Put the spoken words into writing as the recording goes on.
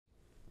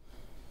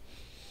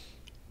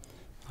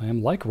I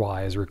am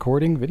likewise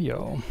recording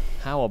video.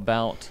 How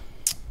about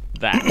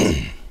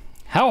that?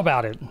 How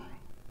about it?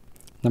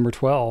 Number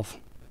 12.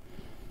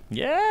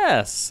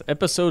 Yes,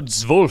 episode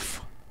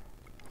 12.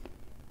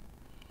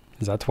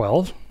 Is that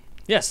 12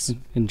 Yes,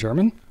 in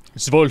German?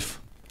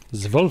 12.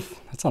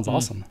 12. That sounds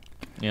awesome.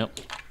 Yep.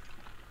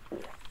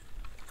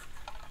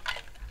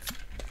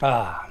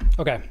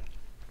 Okay.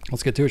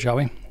 Let's get to it, shall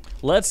we?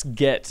 Let's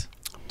get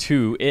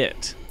to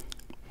it.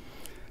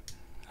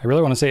 I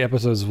really want to say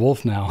episodes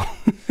Wolf now.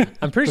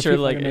 I'm pretty sure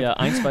like 1,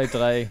 2,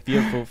 3,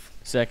 4, 5,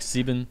 6,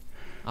 7,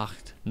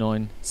 8,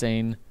 9,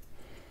 10.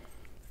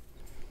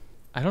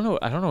 I don't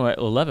know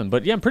 11,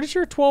 but yeah, I'm pretty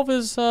sure 12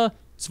 is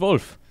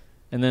 12.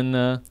 And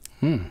then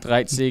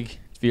 30,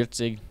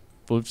 40,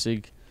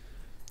 50.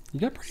 You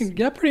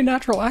got pretty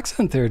natural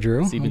accent there,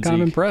 Drew. I'm kind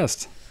of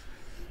impressed.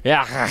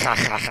 Yeah.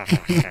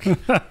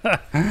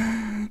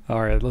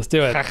 All right, let's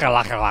do it.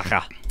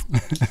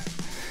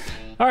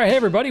 All right, hey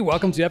everybody,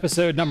 welcome to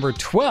episode number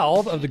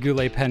 12 of the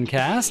Goulet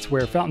Pencast,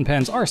 where fountain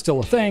pens are still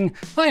a thing.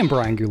 I am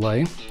Brian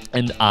Goulet.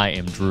 And I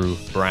am Drew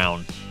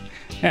Brown.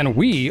 And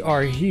we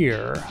are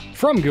here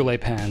from Goulet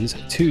Pens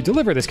to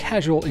deliver this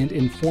casual and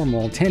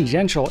informal,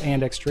 tangential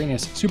and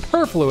extraneous,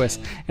 superfluous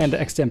and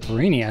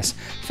extemporaneous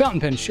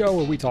fountain pen show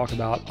where we talk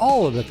about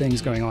all of the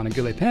things going on in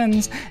Goulet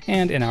Pens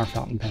and in our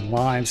fountain pen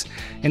lives.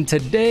 In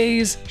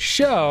today's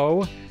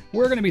show,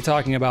 we're going to be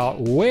talking about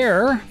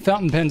where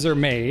fountain pens are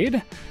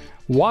made,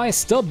 why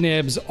stub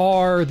nibs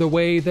are the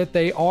way that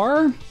they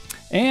are,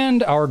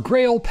 and our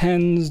grail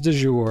pens du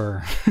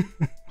jour.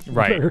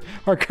 Right.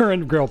 Our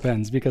current grail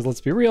pens, because let's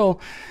be real,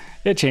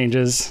 it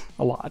changes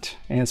a lot,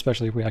 and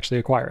especially if we actually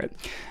acquire it.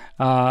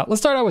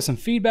 Let's start out with some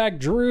feedback.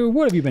 Drew,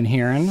 what have you been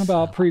hearing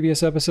about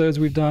previous episodes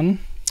we've done?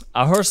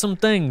 I heard some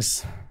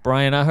things,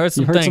 Brian. I heard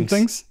some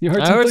things. You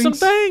heard some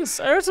things?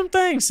 I heard some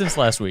things since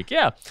last week.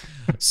 Yeah.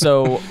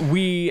 So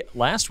we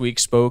last week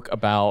spoke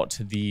about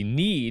the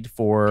need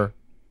for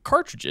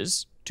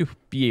cartridges to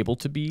be able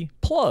to be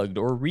plugged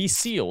or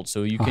resealed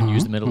so you can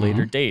use them at a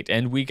later date.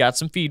 And we got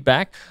some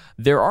feedback.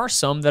 There are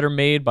some that are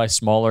made by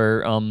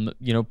smaller,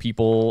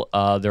 people.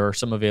 There are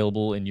some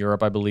available in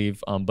Europe, I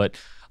believe. But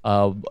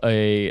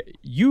a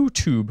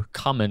YouTube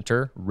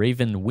commenter,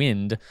 Raven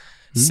Wind,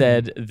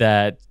 said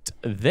that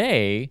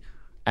they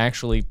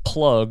actually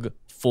plug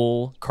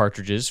full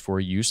cartridges for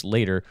use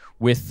later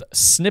with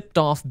snipped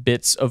off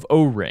bits of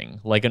O-ring,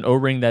 like an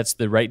O-ring that's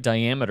the right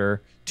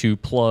diameter to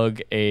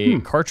plug a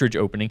cartridge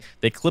opening.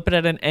 They clip it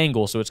at an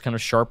angle so it's kind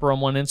of sharper on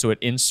one end so it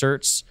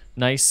inserts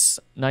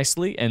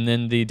nicely, and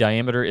then the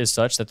diameter is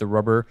such that the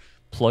rubber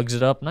plugs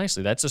it up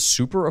nicely. That's a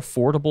super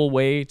affordable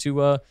way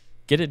to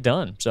get it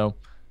done. So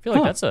I feel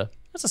like that's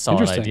a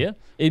solid idea.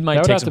 It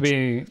might take some...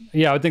 I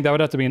would think that would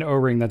have to be an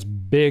O-ring that's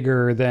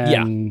bigger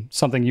than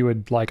something you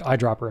would like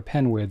eyedropper a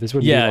pen with. This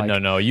would be like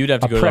no. You'd have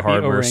to go to the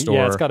hardware O-ring. store.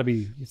 Yeah, it's got to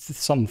be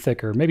something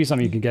thicker. Maybe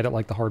something you can get at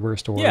like the hardware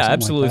store. Yeah, or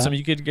absolutely. like something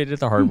you could get at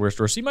the hardware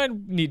store. So you might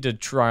need to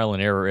trial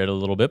and error it a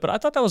little bit, but I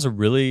thought that was a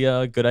really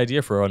good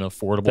idea for an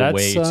affordable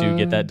way to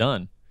get that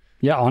done.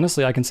 Yeah,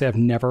 honestly, I can say I've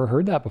never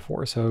heard that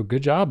before. So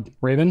good job,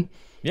 Raven.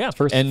 Yeah.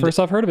 First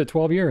I've heard of it,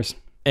 12 years.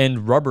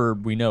 And rubber,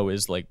 we know,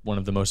 is like one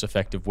of the most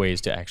effective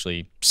ways to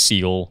actually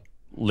seal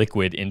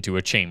liquid into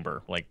a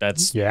chamber. Like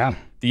that's the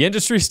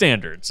industry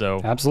standard.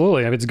 So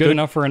absolutely, if it's good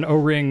enough for an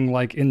O-ring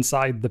like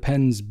inside the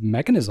pen's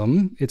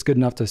mechanism, it's good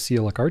enough to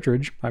seal a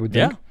cartridge, I would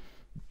think.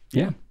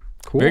 Yeah.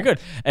 Cool. Very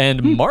good.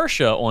 And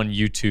Marcia on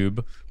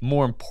YouTube,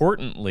 more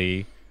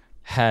importantly,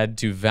 had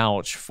to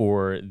vouch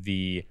for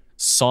the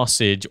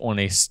sausage on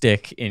a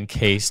stick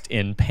encased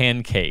in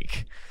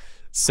pancake.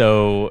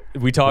 So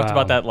we talked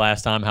about that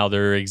last time, how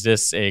there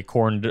exists a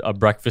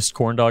breakfast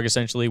corn dog,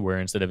 essentially, where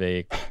instead of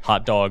a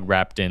hot dog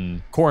wrapped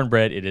in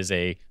cornbread, it is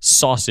a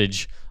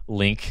sausage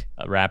link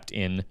wrapped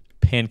in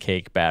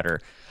pancake batter.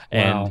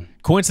 And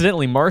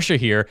coincidentally, Marcia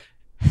here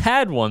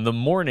had one the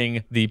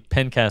morning the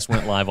Pencast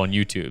went live on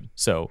YouTube.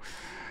 So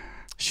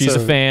she's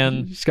a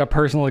fan. She's got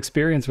personal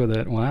experience with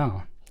it.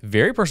 Wow.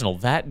 Very personal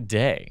that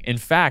day. In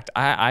fact,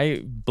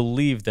 I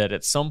believe that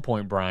at some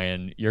point,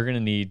 Brian, you're going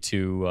to need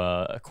to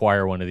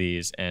acquire one of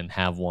these and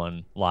have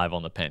one live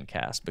on the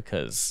Pencast,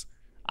 because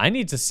I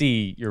need to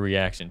see your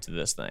reaction to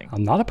this thing.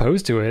 I'm not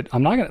opposed to it.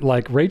 I'm not going to,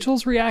 like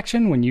Rachel's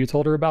reaction when you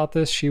told her about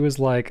this, she was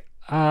like,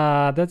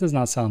 that does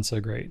not sound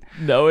so great.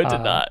 No, it did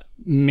not.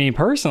 Me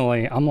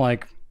personally, I'm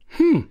like,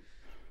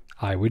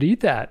 I would eat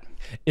that.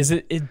 Is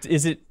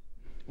it,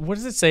 what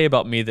does it say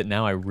about me that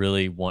now I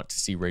really want to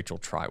see Rachel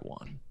try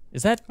one?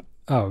 Is that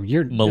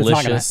you're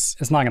malicious?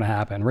 It's not gonna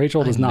happen.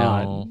 Rachel does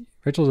not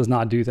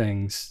do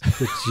things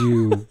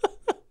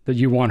that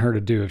you want her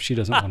to do if she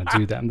doesn't want to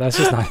do them. That's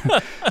just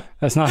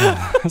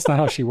not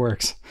how she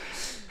works.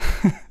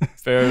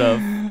 Fair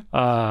enough.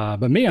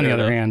 But me on the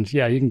other hand,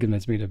 you can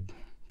convince me to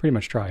pretty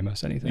much try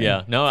most anything.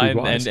 Yeah, no,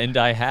 and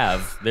I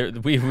have.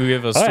 We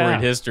have a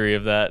storied history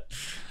of that.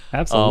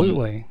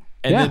 Absolutely.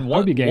 And then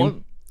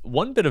one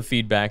one bit of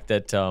feedback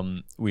that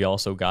we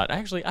also got,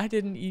 actually,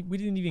 we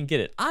didn't even get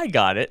it. I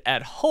got it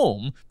at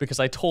home because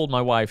I told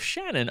my wife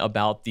Shannon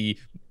about the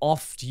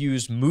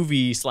oft-used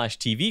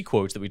movie/TV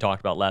quotes that we talked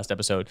about last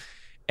episode.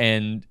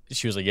 And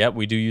she was like, yeah,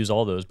 we do use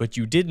all those, but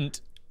you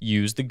didn't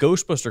use the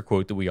Ghostbuster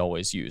quote that we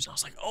always use. I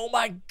was like, oh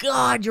my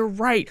God, you're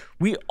right.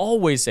 We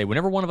always say,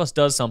 whenever one of us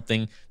does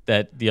something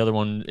that the other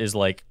one is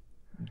like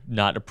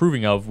not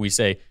approving of, we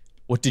say,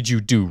 what did you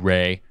do,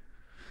 Ray?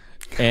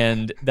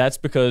 And that's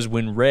because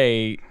when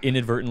Ray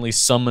inadvertently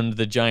summoned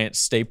the giant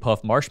Stay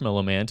Puft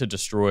Marshmallow Man to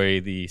destroy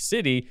the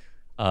city,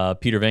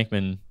 Peter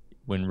Venkman,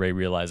 when Ray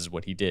realizes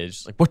what he did, is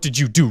just like, what did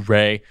you do,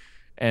 Ray?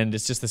 And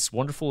it's just this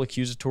wonderful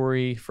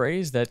accusatory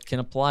phrase that can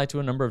apply to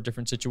a number of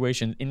different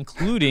situations,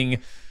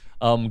 including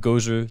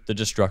Gozer the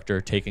Destructor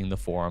taking the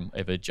form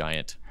of a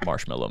giant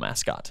marshmallow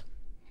mascot.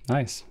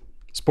 Nice.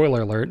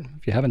 Spoiler alert,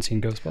 if you haven't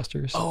seen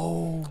Ghostbusters.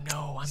 Oh,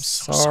 no, I'm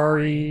so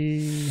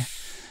sorry.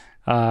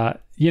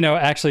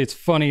 Actually, it's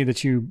funny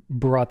that you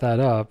brought that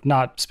up,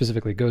 not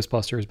specifically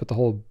Ghostbusters, but the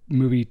whole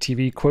movie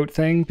TV quote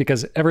thing,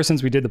 because ever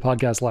since we did the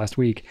podcast last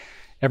week,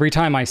 every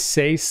time I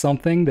say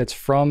something that's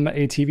from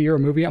a TV or a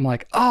movie, I'm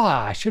like,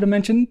 I should have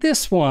mentioned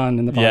this one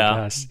in the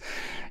podcast.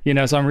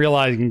 Yeah. So I'm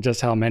realizing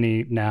just how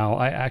many now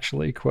I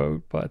actually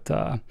quote. But,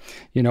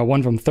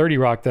 one from 30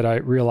 Rock that I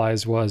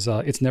realized was,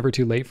 it's never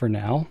too late for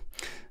now.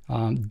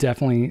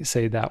 Definitely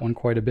say that one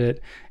quite a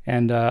bit.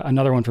 And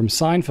another one from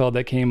Seinfeld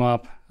that came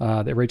up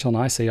that Rachel and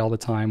I say all the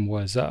time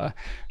was,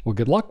 well,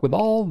 good luck with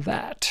all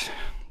that.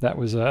 That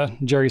was a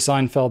Jerry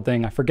Seinfeld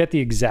thing. I forget the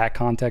exact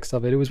context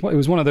of it. It was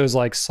one of those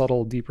like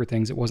subtle, deeper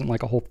things. It wasn't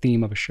like a whole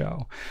theme of a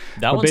show.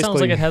 That one sounds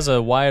like it has a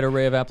wide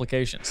array of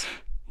applications.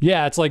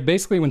 Yeah, it's like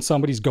basically when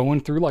somebody's going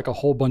through like a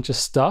whole bunch of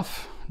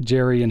stuff,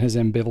 Jerry and his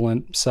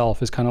ambivalent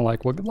self is kind of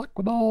like, well, good luck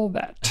with all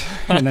that.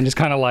 And then just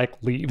kind of like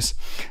leaves.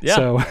 Yeah.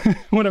 So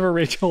whenever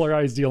Rachel or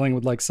I is dealing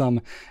with like some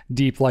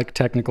deep like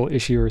technical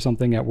issue or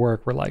something at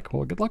work, we're like,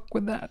 well, good luck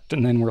with that.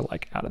 And then we're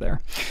like out of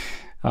there.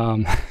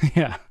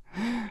 Yeah.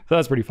 So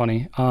that's pretty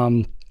funny.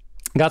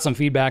 Got some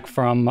feedback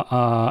from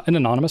an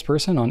anonymous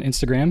person on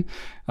Instagram.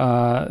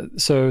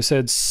 So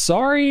said,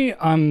 sorry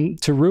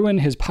to ruin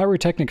his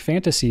pyrotechnic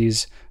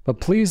fantasies, but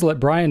please let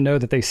Brian know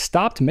that they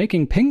stopped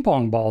making ping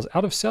pong balls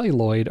out of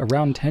celluloid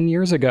around 10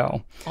 years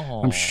ago.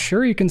 Aww. I'm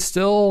sure you can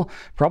still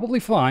probably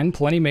find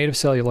plenty made of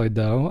celluloid,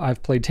 though.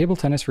 I've played table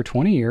tennis for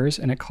 20 years,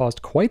 and it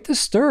caused quite the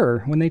stir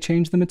when they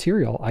changed the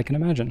material, I can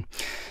imagine.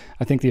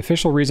 I think the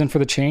official reason for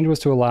the change was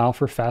to allow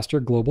for faster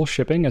global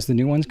shipping, as the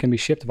new ones can be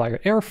shipped via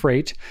air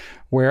freight,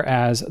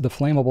 whereas the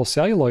flammable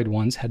celluloid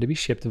ones had to be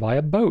shipped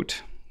via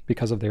boat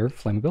because of their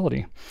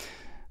flammability.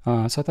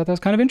 So I thought that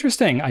was kind of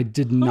interesting. I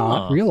did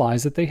not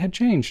realize that they had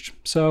changed.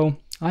 So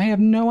I have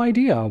no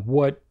idea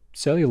what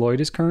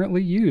celluloid is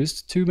currently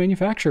used to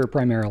manufacture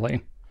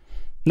primarily.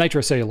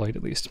 Nitrocelluloid,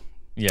 at least.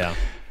 Yeah.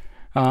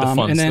 The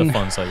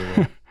fun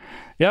celluloid.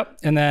 Yep.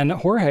 And then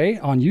Jorge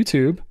on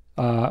YouTube,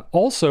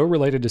 also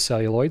related to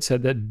celluloid,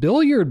 said that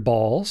billiard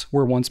balls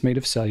were once made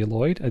of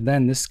celluloid. And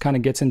then this kind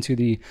of gets into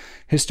the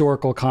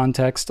historical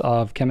context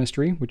of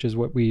chemistry, which is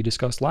what we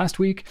discussed last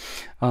week.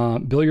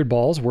 Billiard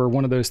balls were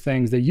one of those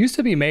things that used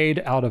to be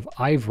made out of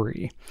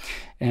ivory.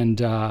 And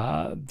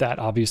that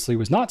obviously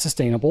was not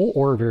sustainable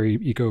or very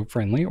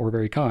eco-friendly or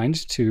very kind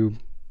to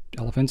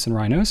elephants and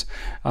rhinos.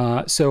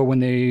 So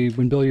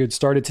when billiards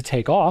started to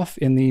take off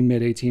in the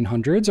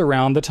mid-1800s,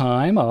 around the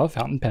time of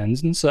fountain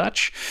pens and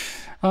such,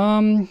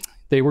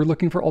 they were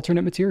looking for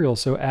alternate materials.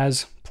 So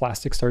as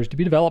plastic started to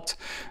be developed,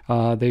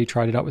 they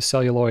tried it out with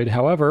celluloid.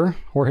 However,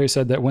 Jorge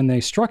said that when they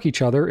struck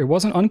each other, it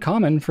wasn't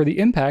uncommon for the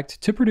impact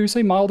to produce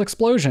a mild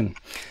explosion.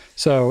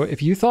 So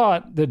if you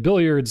thought that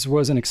billiards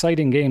was an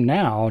exciting game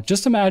now,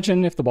 just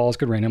imagine if the balls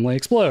could randomly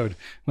explode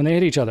when they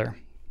hit each other.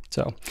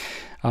 So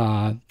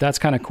that's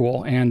kind of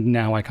cool. And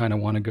now I kind of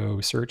want to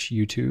go search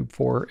YouTube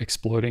for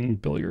exploding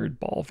billiard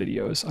ball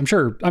videos. I'm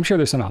sure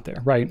there's some out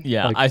there, right?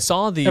 Yeah, like, I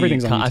saw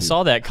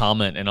that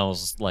comment and I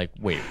was like,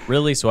 wait,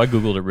 really? So I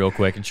Googled it real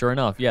quick, and sure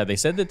enough, yeah, they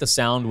said that the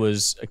sound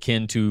was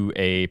akin to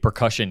a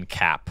percussion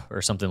cap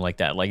or something like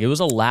that. Like it was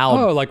a loud.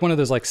 Oh, like one of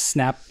those like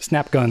snap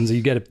guns that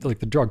you get at like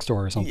the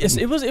drugstore or something. Yes,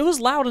 it was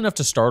loud enough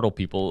to startle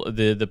people.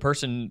 The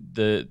person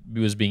that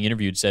was being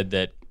interviewed said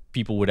that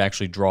people would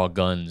actually draw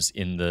guns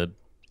in the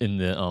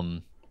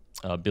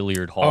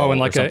billiard hall. Oh, in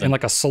like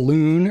a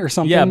saloon or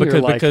something. Yeah,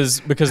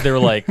 because they were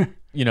like,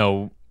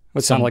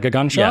 what sounded like a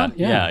gunshot.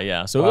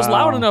 Yeah. So it was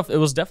loud enough. It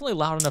was definitely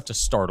loud enough to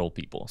startle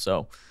people.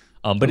 So,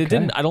 but it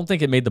didn't. I don't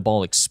think it made the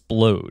ball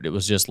explode. It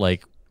was just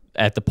like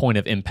at the point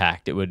of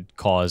impact, it would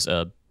cause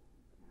a,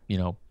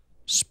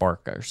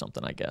 spark or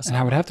something, I guess. And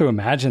I would have to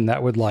imagine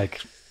that would like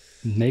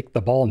make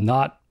the ball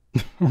not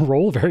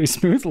roll very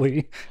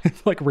smoothly,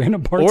 like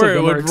random parts of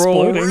them are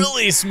exploding. Roll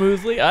really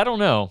smoothly. I don't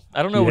know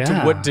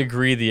to what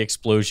degree the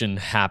explosion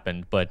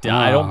happened, but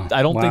I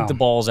don't think the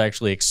balls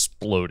actually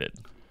exploded.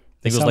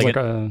 I think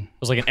it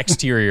was like an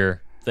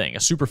exterior thing, a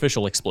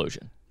superficial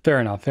explosion. Fair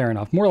enough.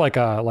 More like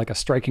a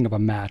striking of a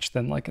match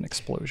than like an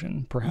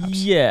explosion,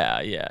 perhaps. Yeah.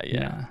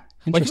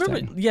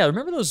 Interesting.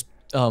 Remember those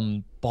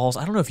balls.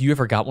 I don't know if you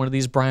ever got one of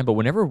these, Brian, but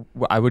whenever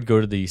I would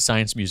go to the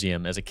science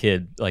museum as a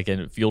kid, like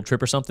in a field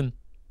trip or something,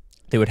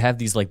 they would have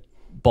these like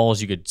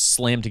balls you could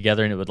slam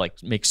together and it would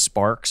like make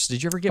sparks.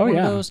 Did you ever get one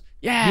of those?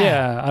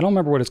 Yeah. I don't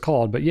remember what it's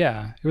called, but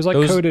yeah, it was like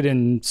coated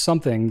in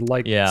something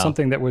like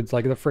something that would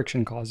like the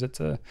friction cause it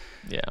to.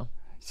 Yeah.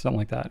 Something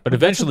like that. But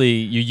eventually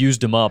you used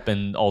them up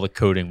and all the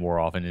coating wore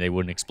off and they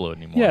wouldn't explode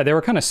anymore. Yeah, they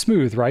were kind of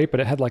smooth, right? But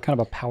it had like kind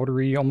of a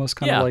powdery, almost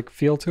kind of like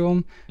feel to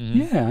them.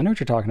 Yeah, I know what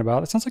you're talking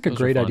about. It sounds like a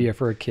great idea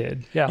for a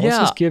kid. Yeah, let's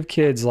just give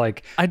kids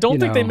like... I don't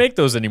think they make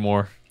those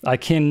anymore. I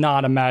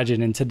cannot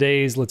imagine in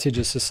today's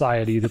litigious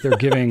society that they're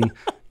giving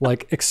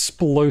like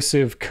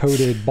explosive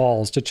coated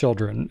balls to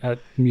children at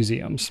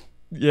museums.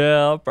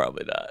 Yeah,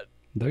 probably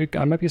not.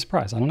 I might be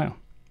surprised. I don't know.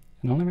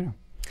 I'll never know.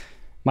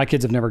 My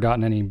kids have never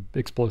gotten any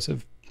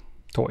explosive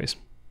toys.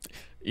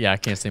 Yeah, I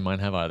can't say mine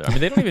have either. I mean,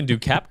 they don't even do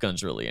cap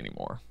guns really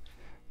anymore.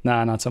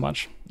 Nah, not so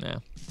much. Yeah.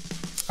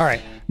 All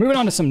right, moving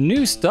on to some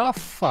new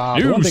stuff.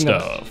 New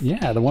stuff.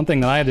 The one thing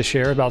that I had to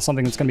share about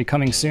something that's going to be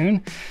coming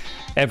soon.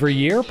 Every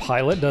year,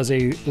 Pilot does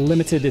a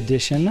limited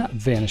edition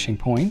Vanishing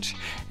Point,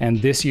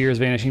 and this year's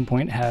Vanishing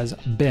Point has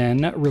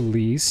been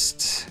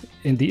released.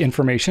 In the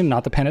information,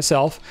 not the pen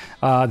itself,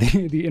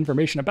 the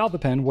information about the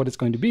pen, what it's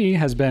going to be,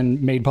 has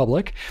been made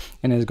public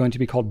and is going to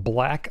be called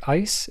Black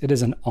Ice. It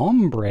is an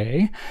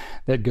ombre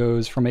that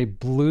goes from a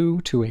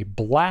blue to a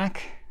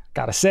black.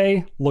 Gotta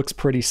say, looks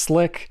pretty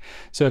slick.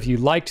 So if you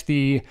liked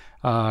the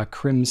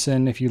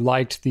crimson, if you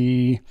liked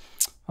the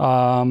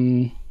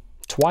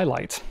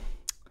Twilight,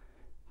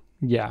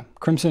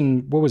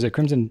 crimson. What was it?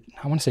 Crimson.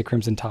 I want to say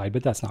Crimson Tide,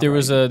 but that's not. There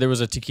was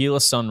a Tequila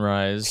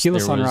Sunrise.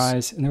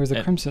 And there was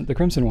the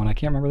crimson one. I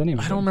can't remember the name.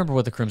 I don't remember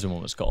what the crimson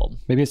one was called.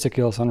 Maybe it's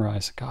Tequila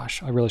Sunrise.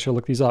 Gosh, I really should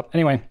look these up.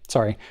 Anyway,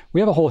 sorry. We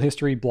have a whole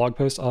history blog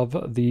post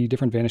of the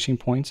different vanishing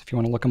points. If you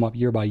want to look them up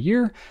year by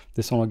year,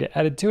 this one will get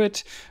added to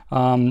it.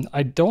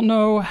 I don't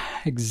know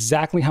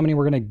exactly how many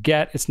we're going to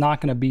get. It's not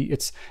going to be.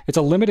 It's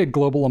a limited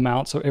global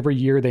amount. So every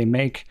year they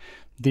make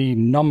the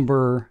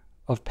number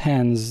of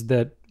pens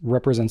that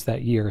represents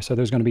that year. So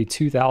there's going to be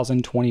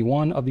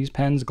 2021 of these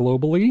pens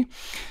globally.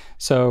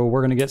 So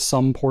we're going to get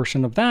some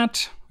portion of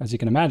that. As you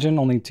can imagine,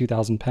 only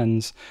 2,000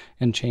 pens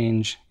and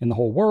change in the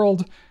whole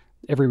world.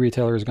 Every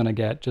retailer is going to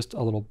get just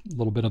a little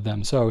bit of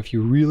them. So if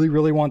you really,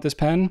 really want this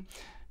pen,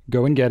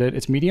 go and get it.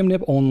 It's medium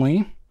nib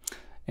only.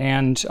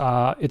 And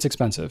it's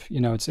expensive. You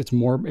know, it's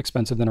more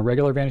expensive than a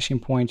regular Vanishing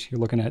Point.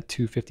 You're looking at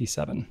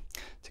 $257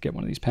 to get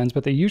one of these pens,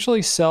 but they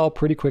usually sell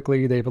pretty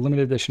quickly. They have a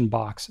limited edition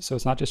box, so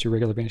it's not just your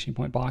regular Vanishing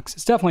Point box.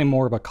 It's definitely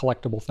more of a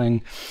collectible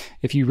thing.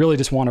 If you really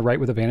just want to write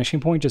with a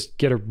Vanishing Point, just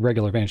get a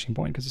regular Vanishing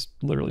Point because it's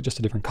literally just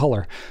a different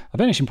color of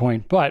Vanishing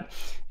Point. But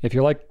if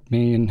you're like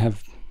me and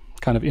have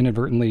kind of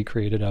inadvertently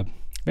created a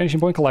Vanishing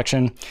Point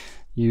collection,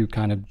 you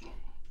kind of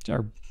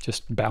are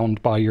just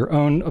bound by your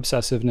own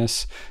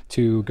obsessiveness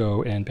to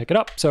go and pick it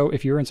up. So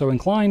if you're so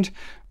inclined,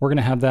 we're going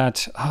to have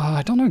that.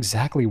 I don't know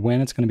exactly when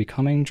it's going to be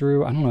coming,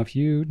 Drew. I don't know if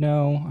you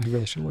know. I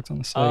really should have looked on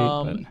the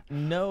site.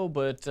 No,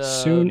 but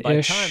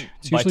soon-ish.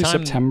 It's usually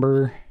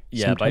September.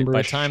 Yeah,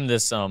 by time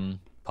this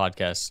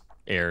podcast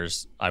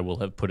airs, I will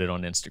have put it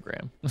on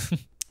Instagram.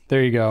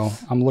 There you go.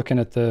 I'm looking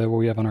at what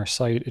we have on our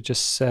site. It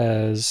just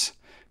says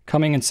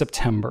coming in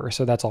September.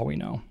 So that's all we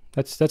know.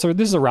 This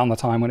is around the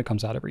time when it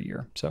comes out every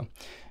year. So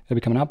it'll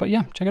be coming out, but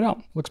yeah, check it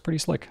out. Looks pretty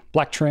slick.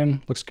 Black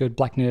trim, looks good.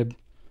 Black nib,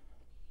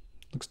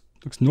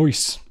 looks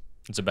nice.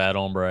 It's a bad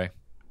ombre.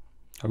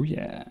 Oh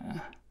yeah.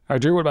 All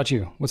right, Drew, what about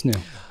you? What's new?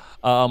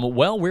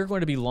 Well, we're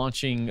going to be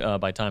launching,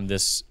 by the time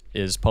this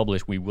is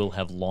published, we will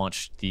have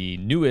launched the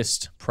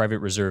newest Private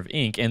Reserve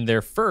ink and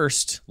their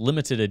first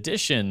limited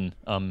edition,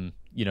 kind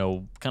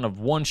of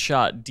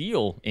one-shot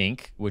deal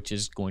ink, which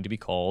is going to be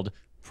called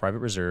Private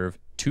Reserve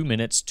 2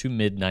 Minutes to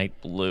Midnight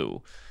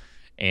Blue.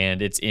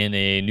 And it's in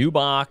a new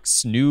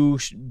box, new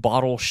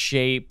bottle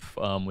shape,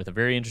 with a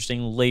very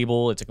interesting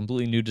label. It's a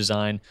completely new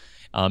design.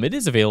 It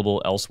is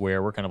available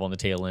elsewhere. We're kind of on the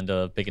tail end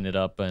of picking it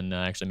up and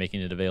actually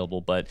making it available,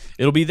 but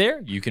it'll be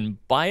there. You can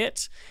buy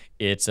it.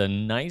 It's a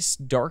nice,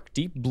 dark,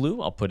 deep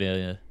blue. I'll put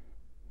a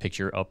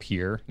picture up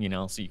here,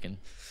 so you can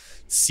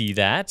see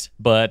that.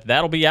 But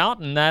that'll be out,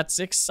 and that's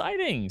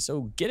exciting.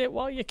 So get it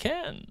while you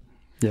can.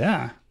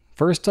 Yeah.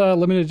 First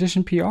limited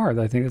edition PR that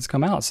I think that's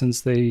come out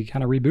since they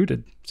kind of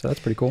rebooted. So that's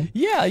pretty cool.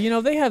 Yeah,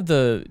 they have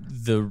the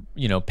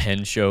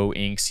pen show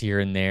inks here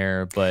and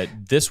there, but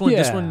this one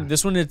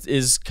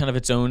is kind of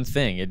its own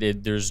thing.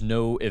 There's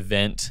no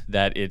event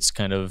that it's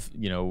kind of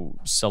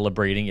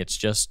celebrating. It's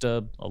just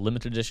a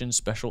limited edition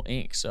special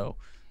ink. So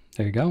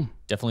there you go.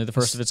 Definitely the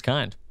first of its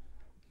kind.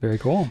 Very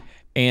cool.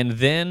 And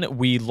then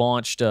we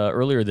launched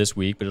earlier this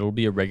week, but it'll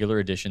be a regular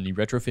edition, the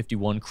Retro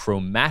 51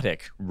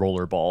 Chromatic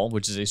Rollerball,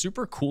 which is a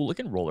super cool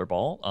looking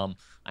rollerball.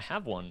 I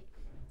have one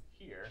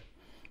here.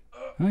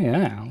 Oh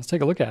yeah, let's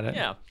take a look at it.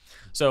 Yeah.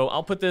 So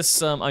I'll put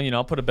this,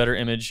 I'll put a better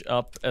image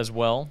up as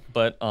well,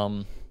 but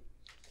now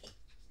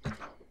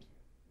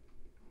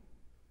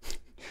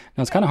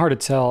it's kind of hard to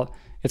tell.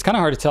 It's kind of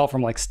hard to tell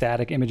from like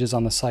static images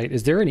on the site.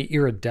 Is there any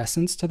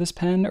iridescence to this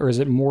pen, or is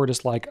it more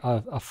just like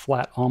a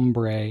flat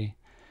ombre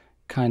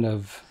kind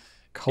of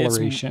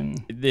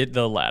coloration?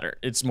 The latter.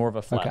 It's more of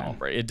a flat Okay.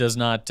 ombre. It does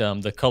not,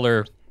 the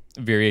color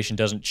variation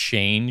doesn't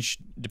change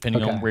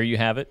depending on where you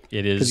have it.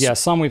 It is. Yeah,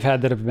 some we've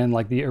had that have been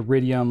like the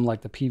iridium,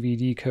 like the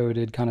PVD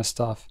coated kind of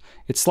stuff.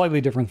 It's slightly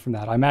different from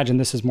that. I imagine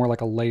this is more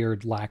like a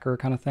layered lacquer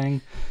kind of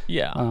thing.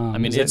 Yeah. I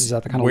mean, is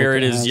that the kind of where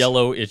look it it is has?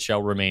 yellow, it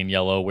shall remain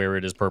yellow. Where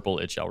it is purple,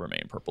 it shall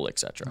remain purple,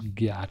 etc.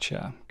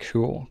 Gotcha.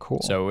 Cool.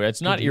 So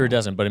it's not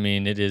iridescent, but I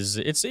mean,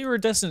 it's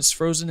iridescence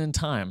frozen in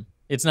time.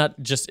 It's not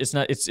just, it's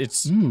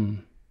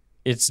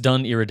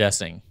done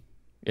iridescing.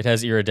 It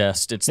has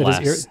iridesced. It's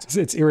iridesced.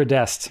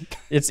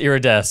 It's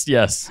iridesced.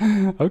 Yes.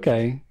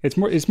 Okay.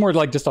 It's more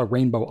like just a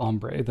rainbow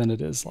ombre than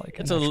it is like.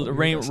 It's a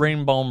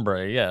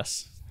Rainbombre.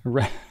 Yes.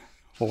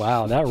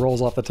 Wow, that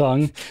rolls off the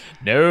tongue.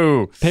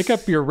 No. Pick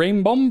up your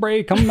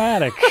Rainbombre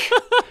chromatic.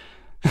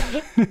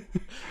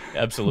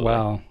 Absolutely.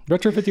 Wow.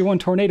 Retro 51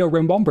 Tornado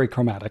Rainbombre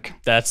chromatic.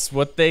 That's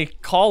what they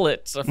call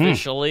it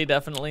officially.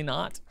 Definitely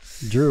not.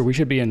 Drew, we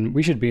should be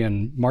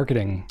in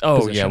marketing. Oh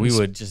positions. yeah, we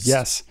would just.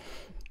 Yes.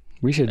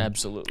 We should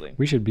absolutely.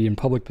 We should be in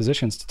public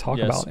positions to talk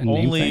about and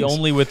name things.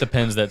 Only with the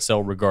pens that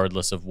sell,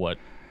 regardless of what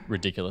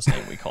ridiculous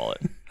name we call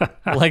it.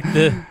 like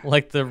the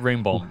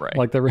Rainbombre.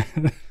 Like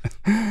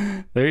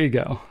there you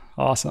go.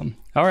 Awesome.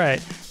 All right,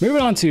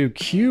 moving on to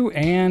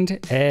Q&A.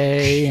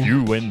 Q&A.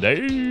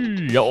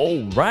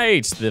 All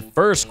right. The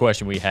first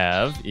question we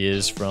have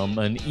is from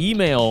an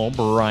email,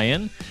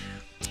 Brian,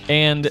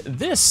 and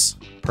this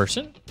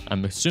person,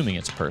 I'm assuming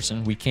it's a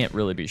person. We can't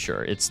really be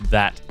sure. It's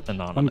that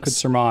anonymous. One could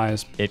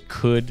surmise. It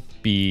could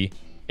be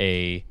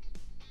a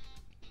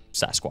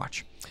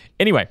Sasquatch.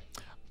 Anyway,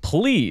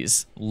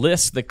 please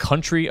list the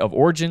country of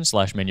origin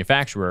 /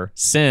 manufacturer,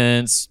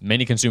 since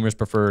many consumers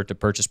prefer to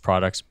purchase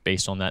products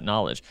based on that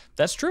knowledge.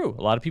 That's true.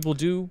 A lot of people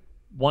do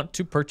want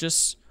to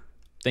purchase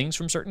things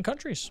from certain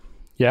countries.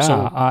 Yeah. So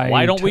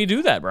why don't we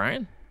do that,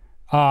 Brian?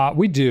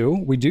 We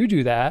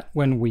do that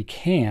when we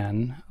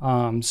can.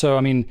 So,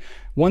 I mean,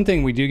 one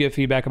thing we do get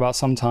feedback about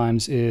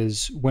sometimes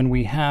is when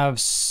we have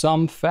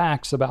some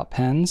facts about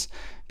pens,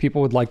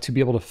 people would like to be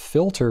able to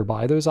filter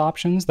by those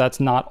options. That's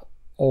not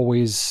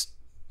always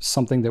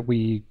something that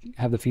we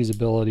have the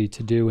feasibility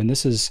to do. And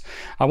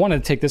I wanted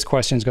to take this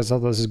question because I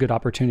thought this is a good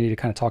opportunity to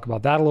kind of talk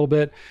about that a little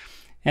bit.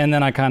 And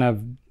then I kind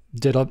of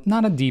did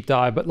not a deep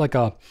dive, but like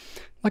a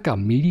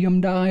medium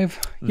dive.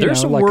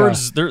 There's some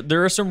words.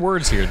 There are some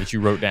words here that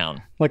you wrote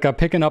down. Like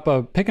picking up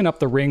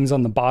the rings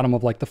on the bottom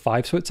of like the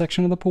 5-foot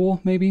section of the pool.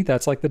 Maybe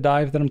that's like the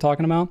dive that I'm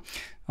talking about.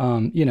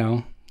 You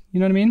know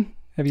what I mean?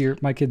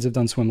 My kids have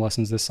done swim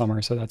lessons this summer,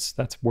 so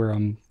that's where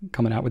I'm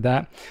coming out with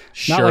that.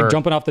 Sure. Not like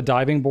jumping off the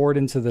diving board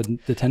into the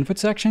 10-foot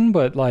section,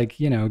 but like,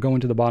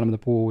 going to the bottom of the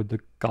pool with the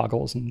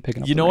goggles and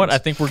picking up. You know what? I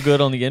think we're good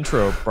on the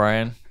intro,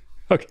 Brian.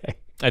 Okay.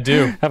 I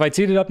do. Have I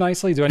teed it up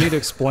nicely? Do I need to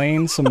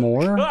explain some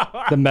more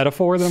the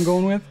metaphor that I'm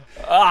going with?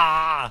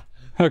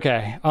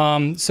 Okay.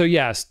 So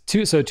yes,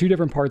 two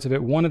different parts of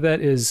it. One of that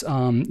is,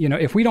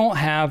 if we don't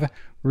have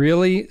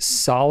really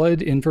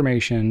solid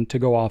information to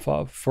go off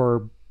of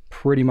for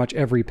pretty much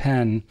every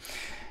pen,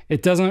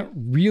 it doesn't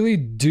really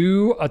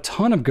do a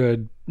ton of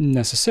good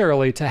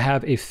necessarily to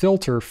have a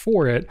filter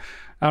for it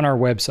on our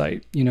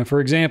website.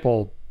 For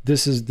example,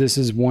 this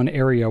is one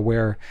area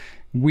where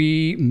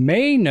we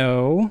may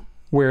know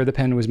where the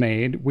pen was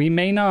made. We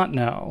may not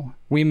know.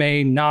 We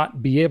may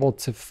not be able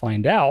to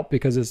find out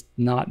because it's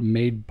not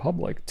made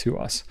public to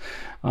us.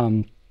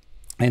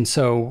 And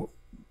so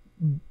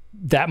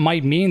that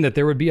might mean that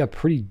there would be a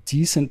pretty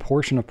decent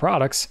portion of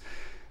products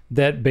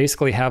that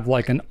basically have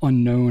like an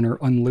unknown or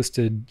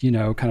unlisted,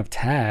 kind of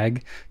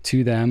tag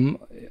to them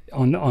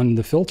on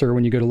the filter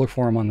when you go to look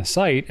for them on the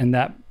site. And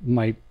that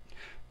might,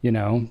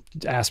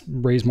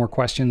 raise more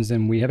questions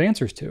than we have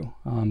answers to.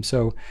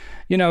 So,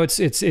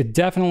 it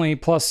definitely,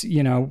 plus,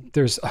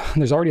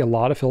 there's already a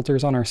lot of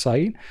filters on our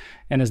site.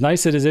 And as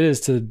nice as it is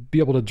to be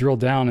able to drill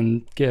down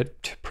and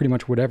get pretty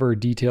much whatever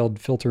detailed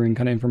filtering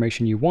kind of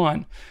information you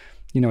want,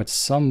 at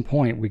some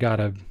point we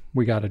gotta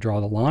draw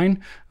the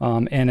line.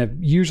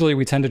 And usually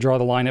we tend to draw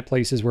the line at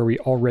places where we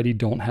already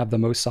don't have the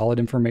most solid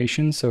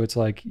information. So it's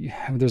like,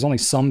 there's only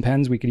some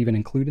pens we could even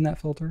include in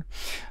that filter.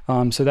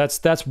 So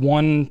that's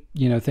one,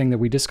 thing that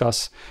we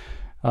discuss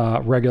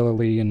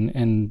regularly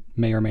and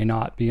may or may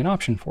not be an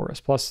option for us.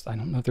 Plus, I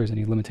don't know if there's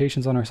any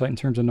limitations on our site in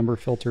terms of number of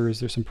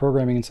filters. There's some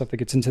programming and stuff that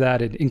gets into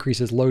that. It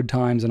increases load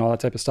times and all that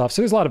type of stuff.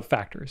 So there's a lot of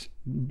factors,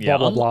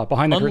 blah, blah,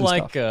 behind the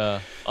curtain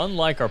stuff.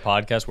 Unlike our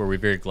podcast where we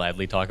very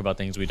gladly talk about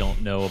things we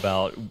don't know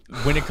about,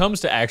 when it comes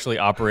to actually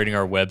operating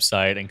our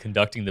website and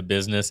conducting the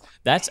business,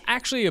 that's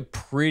actually a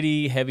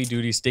pretty heavy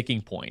duty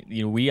sticking point.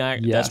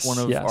 That's one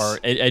of our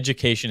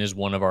education is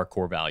one of our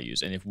core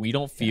values. And if we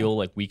don't feel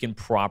like we can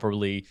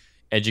properly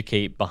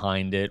educate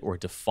behind it or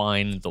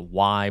define the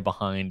why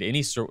behind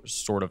any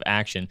sort of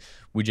action,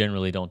 we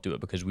generally don't do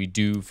it because we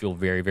do feel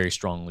very, very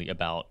strongly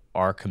about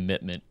our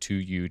commitment to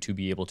you to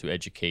be able to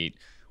educate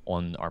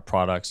on our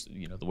products,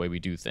 the way we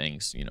do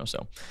things,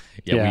 so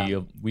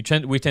we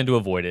tend to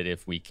avoid it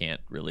if we can't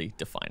really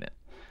define it.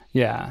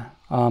 Yeah.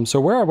 So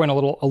where I went a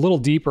little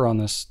deeper on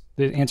this,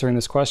 answering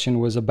this question,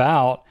 was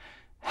about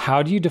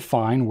how do you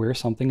define where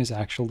something is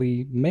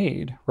actually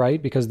made,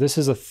 right? Because this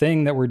is a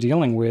thing that we're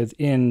dealing with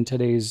in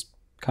today's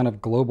kind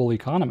of global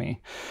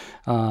economy.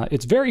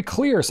 It's very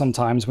clear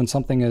sometimes when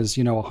something is,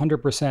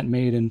 100%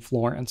 made in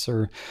Florence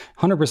or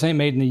 100%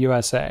 made in the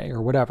USA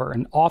or whatever.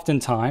 And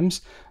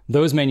oftentimes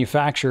those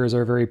manufacturers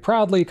are very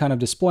proudly kind of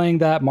displaying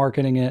that,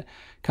 marketing it,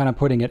 kind of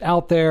putting it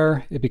out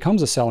there. It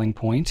becomes a selling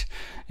point.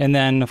 And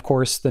then, of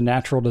course, the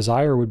natural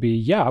desire would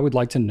be, I would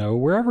like to know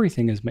where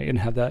everything is made and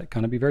have that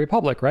kind of be very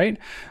public, right?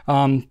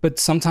 But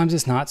sometimes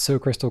it's not so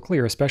crystal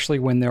clear, especially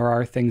when there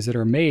are things that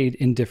are made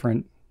in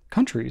different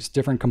countries,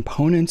 different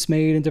components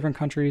made in different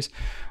countries.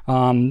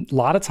 A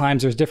lot of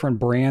times there's different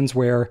brands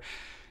where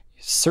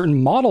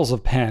certain models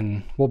of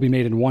pen will be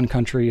made in one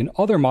country and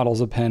other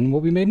models of pen will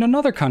be made in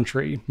another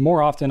country.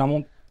 More often, I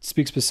won't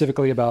speak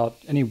specifically about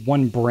any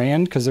one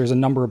brand because there's a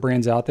number of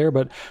brands out there,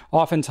 but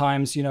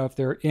oftentimes, if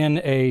they're in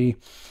a,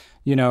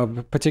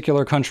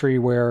 particular country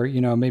where,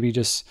 maybe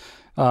just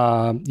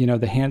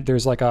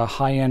there's like a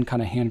high-end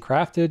kind of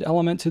handcrafted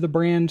element to the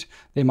brand.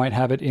 They might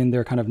have it in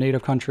their kind of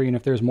native country. And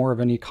if there's more of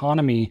an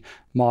economy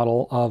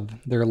model of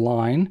their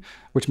line,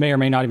 which may or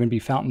may not even be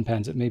fountain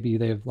pens, it may be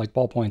they have like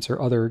ballpoints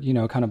or other,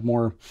 kind of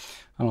more,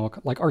 I don't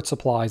know, like art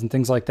supplies and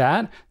things like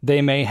that.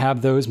 They may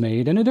have those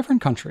made in a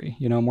different country,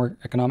 more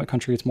economic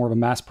country. It's more of a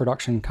mass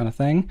production kind of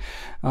thing.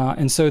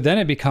 And so then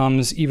it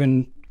becomes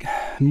even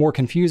more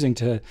confusing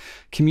to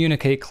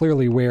communicate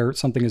clearly where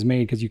something is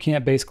made because you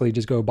can't basically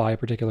just go buy a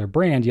particular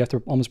brand. You have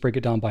to almost break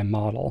it down by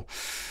model.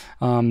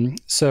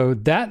 So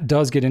that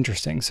does get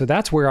interesting. So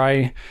that's where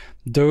I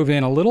dove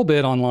in a little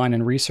bit online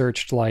and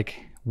researched like,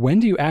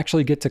 when do you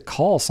actually get to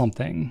call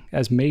something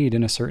as made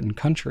in a certain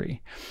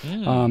country?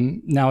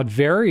 Now it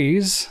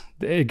varies.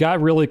 It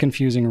got really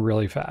confusing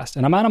really fast.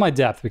 And I'm out of my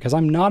depth because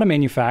I'm not a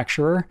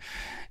manufacturer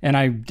and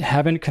I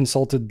haven't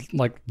consulted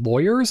like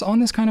lawyers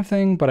on this kind of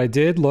thing, but I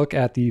did look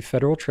at the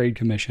Federal Trade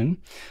Commission.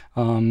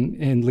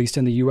 At least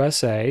in the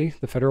USA,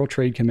 the Federal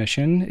Trade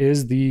Commission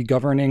is the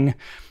governing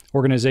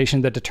organization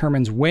that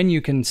determines when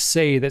you can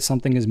say that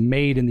something is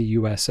made in the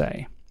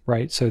USA.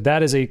 Right. So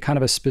that is a kind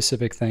of a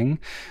specific thing.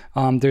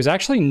 There's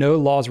actually no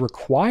laws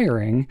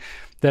requiring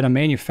that a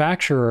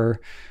manufacturer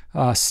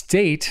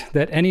state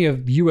that any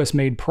of US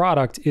made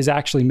product is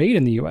actually made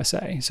in the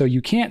USA. So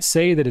you can't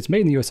say that it's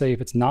made in the USA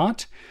if it's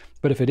not.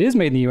 But if it is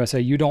made in the USA,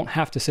 you don't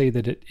have to say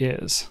that it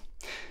is,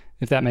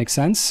 if that makes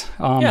sense.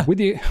 With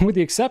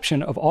the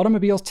exception of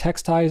automobiles,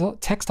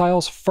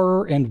 textiles,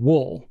 fur, and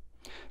wool.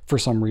 For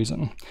some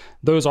reason,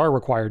 those are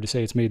required to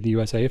say it's made in the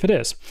USA if it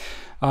is.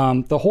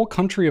 The whole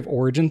country of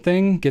origin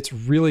thing gets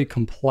really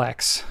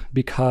complex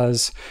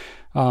because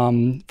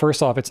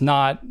first off, it's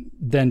not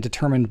then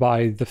determined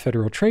by the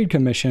Federal Trade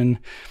Commission.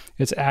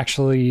 It's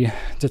actually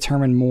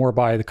determined more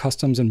by the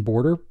Customs and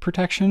Border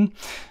Protection.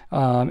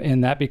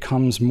 And that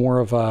becomes more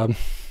of a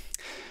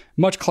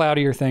much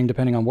cloudier thing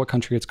depending on what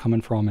country it's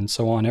coming from and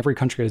so on. Every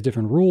country has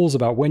different rules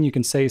about when you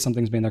can say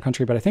something's made in their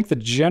country. But I think the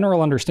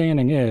general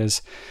understanding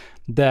is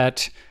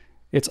that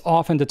it's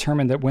often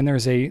determined that when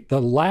there's the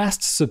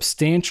last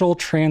substantial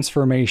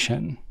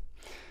transformation,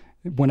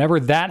 whenever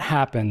that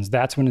happens,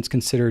 that's when it's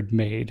considered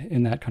made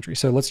in that country.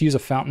 So let's use a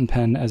fountain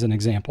pen as an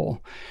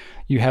example.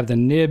 You have the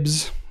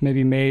nibs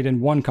maybe made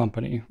in one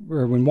company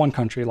or in one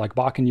country, like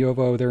Bach and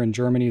Jovo. They're in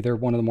Germany. They're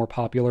one of the more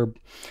popular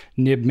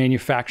nib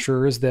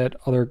manufacturers that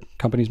other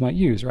companies might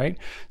use, right?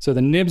 So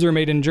the nibs are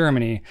made in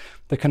Germany.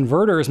 The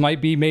converters might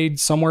be made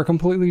somewhere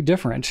completely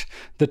different.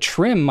 The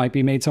trim might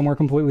be made somewhere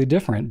completely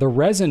different. The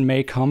resin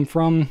may come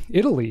from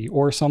Italy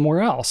or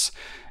somewhere else.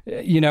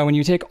 When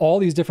you take all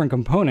these different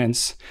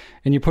components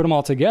and you put them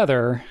all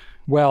together,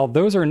 well,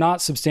 those are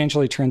not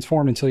substantially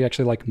transformed until you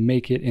actually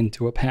make it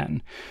into a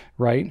pen,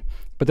 right?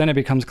 But then it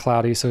becomes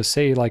cloudy. So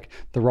say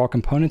the raw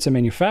components are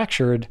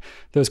manufactured,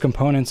 those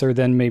components are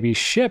then maybe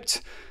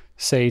shipped,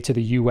 say to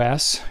the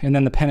US, and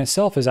then the pen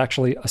itself is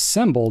actually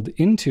assembled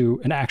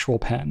into an actual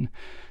pen.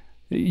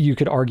 You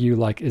could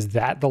argue, is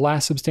that the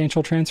last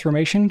substantial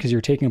transformation? Because you're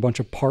taking a bunch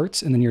of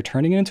parts and then you're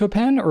turning it into a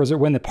pen? Or is it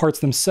when the parts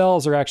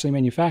themselves are actually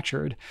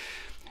manufactured?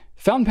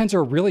 Fountain pens are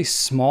a really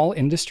small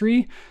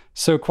industry.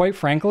 So quite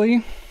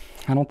frankly,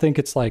 I don't think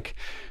it's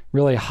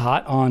really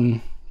hot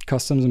on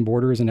Customs and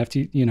Borders and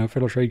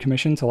Federal Trade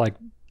Commission to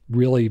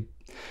really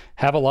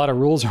have a lot of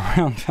rules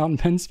around fountain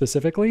pens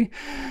specifically.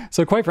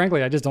 So quite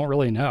frankly, I just don't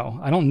really know.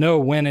 I don't know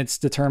when it's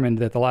determined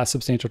that the last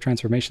substantial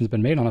transformation has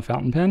been made on a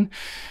fountain pen.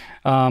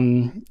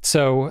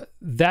 So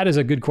that is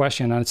a good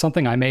question. And it's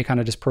something I may kind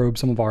of just probe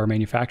some of our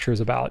manufacturers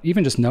about,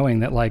 even just knowing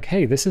that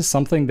hey, this is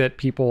something that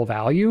people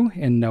value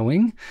in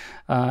knowing.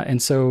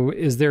 And so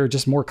is there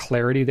just more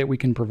clarity that we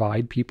can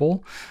provide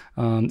people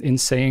in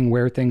saying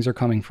where things are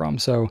coming from?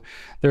 So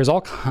there's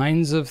all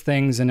kinds of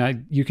things,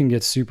 and you can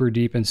get super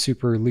deep and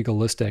super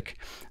legalistic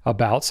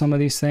about some of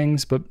these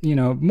things. But,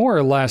 more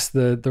or less,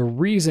 the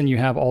reason you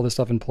have all this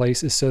stuff in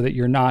place is so that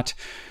you're not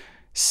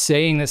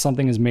saying that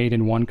something is made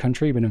in one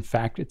country, but in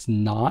fact it's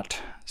not.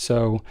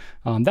 So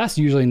that's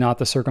usually not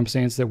the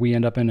circumstance that we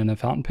end up in the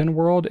fountain pen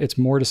world. It's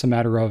more just a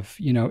matter of,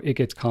 it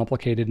gets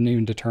complicated in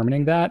even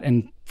determining that.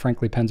 And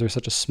frankly, pens are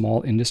such a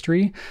small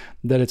industry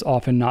that it's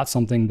often not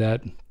something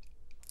that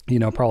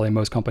probably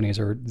most companies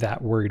are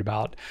that worried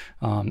about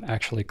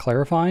actually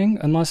clarifying,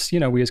 unless,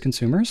 we as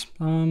consumers,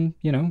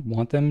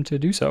 want them to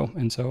do so.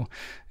 And so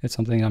it's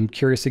something I'm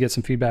curious to get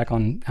some feedback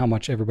on how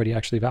much everybody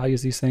actually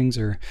values these things,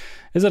 or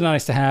is it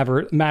nice to have, or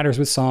it matters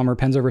with some, or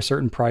pens over a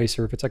certain price,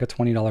 or if it's like a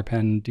 $20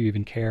 pen, do you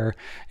even care?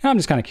 And I'm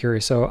just kind of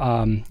curious. So,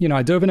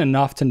 I dove in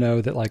enough to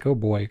know that like, oh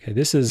boy, okay,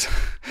 this is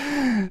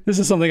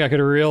something I could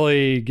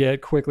really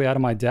get quickly out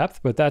of my depth,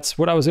 but that's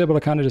what I was able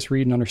to kind of just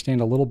read and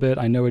understand a little bit.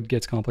 I know it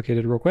gets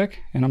complicated real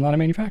quick, and I'm not a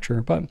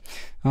manufacturer, but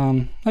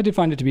I did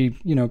find it to be,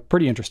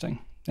 pretty interesting.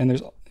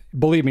 And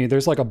believe me,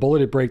 there's like a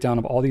bulleted breakdown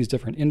of all these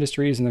different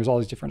industries, and there's all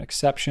these different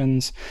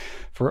exceptions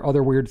for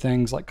other weird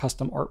things like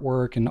custom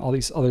artwork and all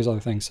these other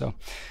things. So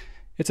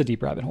it's a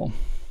deep rabbit hole.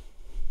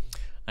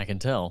 I can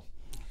tell.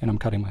 And I'm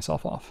cutting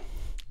myself off.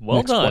 Well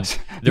Next done.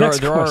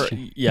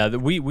 question.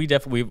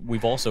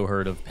 We've also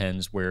heard of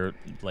pens where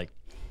like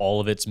all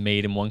of it's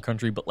made in one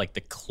country, but like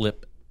the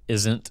clip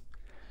isn't.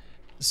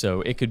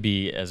 So it could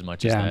be as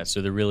much as that.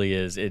 So there really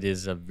is. It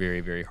is a very,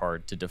 very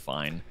hard to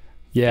define.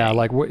 Yeah, thing.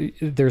 like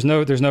there's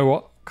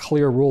no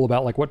clear rule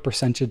about like what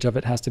percentage of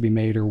it has to be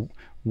made, or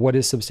what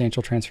is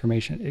substantial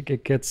transformation.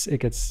 It gets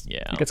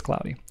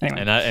cloudy.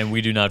 Anyway, and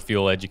we do not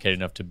feel educated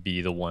enough to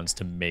be the ones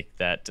to make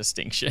that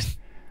distinction.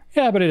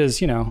 Yeah, but it is,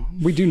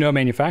 we do know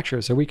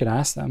manufacturers, so we can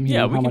ask them,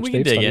 how much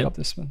they've studied up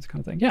this kind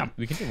of thing. Yeah.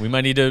 We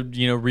might need to,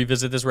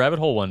 revisit this rabbit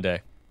hole one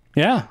day.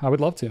 Yeah, I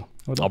would love to.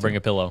 I'll bring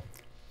a pillow.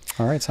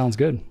 All right, sounds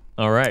good.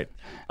 All right.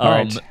 All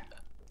right.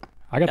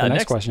 I got the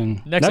next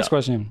question. Next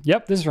question.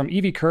 Yep, this is from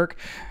Evie Kirk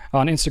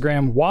on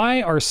Instagram.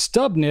 Why are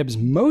stub nibs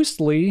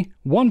mostly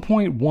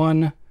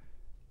 1.1,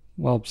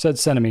 well, it said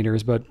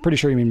centimeters, but pretty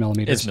sure you mean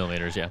millimeters. It's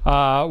millimeters, yeah.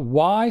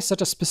 Why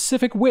such a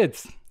specific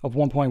width of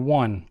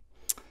 1.1?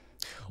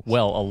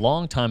 Well, a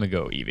long time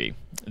ago, Evie,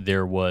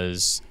 there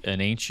was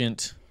an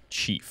ancient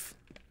chief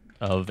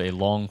of a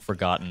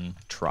long-forgotten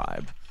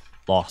tribe,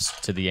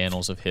 lost to the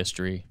annals of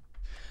history,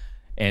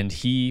 and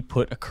he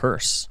put a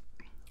curse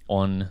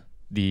on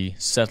the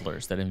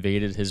settlers that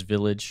invaded his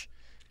village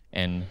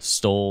and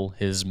stole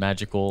his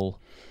magical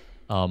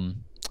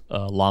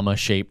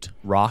llama-shaped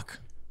rock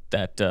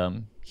that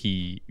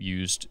he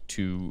used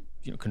to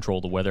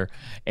control the weather.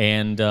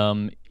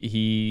 And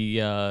he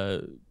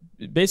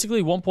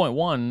basically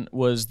 1.1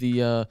 was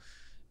the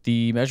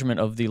measurement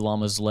of the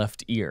llama's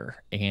left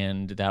ear,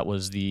 and that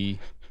was the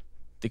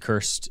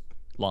cursed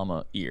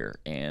llama ear.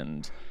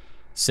 And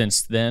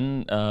since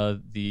then, it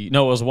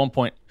was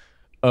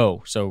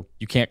 1.0. So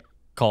you can't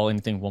call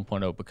anything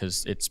 1.0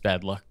 because it's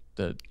bad luck.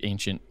 The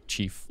ancient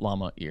chief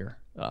llama ear.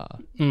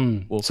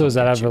 So is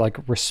that out of like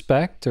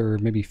respect or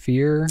maybe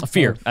fear?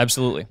 Fear,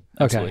 absolutely.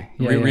 Okay.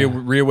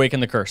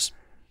 Reawaken the curse.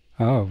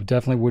 Oh,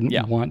 definitely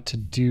wouldn't want to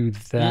do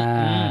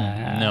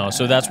that. No,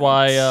 so that's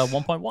why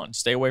 1.1.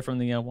 Stay away from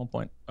the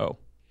 1.0.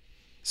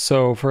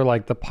 So for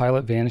like the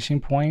pilot vanishing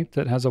point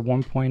that has a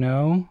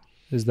 1.0,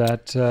 is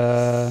that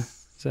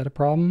a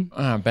problem?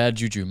 Bad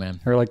juju, man.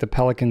 Or like the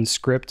Pelican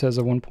script has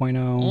a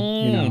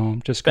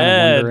 1.0. Just kind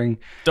of wondering.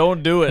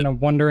 Don't do it. Kind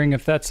of wondering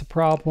if that's a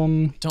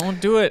problem.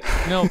 Don't do it.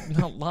 No.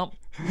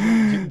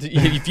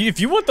 If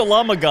you want the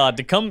llama god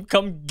to come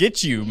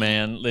get you,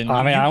 man. Then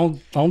I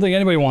don't think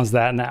anybody wants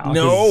that now.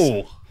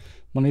 No.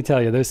 Let me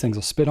tell you, those things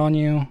will spit on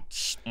you.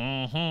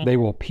 Mm-hmm. They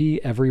will pee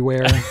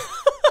everywhere.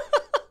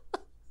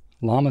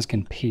 Llamas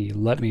can pee,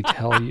 let me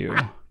tell you.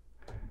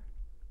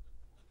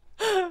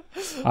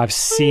 I've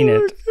seen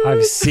it.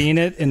 I've seen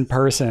it in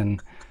person.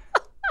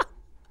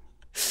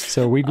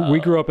 So we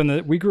grew up in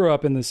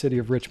the city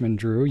of Richmond,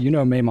 Drew. You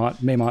know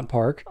Maymont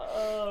Park.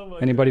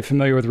 Anybody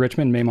familiar with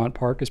Richmond? Maymont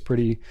Park is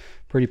pretty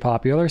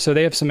popular. So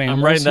they have some animals.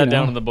 I'm writing that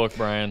down in the book,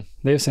 Brian.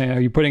 They have some. Are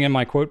you putting in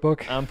my quote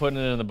book? I'm putting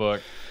it in the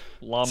book.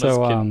 Llamas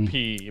can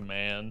pee,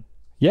 man.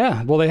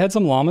 Yeah, well, they had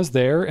some llamas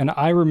there, and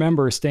I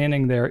remember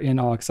standing there in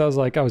awe,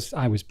 because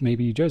I was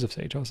maybe Joseph's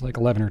age. I was like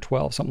 11 or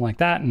 12, something like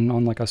that, and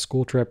on like a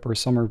school trip or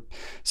summer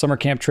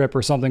camp trip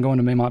or something, going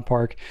to Maymont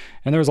Park,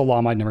 and there was a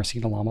llama. I'd never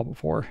seen a llama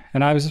before,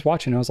 and I was just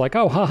watching, and I was like,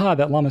 oh, haha,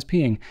 that llama's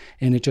peeing,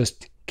 and it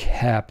just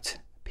kept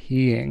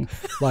peeing,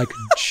 like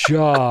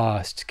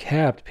just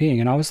kept peeing,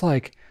 and I was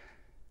like,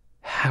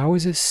 how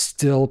is it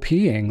still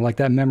peeing? Like,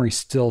 that memory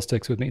still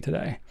sticks with me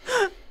today.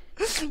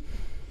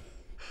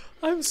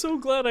 I'm so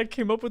glad I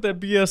came up with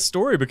that BS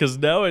story, because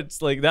now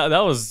it's like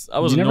I was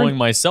annoying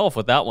myself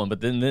with that one,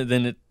 but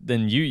then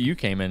you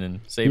came in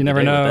and saved. You never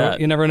the day know. with that.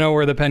 You never know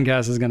where the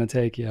Pencast is going to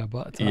take you.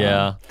 But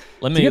yeah,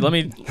 let me give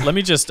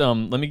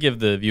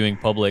the viewing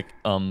public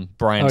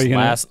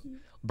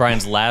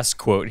Brian's last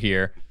quote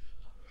here.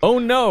 Oh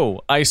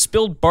no! I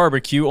spilled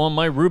barbecue on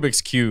my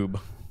Rubik's cube.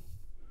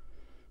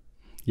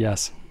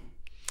 Yes,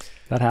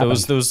 that happened.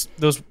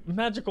 Those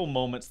magical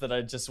moments that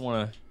I just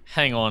want to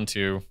hang on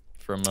to.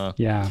 From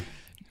yeah,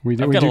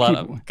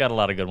 got a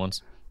lot of good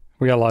ones.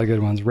 We got a lot of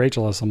good ones.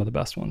 Rachel has some of the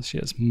best ones. She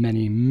has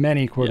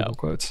many quotable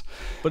quotes.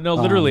 But no,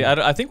 literally,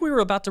 I think we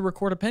were about to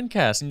record a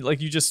pencast, and like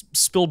you just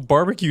spilled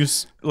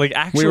barbecues, like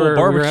actual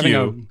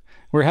barbecue.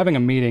 We were having a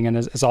meeting, and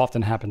as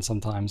often happens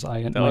sometimes,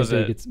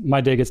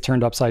 my day gets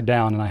turned upside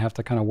down, and I have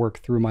to kind of work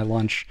through my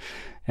lunch.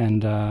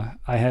 And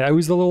I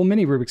was the little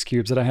mini Rubik's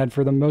cubes that I had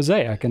for the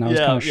mosaic, and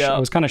I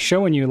was kind of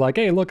showing you like,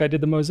 hey, look, I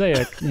did the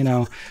mosaic, you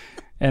know.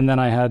 And then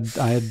I had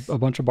a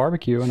bunch of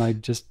barbecue, and I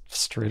just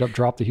straight up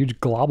dropped a huge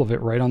glob of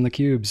it right on the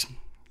cubes.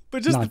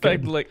 But just the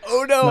fact, like,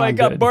 oh no, I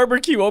got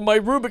barbecue on my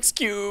Rubik's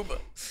cube.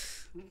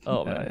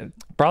 Oh man.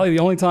 Probably the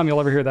only time you'll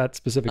ever hear that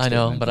specific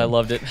statement. I know, but I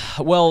loved it.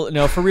 Well,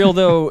 no, for real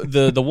though,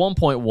 the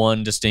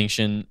 1.1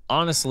 distinction,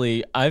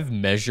 honestly, I've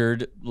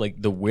measured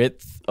like the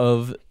width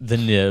of the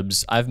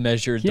nibs. I've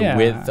measured the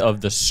width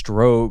of the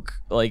stroke.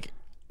 Like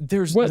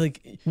there's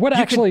what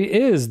actually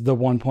is the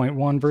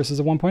 1.1 versus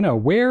a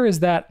 1.0? Where is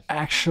that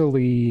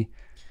actually?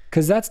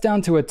 Because that's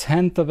down to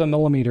 1/10 of a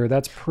millimeter.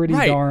 That's pretty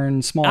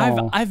darn small.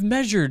 I've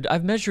measured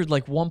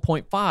like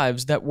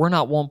 1.5s that were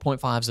not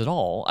 1.5s at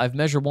all. I've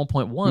measured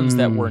 1.1s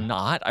that were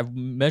not. I've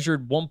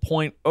measured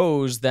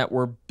 1.0s that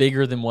were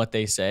bigger than what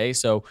they say.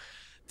 So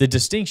the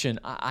distinction,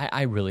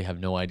 I really have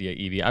no idea,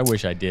 Evie. I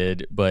wish I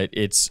did, but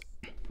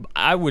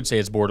I would say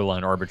it's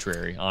borderline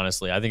arbitrary,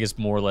 honestly. I think it's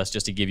more or less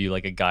just to give you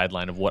like a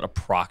guideline of what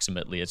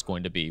approximately it's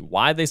going to be.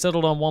 Why they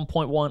settled on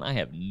 1.1, I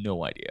have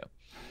no idea.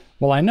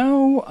 Well, I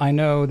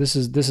know this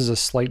is a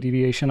slight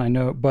deviation, I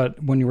know,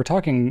 but when you were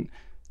talking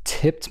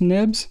tipped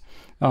nibs,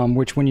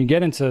 which when you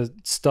get into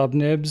stub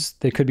nibs,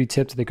 they could be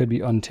tipped, they could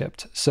be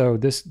untipped. So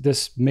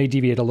this may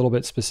deviate a little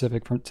bit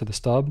specific to the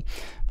stub,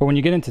 but when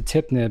you get into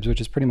tipped nibs, which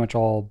is pretty much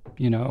all,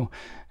 you know,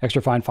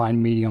 extra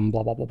fine, medium,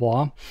 blah, blah, blah,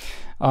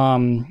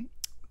 blah,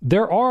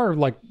 there are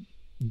like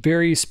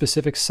very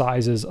specific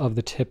sizes of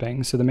the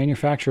tipping. So the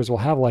manufacturers will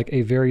have like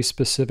a very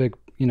specific,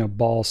 you know,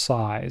 ball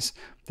size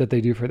that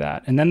they do for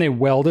that. And then they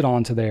weld it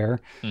onto there.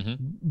 Mm-hmm.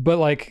 But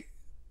like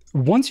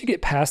once you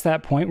get past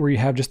that point where you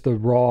have just the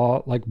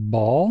raw like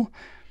ball,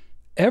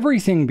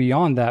 everything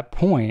beyond that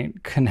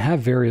point can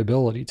have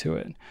variability to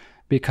it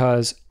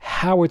because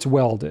how it's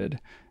welded,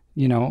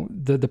 you know,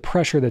 the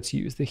pressure that's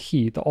used, the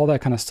heat, all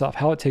that kind of stuff,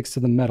 how it takes to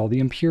the metal, the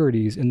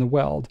impurities in the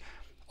weld,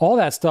 all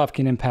that stuff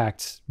can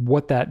impact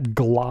what that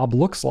glob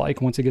looks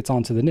like once it gets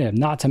onto the nib,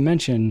 not to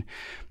mention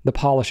the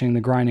polishing,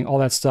 the grinding, all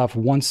that stuff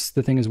once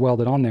the thing is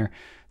welded on there.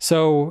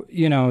 So,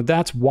 you know,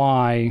 that's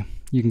why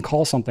you can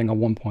call something a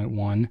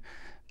 1.1,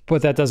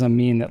 but that doesn't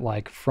mean that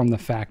like from the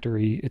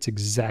factory, it's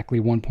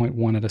exactly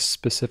 1.1 at a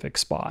specific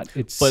spot.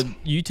 But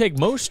you take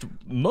most,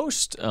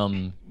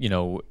 you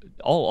know,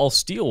 all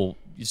steel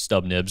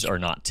stub nibs are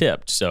not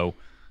tipped. So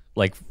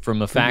like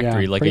from a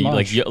factory, like a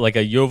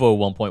Yovo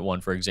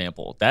 1.1, for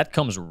example, that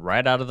comes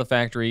right out of the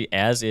factory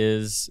as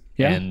is.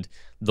 Yeah. And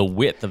the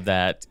width of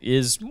that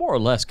is more or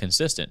less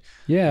consistent.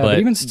 Yeah, but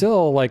even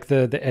still, like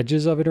the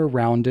edges of it are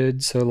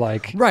rounded. So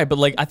like... Right, but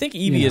like I think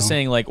Evie is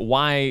saying like,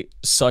 why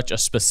such a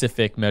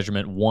specific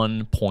measurement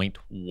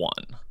 1.1?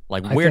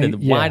 Like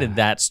why did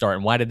that start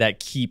and why did that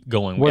keep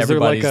going? Was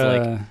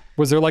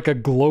there like a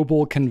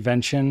global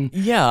convention?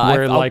 Yeah,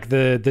 where like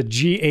the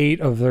G8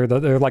 of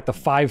they're like the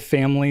 5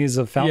 families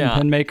of fountain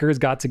pen makers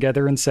got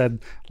together and said,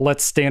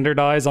 let's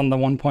standardize on the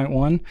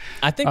 1.1.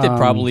 I think that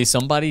probably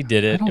somebody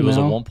did it. It was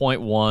a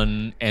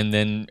 1.1, and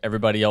then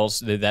everybody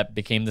else that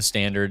became the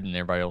standard, and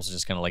everybody else was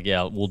just kind of like,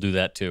 yeah, we'll do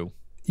that too.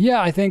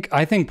 Yeah, I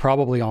think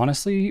probably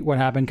honestly what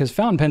happened, because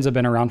fountain pens have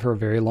been around for a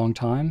very long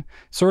time,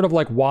 sort of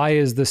like why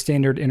is the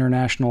standard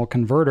international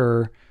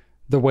converter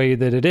the way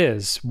that it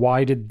is?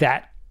 Why did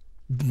that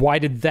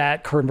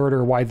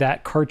converter, why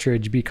that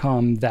cartridge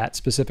become that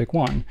specific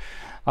one?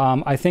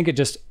 I think it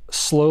just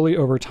slowly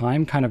over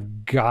time kind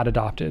of got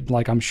adopted.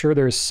 Like I'm sure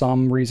there's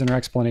some reason or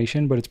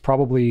explanation, but it's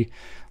probably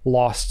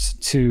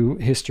lost to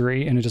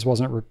history and it just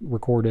wasn't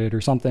recorded or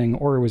something,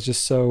 or it was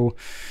just so,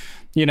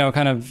 you know,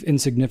 kind of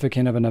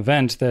insignificant of an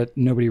event that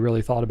nobody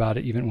really thought about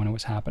it even when it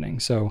was happening.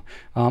 So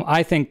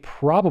I think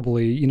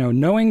probably, you know,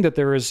 knowing that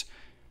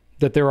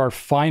there are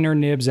finer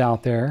nibs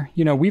out there,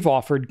 you know, we've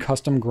offered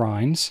custom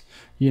grinds,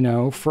 you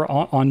know,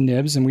 on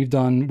nibs, and we've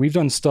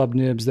done stub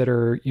nibs that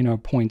are, you know,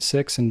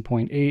 0.6 and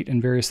 0.8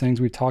 and various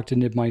things. We've talked to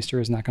nib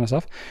meisters and that kind of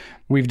stuff.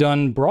 We've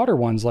done broader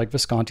ones like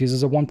Visconti's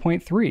is a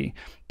 1.3,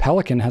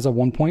 Pelican has a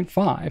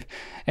 1.5,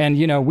 and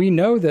you know, we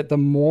know that the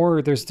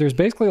more there's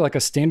basically like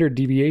a standard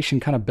deviation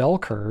kind of bell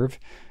curve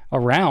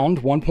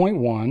around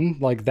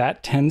 1.1, like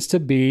that tends to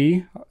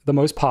be the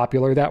most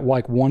popular. That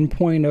like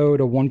 1.0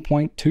 to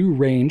 1.2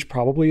 range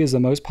probably is the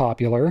most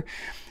popular.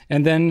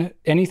 And then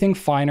anything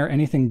finer,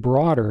 anything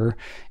broader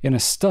in a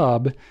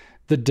stub,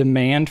 the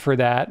demand for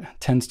that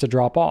tends to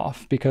drop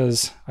off,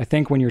 because I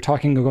think when you're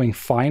talking going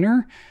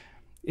finer,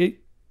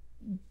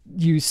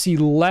 you see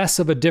less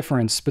of a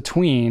difference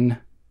between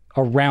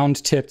a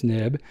round tipped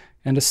nib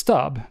and a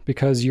stub,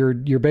 because you're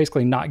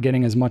basically not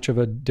getting as much of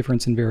a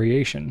difference in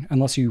variation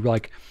unless you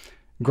like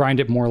grind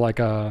it more like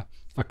a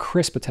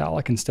crisp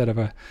metallic instead of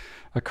a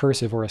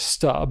cursive or a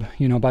stub.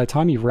 You know, by the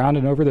time you've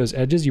rounded over those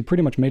edges, you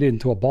pretty much made it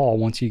into a ball.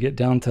 Once you get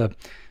down to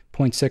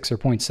 0.6 or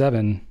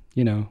 0.7,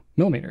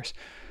 millimeters,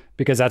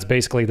 because that's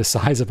basically the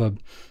size of a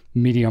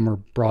medium or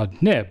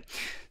broad nib.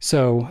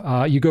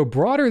 So you go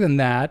broader than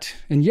that,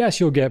 and yes,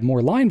 you'll get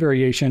more line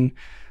variation,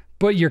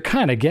 but you're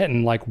kind of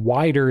getting like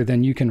wider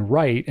than you can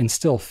write and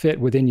still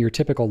fit within your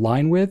typical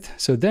line width.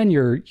 So then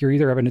you're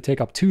either having to take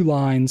up 2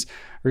 lines,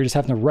 or you're just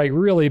having to write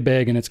really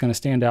big and it's going to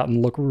stand out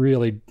and look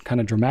really kind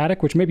of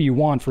dramatic, which maybe you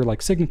want for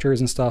like signatures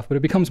and stuff, but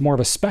it becomes more of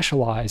a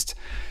specialized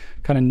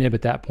kind of nib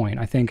at that point.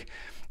 I think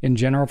in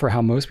general, for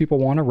how most people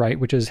want to write,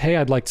 which is, hey,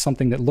 I'd like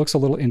something that looks a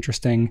little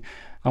interesting.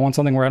 I want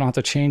something where I don't have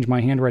to change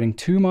my handwriting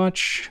too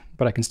much,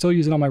 but I can still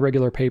use it on my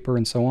regular paper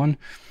and so on.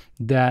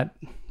 That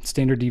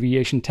standard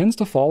deviation tends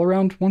to fall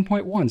around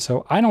 1.1.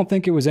 So I don't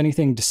think it was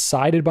anything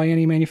decided by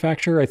any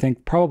manufacturer. I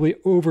think probably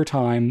over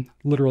time,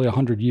 literally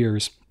 100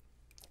 years,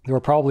 there were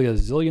probably a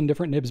zillion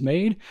different nibs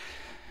made.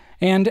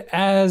 And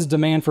as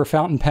demand for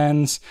fountain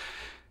pens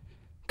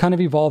kind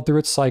of evolved through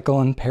its cycle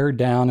and pared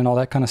down and all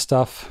that kind of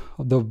stuff,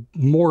 the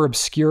more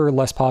obscure,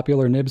 less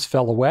popular nibs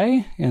fell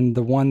away. And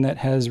the one that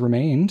has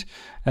remained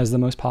as the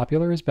most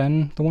popular has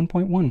been the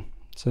 1.1.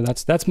 So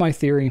that's my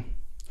theory.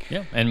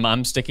 Yeah, and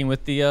I'm sticking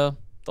with the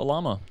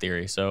llama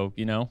theory. So,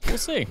 we'll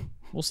see.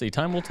 We'll see.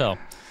 Time will tell.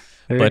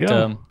 There you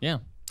go. Yeah.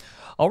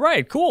 All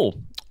right,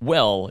 cool.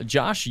 Well,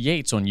 Josh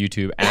Yates on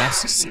YouTube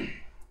asks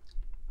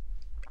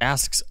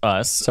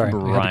us, Sorry,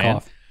 Brian. I had to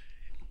cough.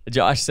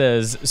 Josh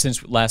says,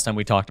 since last time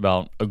we talked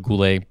about a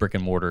Goulet brick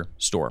and mortar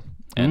store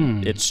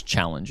and its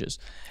challenges.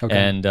 Okay.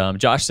 And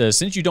Josh says,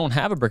 since you don't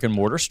have a brick and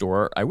mortar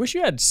store, I wish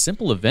you had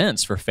simple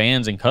events for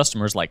fans and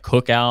customers like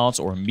cookouts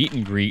or meet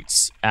and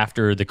greets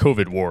after the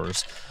COVID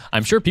wars.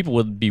 I'm sure people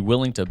would be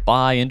willing to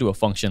buy into a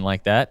function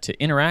like that to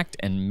interact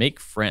and make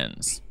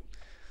friends.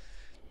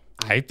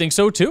 I think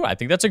so too. I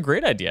think that's a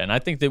great idea. And I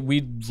think that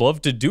we'd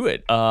love to do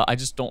it. I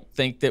just don't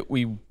think that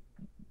we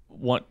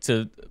want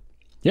to...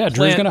 Yeah,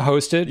 Drew's going to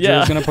host it. Yeah.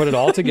 Drew's going to put it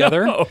all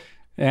together. No.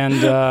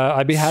 And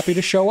I'd be happy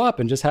to show up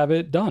and just have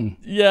it done.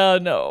 Yeah,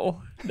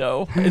 no.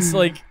 It's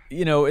like,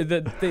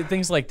 the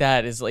things like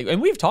that is like,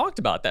 and we've talked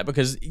about that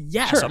because,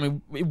 yes, Sure. I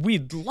mean,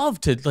 we'd love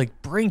to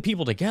like bring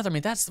people together. I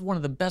mean, that's one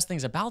of the best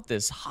things about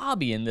this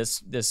hobby and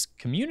this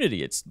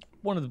community. It's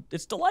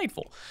it's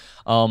delightful.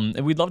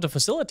 And we'd love to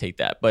facilitate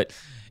that. But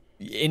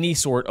any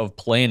sort of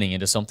planning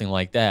into something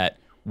like that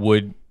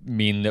would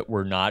mean that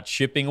we're not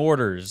shipping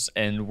orders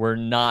and we're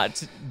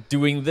not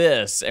doing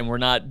this and we're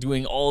not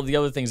doing all of the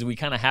other things that we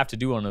kind of have to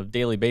do on a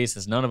daily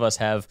basis. None of us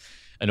have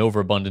an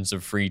overabundance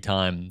of free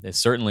time. It's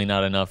certainly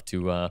not enough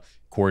to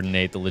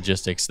coordinate the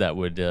logistics that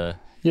would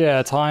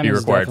time be is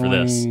required for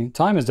definitely this.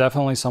 time is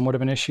definitely somewhat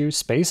of an issue.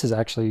 Space is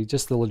actually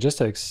just the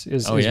logistics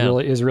is yeah.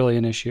 really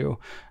an issue.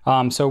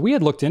 So we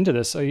had looked into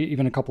this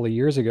even a couple of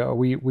years ago.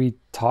 We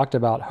talked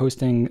about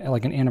hosting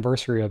like an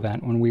anniversary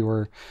event when we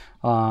were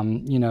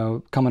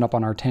coming up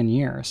on our 10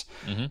 years.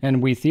 Mm-hmm.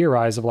 And we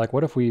theorized of like,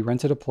 what if we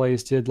rented a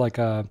place, did like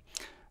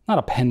not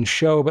a pen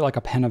show, but like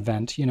a pen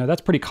event.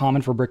 That's pretty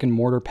common for brick and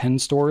mortar pen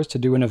stores to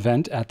do an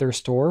event at their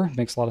store.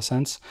 Makes a lot of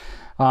sense.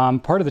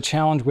 Part of the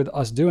challenge with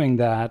us doing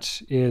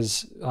that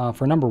is,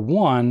 for number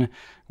one,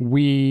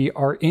 we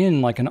are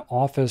in like an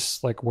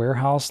office, like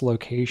warehouse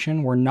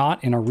location. We're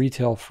not in a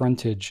retail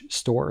frontage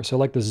store. So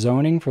like the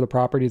zoning for the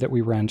property that we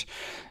rent,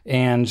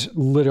 and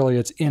literally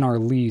it's in our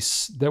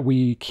lease that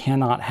we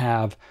cannot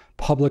have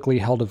publicly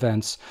held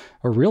events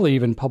or really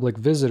even public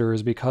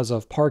visitors because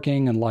of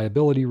parking and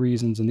liability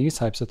reasons and these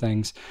types of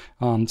things,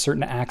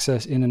 certain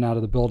access in and out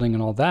of the building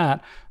and all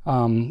that.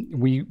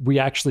 We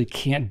actually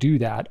can't do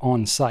that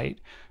on site,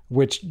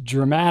 which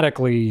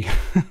dramatically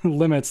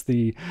limits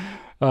the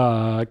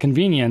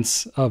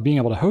convenience of being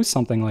able to host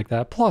something like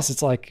that. Plus,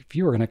 it's like, if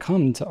you were going to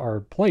come to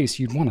our place,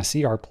 you'd want to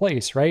see our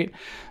place, right?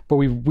 But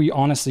we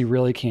honestly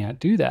really can't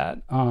do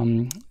that.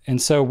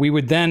 And so we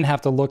would then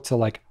have to look to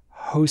like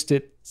host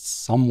it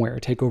somewhere,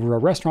 take over a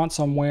restaurant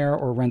somewhere,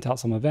 or rent out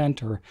some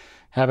event, or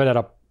have it at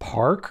a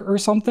park or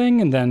something.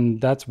 And then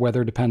that's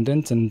weather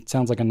dependent and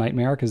sounds like a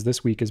nightmare because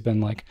this week has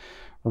been like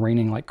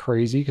raining like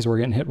crazy because we're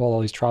getting hit with all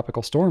these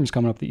tropical storms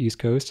coming up the East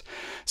Coast.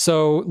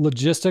 So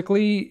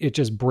logistically, it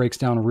just breaks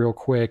down real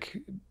quick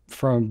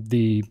from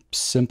the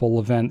simple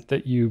event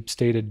that you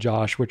stated,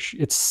 Josh, which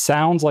it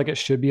sounds like it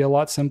should be a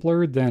lot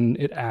simpler than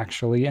it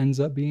actually ends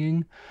up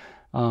being.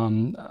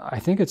 I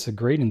think it's a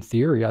great in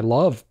theory. I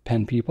love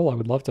pen people. I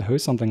would love to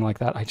host something like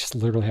that. I just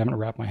literally haven't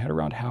wrapped my head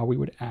around how we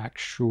would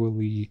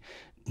actually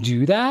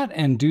do that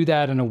and do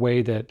that in a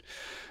way that,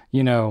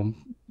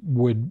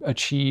 would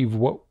achieve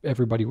what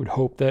everybody would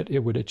hope that it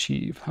would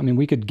achieve. I mean,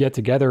 we could get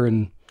together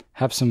and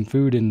have some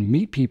food and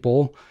meet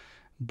people,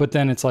 but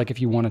then it's like, if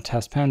you want to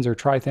test pens or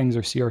try things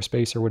or see our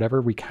space or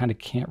whatever, we kind of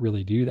can't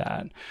really do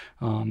that.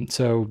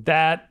 So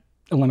that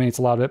eliminates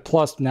a lot of it.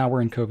 Plus now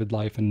we're in COVID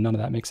life and none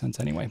of that makes sense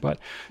anyway. But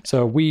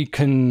so we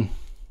can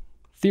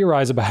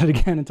theorize about it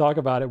again and talk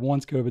about it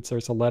once COVID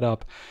starts to let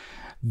up,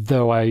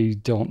 though I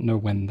don't know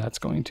when that's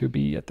going to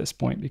be at this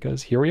point,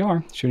 because here we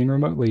are shooting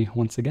remotely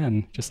once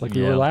again, just like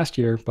we were last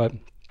year. But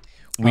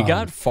we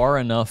got far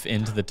enough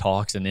into the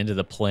talks and into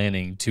the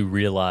planning to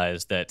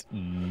realize that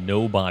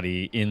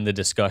nobody in the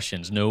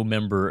discussions, no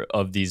member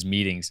of these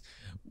meetings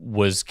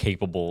was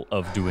capable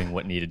of doing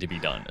what needed to be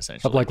done,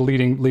 essentially. Of like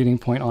leading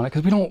point on it,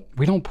 because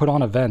we don't put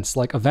on events.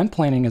 Like event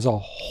planning is a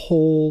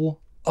whole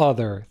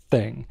other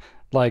thing.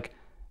 Like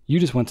you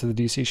just went to the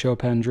DC show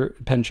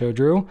pen show,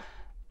 Drew.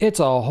 It's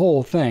a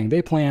whole thing.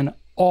 They plan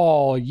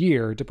all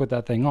year to put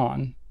that thing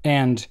on,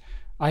 and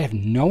I have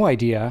no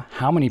idea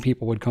how many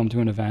people would come to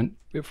an event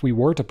if we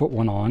were to put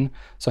one on.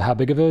 So how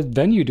big of a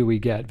venue do we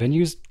get?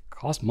 Venues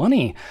cost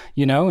money,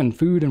 and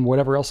food and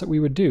whatever else that we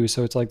would do.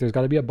 So it's like there's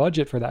got to be a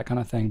budget for that kind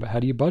of thing. But how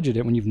do you budget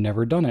it when you've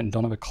never done it and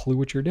don't have a clue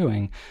what you're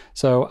doing?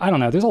 So I don't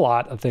know. There's a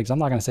lot of things. I'm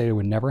not going to say it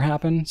would never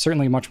happen.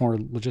 Certainly much more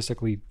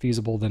logistically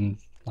feasible than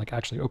like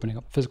actually opening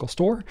up a physical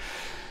store.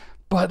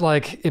 But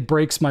like it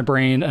breaks my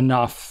brain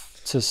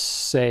enough to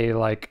say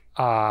like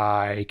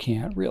I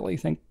can't really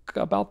think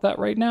about that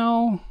right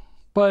now.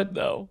 But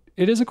no,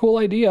 it is a cool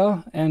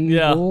idea, and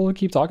we'll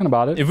keep talking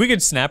about it. If we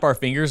could snap our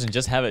fingers and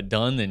just have it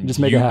done, then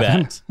just make it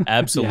happen. Bet.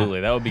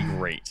 Absolutely. That would be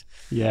great.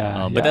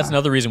 But that's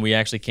another reason we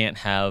actually can't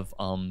have,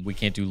 we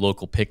can't do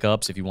local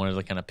pickups. If you wanted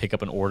to kind of pick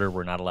up an order,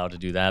 we're not allowed to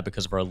do that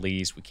because of our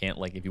lease. We can't,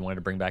 like, if you wanted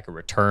to bring back a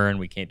return,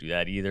 we can't do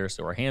that either.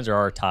 So our hands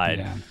are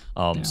tied.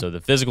 So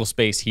the physical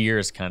space here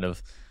is kind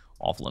of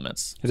off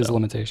limits. It is a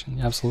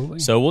limitation, absolutely.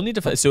 So we'll need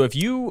to. So if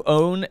you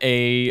own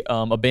a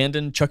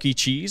abandoned Chuck E.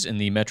 Cheese in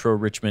the Metro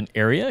Richmond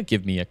area,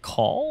 give me a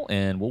call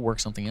and we'll work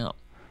something out.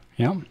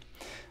 Yeah.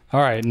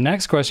 All right.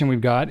 Next question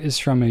we've got is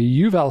from a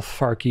Yuval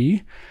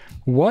Farki.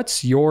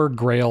 What's your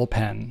Grail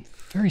pen?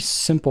 Very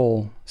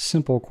simple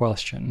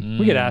question.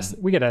 We get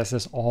asked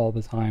this all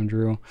the time,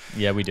 Drew.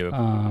 Yeah, we do.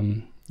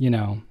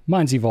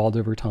 Mine's evolved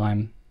over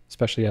time,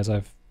 especially as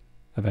I've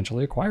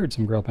eventually acquired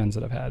some Grail pens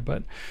that I've had,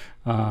 but.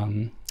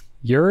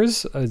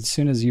 Yours, as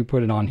soon as you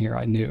put it on here,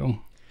 I knew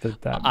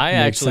that. I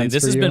actually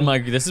this has been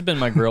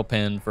my Grail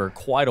pen for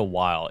quite a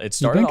while. It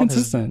started You've been off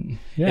consistent.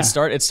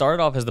 It started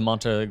off as the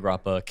Monte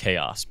Grappa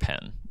Chaos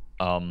pen.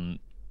 I'm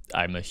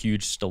a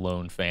huge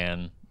Stallone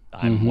fan.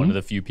 I'm one of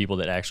the few people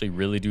that actually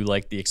really do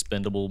like the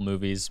Expendable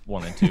movies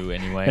 1 and 2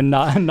 anyway. And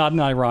not in an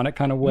ironic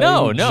kind of way.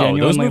 No,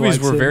 those movies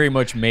were very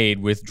much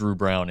made with Drew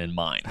Brown in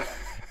mind.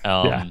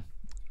 The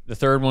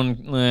third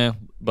one,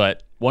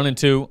 but 1 and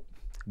 2,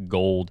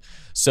 gold.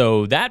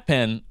 So that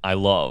pen I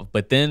love,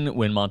 but then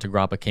when Monte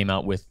Grappa came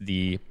out with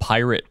the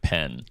Pirate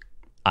pen,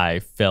 I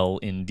fell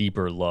in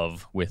deeper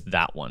love with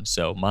that one.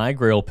 So my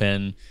Grail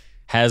pen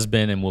has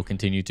been and will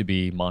continue to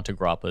be Monte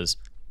Grappa's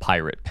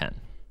Pirate pen.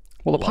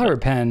 Well, the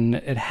Pirate pen,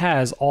 it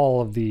has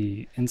all of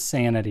the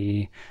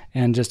insanity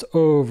and just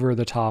over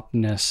the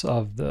topness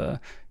of the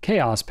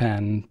Chaos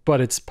pen,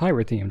 but it's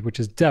pirate themed, which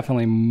is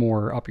definitely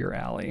more up your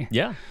alley.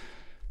 Yeah.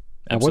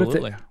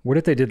 Absolutely. What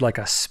if they did like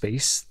a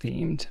space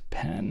themed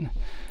pen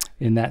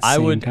in that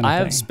same kind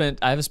of thing?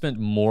 I have spent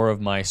more of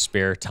my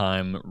spare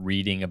time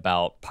reading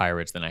about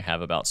pirates than I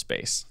have about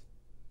space.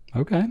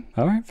 Okay.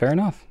 All right. Fair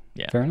enough.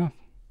 Yeah. Fair enough.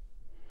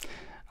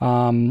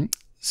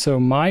 So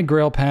my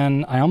Grail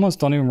pen, I almost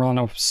don't even really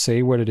know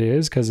say what it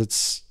is because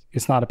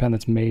it's not a pen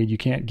that's made. You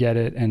can't get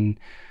it, and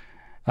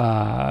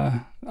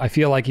I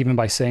feel like even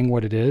by saying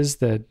what it is,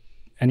 that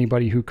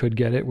anybody who could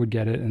get it would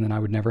get it, and then I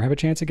would never have a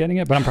chance of getting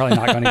it. But I'm probably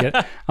not going to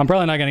get. I'm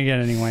probably not going to get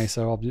it anyway.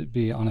 So I'll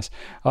be honest.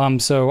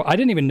 So I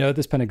didn't even know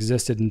this pen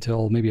existed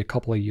until maybe a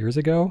couple of years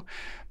ago.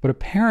 But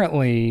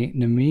apparently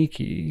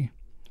Namiki,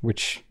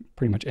 which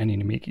pretty much any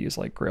Namiki is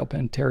like Grail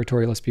pen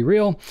territory. Let's be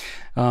real.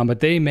 But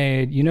they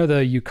made,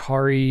 the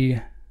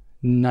Yukari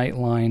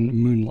Nightline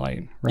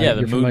Moonlight, right? Yeah,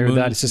 You're familiar with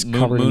that? It's just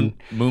covered in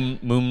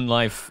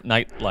Moonlife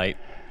Nightlight.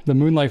 The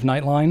Moonlife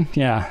Nightline,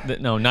 yeah.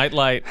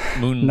 Nightlight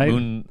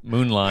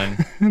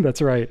Moonline.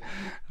 That's right.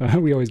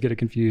 We always get it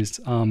confused.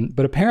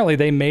 But apparently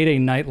they made a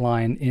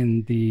Nightline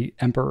in the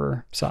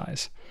Emperor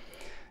size.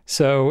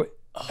 So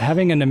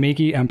having a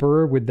Namiki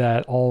Emperor with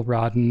that all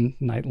rotten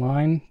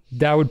Nightline,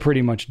 that would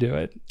pretty much do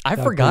it. I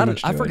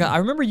forgot. I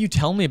remember you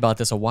telling me about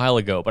this a while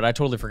ago, but I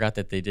totally forgot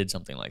that they did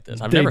something like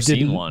this. I've never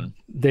seen one.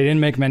 They didn't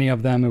make many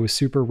of them. It was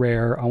super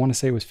rare. I want to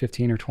say it was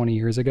 15 or 20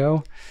 years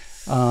ago.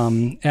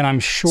 And I'm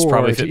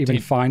sure to even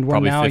find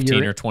one now,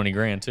 15 or 20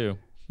 grand too.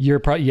 You're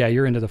probably,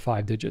 you're into the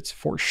 5 digits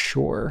for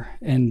sure.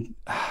 And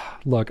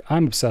look,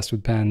 I'm obsessed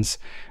with pens.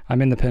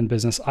 I'm in the pen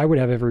business. I would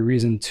have every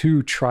reason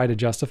to try to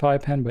justify a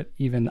pen, but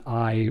even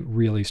I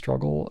really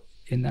struggle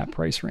in that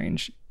price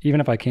range. Even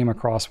if I came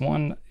across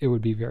one, it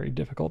would be very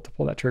difficult to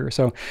pull that trigger.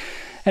 So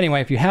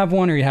anyway, if you have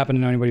one or you happen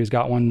to know anybody who's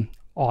got one,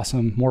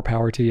 awesome, more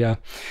power to you.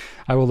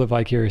 I will live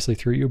vicariously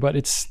through you, but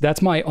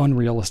that's my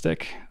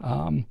unrealistic,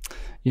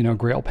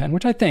 Grail pen,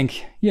 which I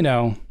think,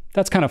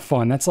 that's kind of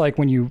fun. That's like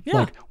when you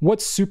like, what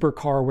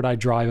supercar would I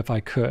drive if I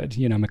could,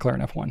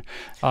 McLaren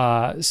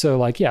F1. So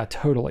like, yeah,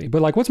 totally.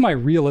 But like, what's my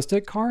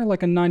realistic car?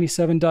 Like a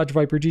 97 Dodge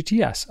Viper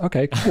GTS.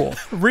 Okay, cool.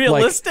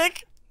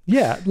 Realistic?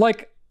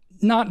 Like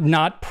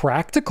not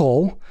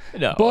practical,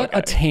 but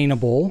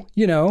attainable,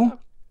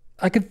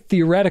 I could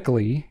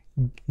theoretically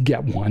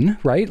get one,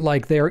 right?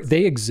 Like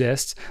they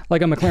exist.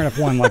 Like a McLaren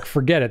F1, like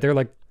forget it. They're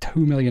like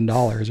 $2 million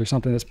or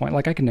something at this point.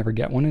 Like I could never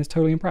get one. It's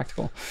totally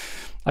impractical.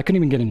 I couldn't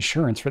even get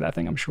insurance for that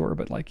thing, I'm sure.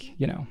 But like,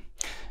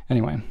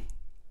 anyway,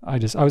 I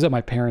was at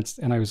my parents'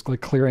 and I was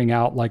like clearing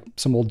out like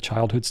some old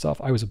childhood stuff.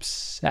 I was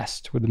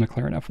obsessed with the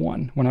McLaren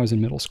F1 when I was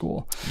in middle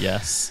school.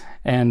 Yes.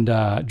 And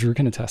Drew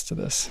can attest to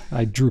this.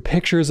 I drew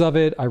pictures of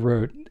it. I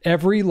wrote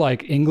every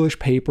like English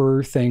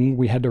paper thing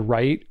we had to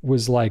write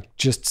was like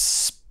just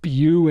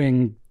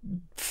spewing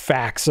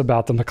facts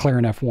about the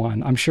McLaren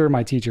F1. I'm sure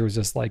my teacher was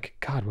just like,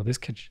 God, will this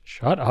kid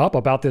shut up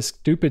about this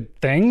stupid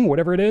thing,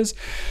 whatever it is?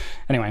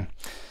 Anyway,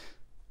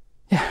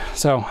 yeah.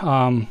 So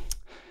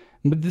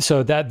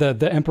that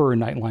the Emperor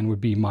Nightline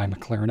would be my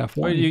McLaren F1.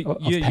 Wait,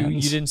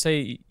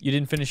 you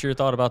didn't finish your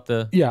thought about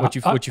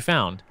what you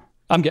found.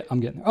 I'm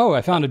getting. Oh,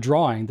 I found a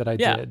drawing that I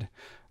did.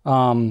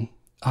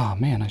 Oh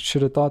man, I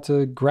should have thought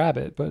to grab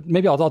it, but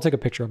maybe I'll take a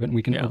picture of it and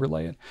we can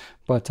overlay it.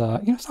 But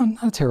it's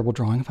not a terrible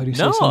drawing if I do say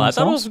so myself. No, I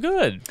thought it was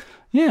good.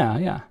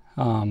 Yeah.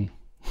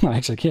 I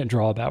actually can't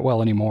draw that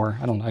well anymore.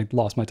 I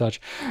lost my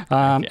touch.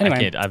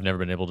 Anyway. I've never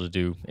been able to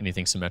do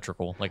anything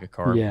symmetrical like a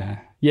car.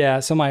 Yeah.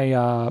 So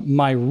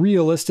my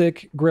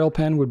realistic Grail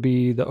pen would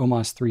be the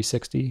Omas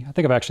 360. I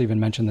think I've actually even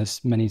mentioned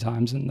this many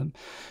times in the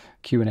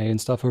Q&A and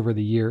stuff over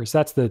the years.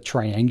 That's the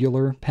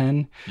triangular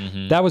pen.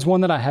 Mm-hmm. That was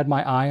one that I had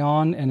my eye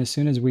on. And as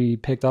soon as we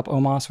picked up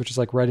Omas, which is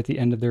like right at the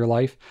end of their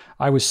life,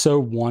 I was so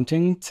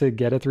wanting to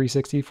get a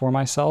 360 for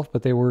myself,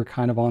 but they were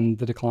kind of on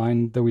the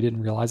decline, though we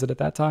didn't realize it at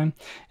that time.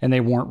 And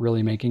they weren't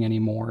really making any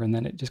more. And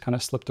then it just kind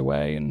of slipped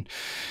away. And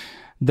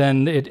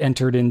then it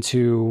entered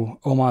into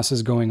Omas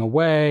is going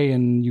away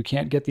and you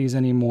can't get these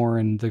anymore.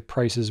 And the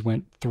prices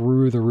went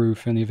through the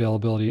roof and the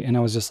availability. And I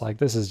was just like,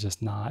 this is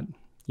just not,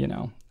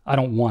 I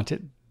don't want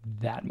it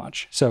that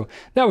much. So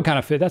that would kind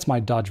of fit. That's my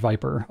Dodge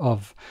Viper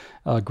of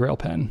Grail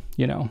pen.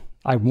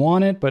 I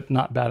want it, but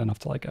not bad enough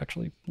to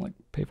actually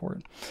pay for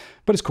it.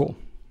 But it's cool.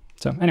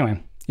 So anyway,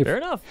 fair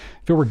enough.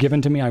 If it were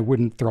given to me, I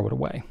wouldn't throw it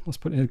away.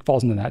 It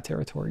falls into that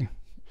territory.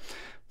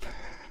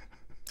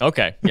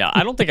 Okay. Yeah.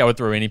 I don't think I would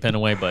throw any pen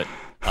away, but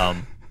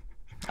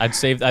I'd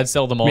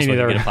sell them also to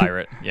get a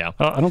pirate. Yeah.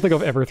 I don't think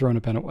I've ever thrown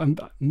a pen away.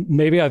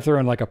 Maybe I've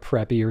thrown a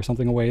Preppy or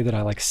something away that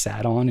I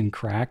sat on and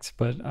cracked,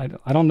 but I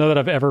don't know that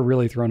I've ever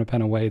really thrown a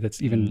pen away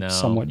that's even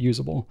somewhat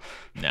usable.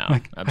 No,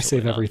 I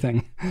save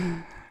everything.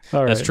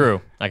 All right. That's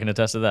true. I can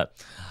attest to that.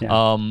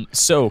 Yeah.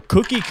 So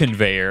Cookie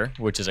Conveyor,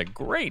 which is a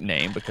great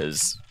name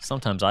because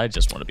sometimes I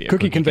just want to be a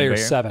Cookie Conveyor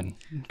 7.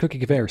 Cookie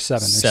Conveyor 7.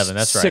 There's 7.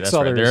 That's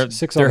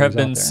right. There have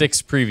been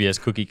 6 previous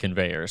Cookie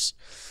Conveyors.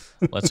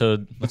 Let's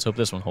hope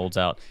this one holds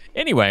out.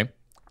 Anyway,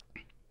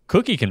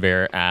 Cookie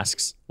Conveyor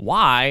asks,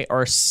 why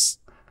are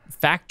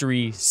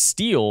factory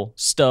steel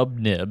stub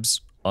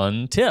nibs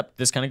untipped?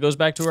 This kind of goes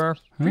back to our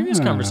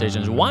previous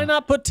conversations. Why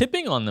not put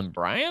tipping on them,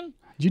 Brian?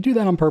 Did you do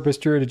that on purpose,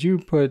 Drew? Did you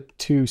put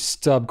 2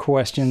 stub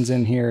questions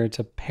in here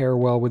to pair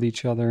well with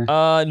each other?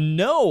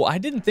 No, I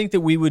didn't think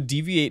that we would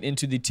deviate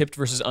into the tipped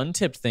versus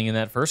untipped thing in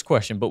that first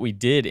question, but we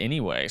did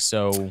anyway,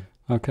 so...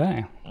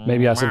 Okay.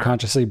 Maybe I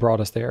subconsciously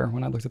brought us there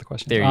when I looked at the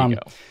question. There you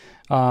go.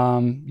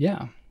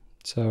 Yeah.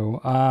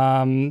 So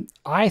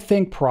I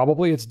think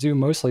probably it's due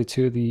mostly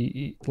to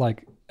the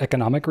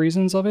economic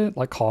reasons of it,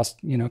 cost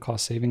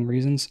saving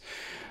reasons.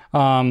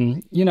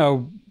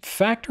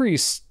 Factory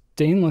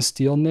stainless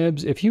steel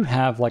nibs, if you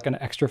have an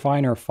extra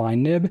fine or a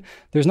fine nib,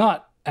 there's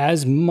not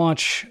as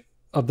much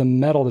of the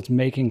metal that's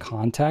making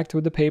contact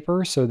with the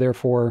paper. So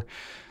therefore,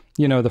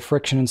 the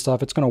friction and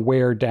stuff, it's going to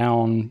wear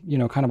down,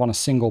 kind of on a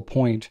single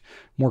point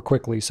more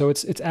quickly. So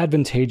it's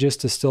advantageous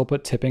to still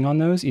put tipping on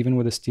those, even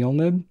with a steel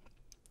nib.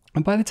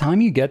 And by the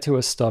time you get to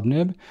a stub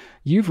nib,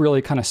 you've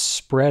really kind of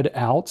spread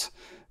out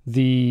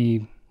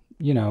the,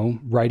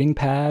 writing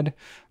pad,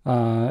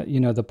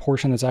 the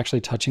portion that's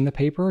actually touching the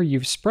paper.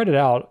 You've spread it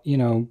out,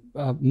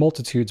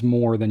 multitudes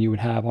more than you would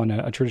have on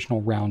a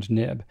traditional round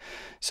nib.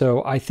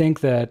 So I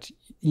think that,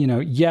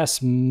 yes,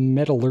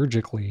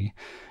 metallurgically,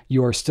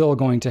 you are still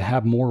going to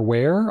have more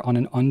wear on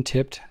an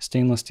untipped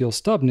stainless steel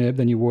stub nib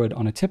than you would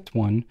on a tipped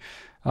one.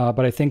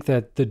 But I think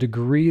that the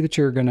degree that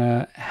you're going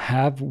to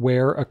have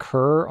wear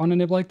occur on a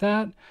nib like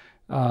that,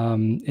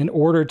 in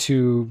order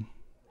to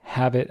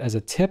have it as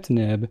a tipped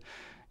nib,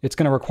 it's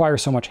going to require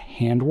so much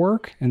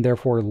handwork and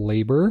therefore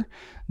labor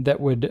that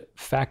would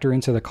factor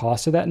into the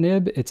cost of that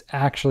nib. It's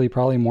actually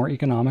probably more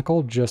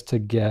economical just to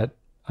get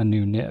a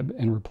new nib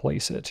and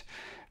replace it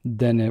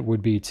than it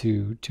would be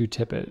to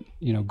tip it.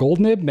 Gold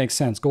nib makes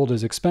sense. Gold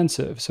is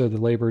expensive, so the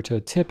labor to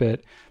tip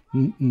it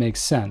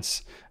makes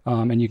sense.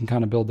 And you can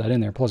kind of build that in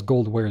there. Plus,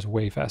 gold wears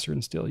way faster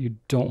than steel. You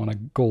don't want a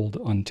gold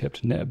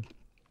untipped nib.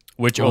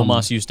 Which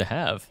Omas used to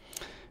have.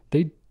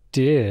 They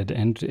did,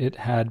 and it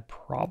had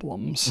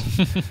problems.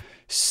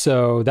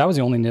 So that was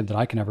the only nib that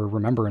I can ever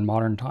remember in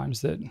modern times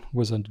that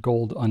was a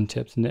gold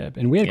untipped nib.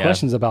 And we had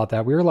questions about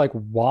that. We were like,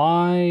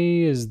 why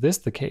is this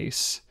the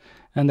case?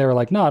 And they were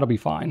like, no, it'll be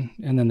fine.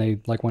 And then they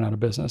went out of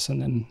business,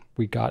 and then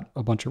we got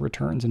a bunch of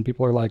returns, and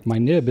people are like, my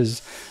nib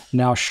is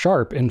now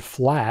sharp and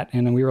flat.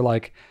 And then we were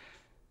like,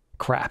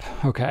 crap.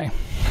 Okay.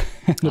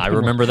 I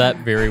remember that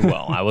very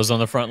well. I was on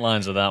the front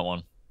lines of that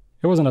one.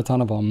 It wasn't a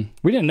ton of them.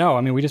 We didn't know.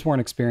 I mean, we just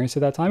weren't experienced at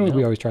that time. No.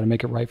 We always try to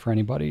make it right for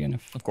anybody. And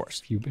Of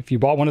course. if you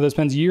bought one of those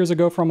pens years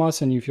ago from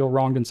us and you feel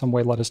wronged in some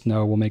way, let us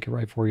know. We'll make it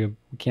right for you.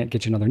 We can't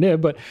get you another nib,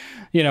 but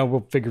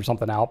we'll figure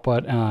something out.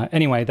 But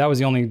anyway, that was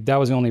the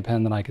only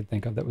pen that I could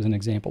think of that was an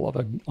example of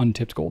an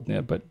untipped gold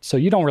nib. But so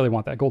you don't really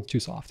want that. Gold's too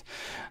soft.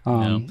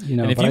 And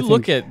if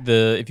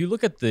you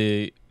look at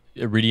the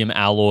iridium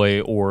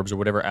alloy orbs or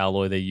whatever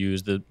alloy they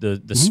use,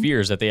 the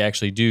spheres that they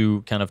actually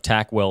do kind of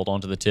tack weld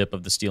onto the tip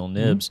of the steel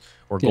nibs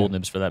or gold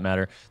nibs for that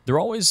matter, they're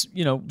always,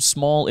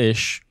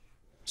 small-ish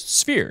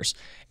spheres.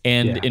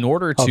 And in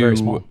order to very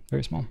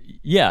small.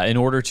 Yeah, in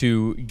order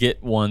to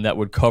get one that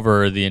would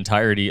cover the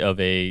entirety of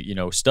a,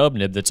 stub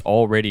nib that's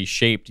already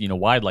shaped,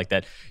 wide like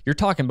that, you're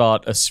talking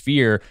about a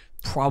sphere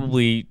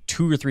probably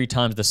 2 or 3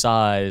 times the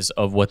size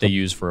of what they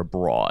use for a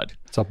broad.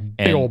 It's a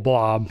big old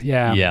blob.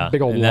 Yeah.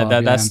 Big old blob.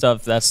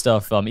 That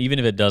stuff, even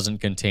if it doesn't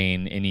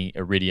contain any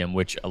iridium,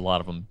 which a lot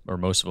of them or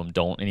most of them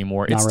don't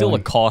anymore, it's still a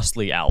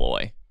costly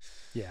alloy.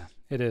 Yeah,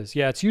 it is.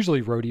 Yeah, it's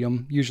usually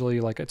rhodium. Usually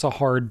it's a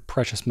hard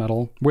precious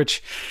metal,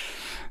 which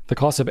the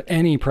cost of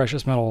any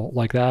precious metal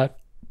like that,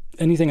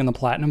 anything in the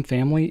platinum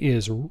family,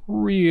 is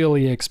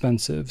really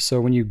expensive. So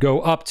when you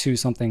go up to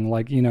something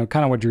like, kind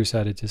of what Drew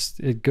said,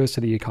 it goes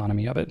to the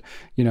economy of it.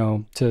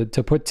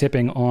 To put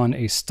tipping on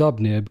a stub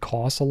nib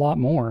costs a lot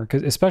more,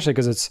 especially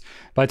because it's,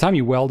 by the time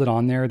you weld it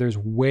on there, there's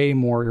way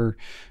more,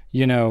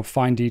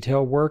 fine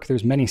detail work.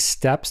 There's many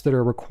steps that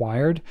are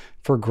required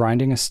for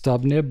grinding a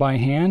stub nib by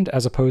hand,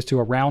 as opposed to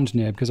a round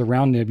nib, because a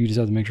round nib, you just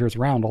have to make sure it's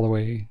round all the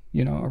way,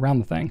 around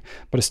the thing.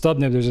 But a stub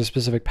nib, there's a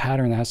specific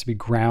pattern that has to be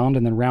ground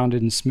and then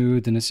rounded and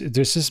smoothed, and it's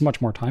just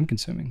much more time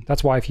consuming.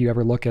 That's why if you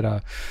ever look at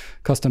a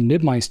custom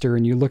Nibmeister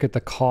and you look at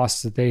the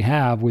costs that they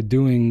have with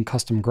doing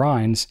custom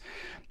grinds,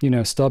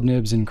 stub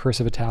nibs and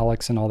cursive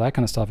italics and all that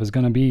kind of stuff is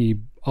going to be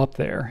up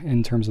there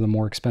in terms of the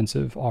more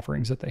expensive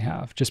offerings that they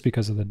have, just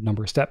because of the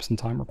number of steps and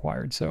time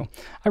required. So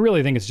I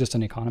really think it's just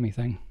an economy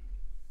thing.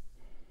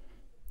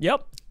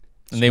 Yep.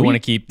 And they want to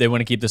keep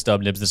the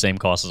stub nibs the same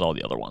cost as all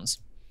the other ones.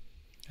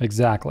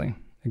 Exactly.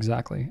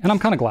 And I'm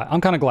kind of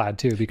glad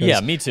too,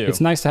 because me too. It's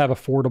nice to have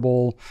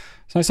affordable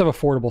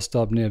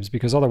stub nibs,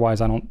 because otherwise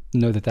I don't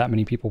know that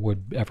many people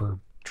would ever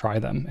try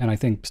them. And I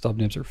think stub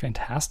nibs are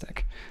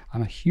fantastic.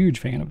 I'm a huge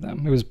fan of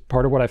them. It was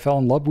part of what I fell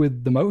in love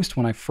with the most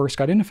when I first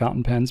got into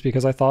fountain pens,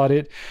 because I thought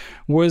it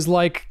was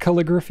like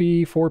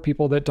calligraphy for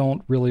people that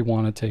don't really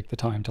want to take the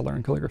time to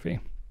learn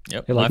calligraphy.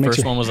 Yep. My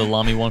first one was a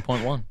Lamy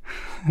 1.1.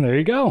 There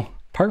you go.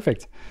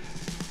 Perfect.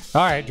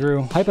 All right,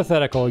 Drew,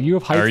 hypothetical. You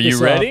have hyped this up. Are you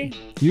ready?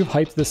 You've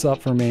hyped this up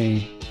for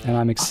me, and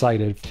I'm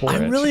excited for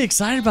it. I'm really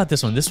excited about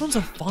this one. This one's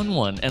a fun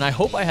one, and I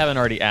hope I haven't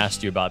already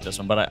asked you about this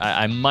one, but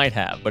I might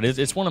have. But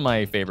it's one of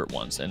my favorite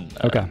ones, and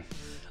okay.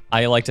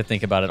 I like to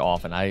think about it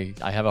often. I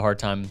have a hard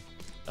time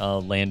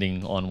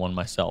landing on one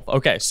myself.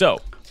 Okay, so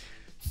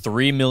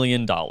 $3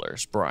 million,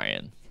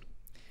 Brian.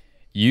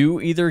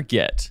 You either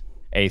get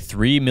a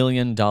 $3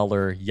 million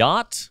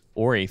yacht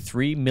or a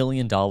 $3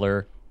 million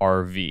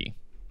RV,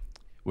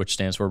 which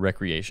stands for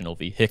recreational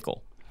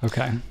vehicle.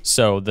 Okay.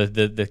 So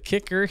the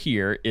kicker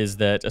here is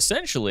that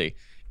essentially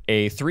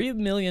a $3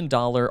 million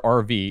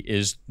RV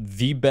is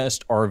the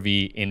best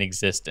RV in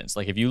existence.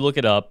 Like if you look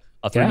it up,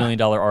 a $3 million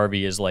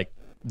RV is like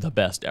the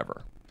best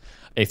ever.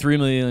 A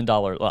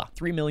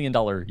 $3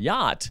 million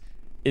yacht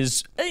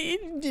is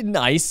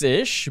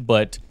nice-ish,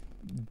 but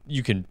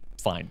you can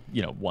find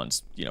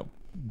ones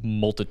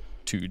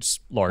multitudes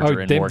larger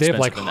and more expensive. They have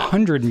like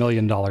 $100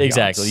 million yachts.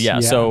 Exactly. Yeah.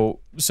 So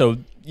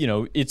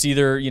it's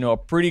either a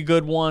pretty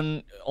good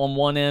one on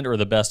one end or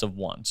the best of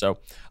one. So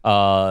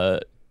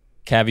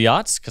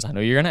caveats, because I know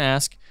you're going to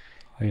ask.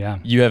 Oh, yeah.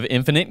 You have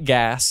infinite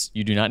gas.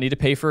 You do not need to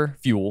pay for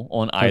fuel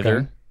on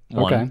either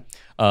one. Okay.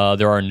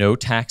 There are no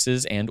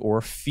taxes and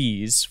or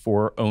fees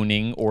for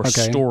owning or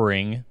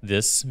storing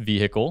this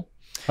vehicle.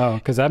 Oh,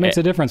 because that makes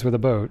a difference with a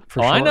boat,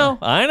 for sure. I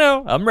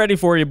know. I'm ready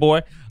for you,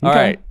 boy. All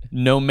right.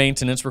 No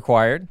maintenance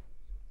required.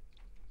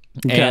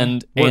 Okay.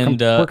 And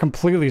we're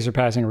completely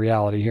surpassing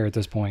reality here at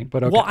this point.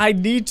 But okay. Well,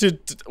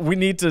 we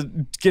need to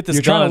get this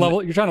done.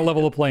 You're trying to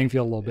level the playing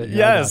field a little bit.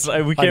 Yes,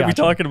 we can't be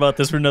talking about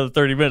this for another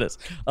 30 minutes.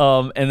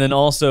 And then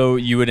also,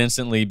 you would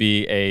instantly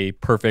be a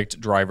perfect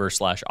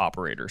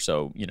driver/operator.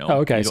 So you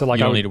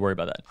don't need to worry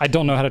about that. I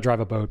don't know how to drive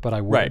a boat, but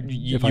I would. Right,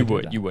 you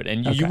would,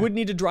 and you would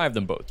need to drive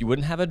them both. You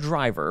wouldn't have a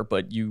driver,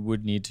 but you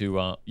would need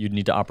to. You'd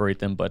need to operate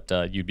them, but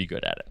you'd be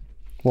good at it.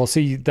 Well,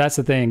 see, that's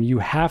the thing. You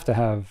have to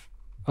have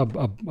a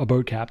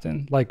boat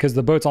captain, because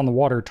the boat's on the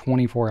water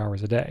 24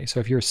 hours a day. So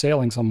if you're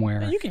sailing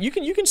somewhere, you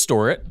can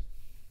store it.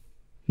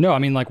 No, I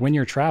mean, when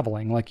you're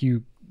traveling,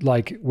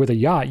 with a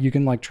yacht, you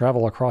can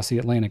travel across the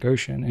Atlantic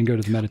Ocean and go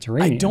to the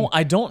Mediterranean.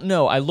 I don't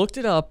know. I looked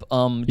it up.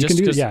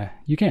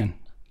 You can.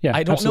 Yeah,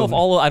 I don't know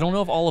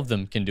if all of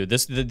them can do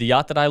this. The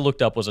yacht that I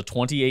looked up was a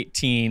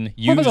 2018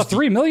 used. Well, there's a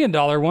 $3 million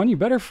one. You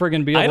better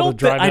friggin' be able to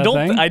drive that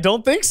thing. I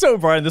don't think so,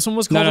 Brian. This one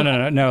was called.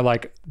 No.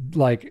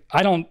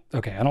 I don't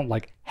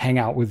hang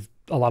out with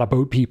a lot of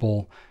boat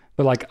people,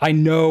 but I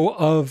know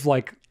of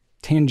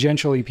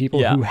tangentially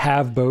people who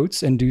have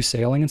boats and do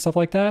sailing and stuff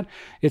like that,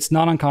 it's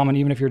not uncommon,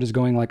 even if you're just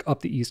going like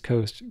up the East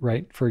Coast,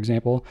 right? For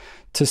example,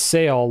 to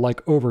sail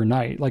like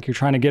overnight, like you're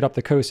trying to get up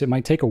the coast, it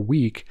might take a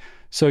week.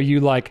 So you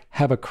like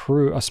have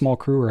a small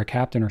crew or a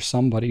captain or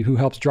somebody who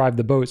helps drive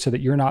the boat so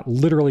that you're not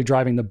literally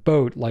driving the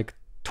boat like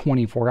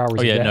 24 hours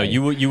a day. No,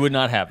 you would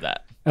not have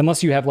that.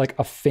 Unless you have like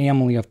a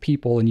family of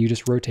people and you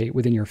just rotate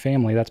within your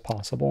family, that's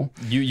possible.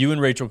 You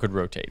and Rachel could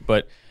rotate,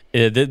 but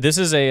this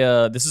is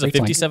a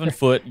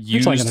 57-foot used.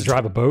 You're not going to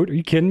drive a boat? Are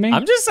you kidding me?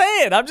 I'm just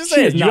saying.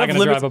 She's not going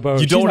to drive a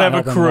boat. You don't have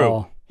a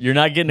crew. You're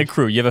not getting a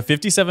crew. You have a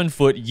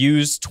 57-foot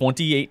used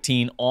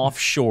 2018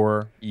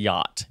 offshore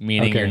yacht,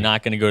 meaning you're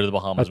not going to go to the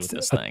Bahamas with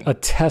this thing. A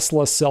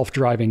Tesla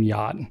self-driving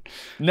yacht.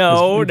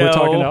 No.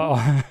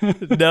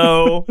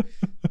 No.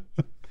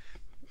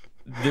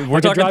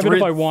 I could drive it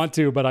if I want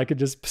to, but I could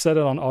just set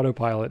it on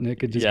autopilot and it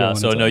could just go on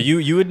its own.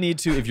 You would need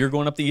to, if you're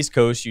going up the East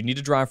Coast, you need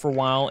to drive for a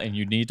while and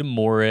you need to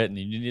moor it and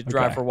then you need to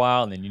drive for a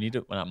while and then you need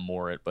to, well, not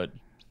moor it, but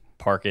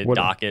park it,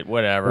 dock it,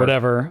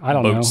 whatever. I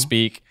don't know. Boat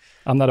speak.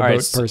 I'm not a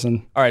boat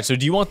person. All right. So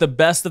do you want the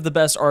best of the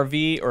best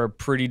RV or a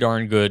pretty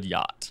darn good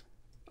yacht?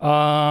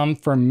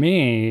 For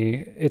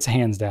me, it's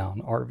hands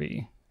down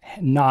RV.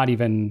 Not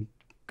even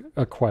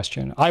a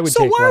question. I would.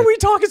 So why are we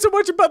talking so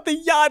much about the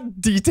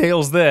yacht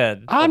details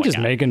then? I'm just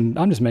making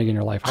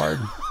your life hard.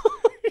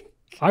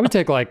 I would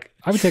take like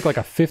a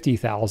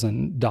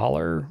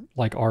 $50,000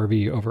 like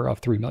RV over a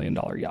 $3 million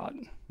yacht.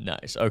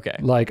 Nice. Okay.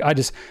 Like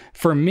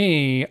for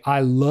me, I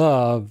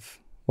love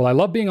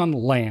being on the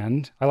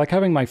land. I like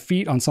having my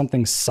feet on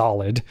something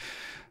solid,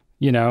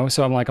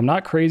 so I'm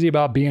not crazy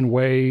about being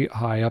way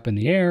high up in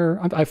the air.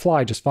 I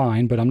fly just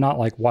fine, but I'm not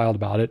like wild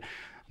about it.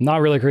 I'm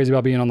not really crazy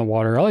about being on the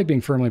water. I like being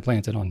firmly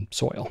planted on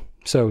soil.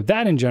 So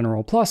that in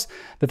general, plus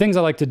the things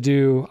I like to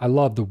do, I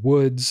love the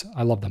woods.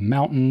 I love the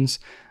mountains.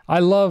 I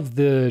love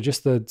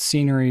just the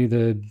scenery,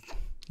 the,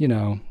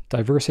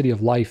 diversity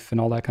of life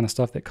and all that kind of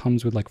stuff that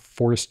comes with like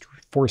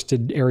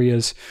forested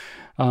areas.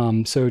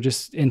 So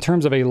just in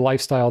terms of a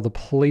lifestyle, the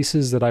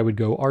places that I would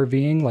go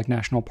RVing, like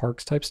national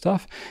parks type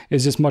stuff,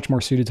 is just much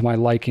more suited to my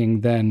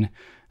liking than,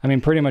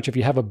 pretty much if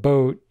you have a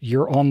boat,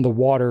 you're on the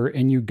water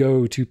and you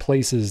go to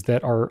places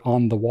that are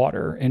on the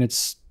water. And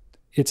it's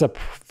a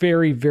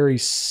very, very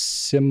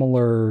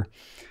similar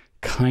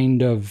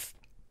kind of,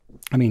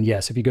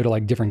 yes, if you go to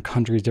like different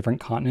countries, different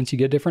continents, you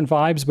get different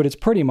vibes, but it's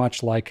pretty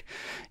much like,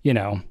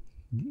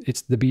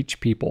 it's the beach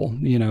people,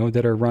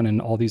 that are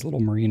running all these little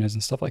marinas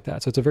and stuff like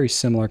that. So it's a very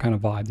similar kind of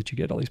vibe that you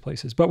get at all these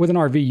places. But with an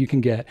RV, you can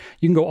go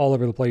all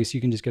over the place.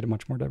 You can just get a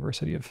much more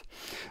diversity of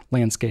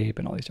landscape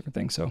and all these different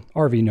things. So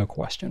RV, no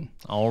question.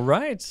 All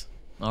right.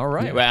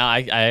 Yeah. Well,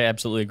 I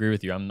absolutely agree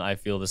with you. I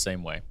feel the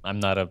same way. I'm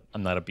not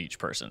a beach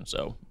person.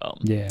 So I'm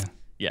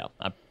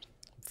a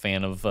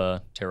fan of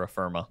terra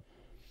firma.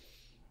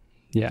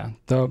 Yeah,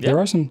 though there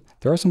are some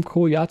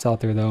cool yachts out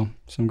there though.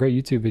 Some great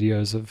YouTube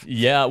videos of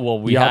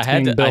yachts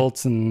being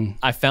built, and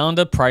I found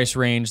a price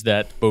range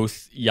that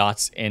both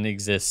yachts and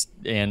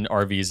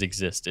RVs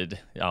existed.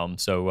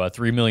 So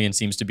 $3 million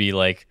seems to be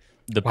like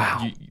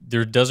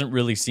there doesn't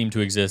really seem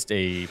to exist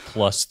a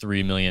plus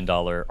 $3 million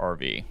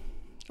RV.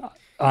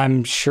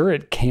 I'm sure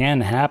it can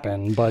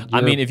happen, but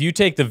if you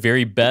take the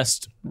very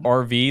best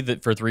RV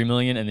that for $3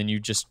 million and then you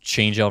just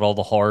change out all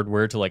the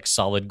hardware to like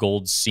solid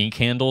gold sink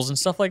handles and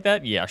stuff like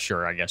that, yeah,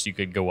 sure, I guess you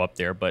could go up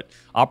there. But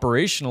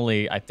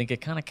operationally, I think it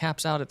kind of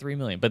caps out at $3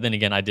 million. But then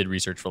again, I did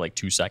research for like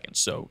 2 seconds,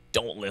 so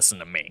don't listen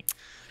to me.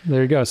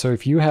 There you go. So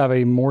if you have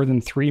a more than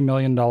 $3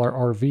 million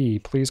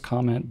RV, please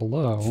comment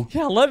below.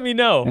 Yeah, let me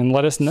know. And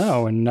let us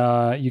know. And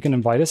you can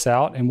invite us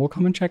out and we'll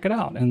come and check it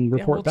out and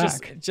report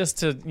back. Just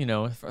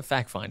to, a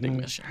fact-finding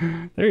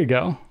mission. There you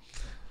go.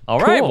 All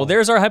right. Well,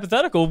 there's our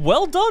hypothetical.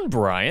 Well done,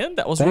 Brian.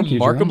 That was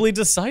remarkably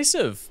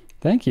decisive.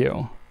 Thank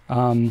you.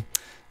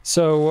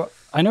 So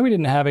I know we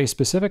didn't have a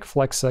specific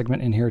flex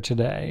segment in here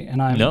today.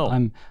 And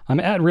I'm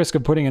at risk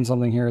of putting in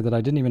something here that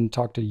I didn't even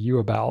talk to you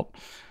about.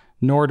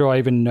 Nor do I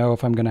even know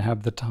if I'm going to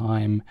have the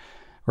time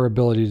or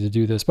ability to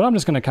do this, but I'm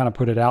just going to kind of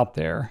put it out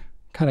there,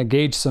 kind of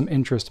gauge some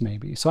interest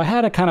maybe. So I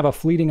had a kind of a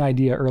fleeting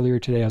idea earlier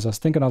today as I was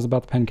thinking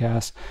about the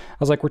Pencast. I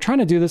was like, we're trying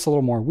to do this a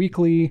little more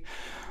weekly,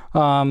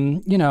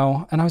 and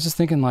I was just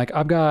thinking like,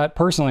 I've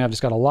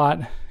just got a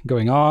lot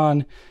going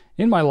on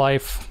in my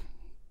life.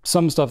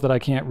 Some stuff that I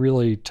can't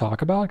really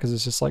talk about because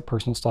it's just like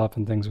personal stuff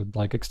and things with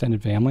like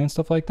extended family and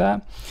stuff like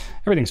that.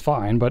 Everything's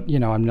fine, but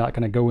I'm not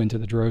going to go into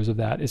the droves of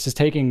that. It's just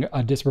taking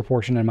a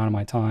disproportionate amount of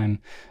my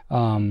time.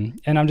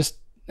 And I'm just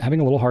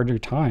having a little harder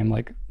time,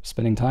 like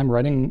spending time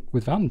writing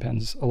with fountain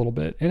pens a little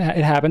bit. It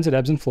happens, it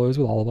ebbs and flows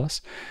with all of us.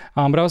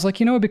 But I was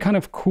like, it'd be kind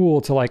of cool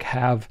to like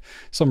have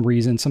some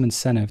reason, some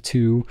incentive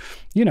to,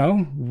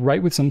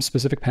 write with some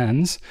specific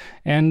pens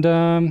and,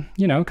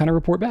 kind of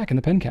report back in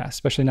the Pencast,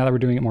 especially now that we're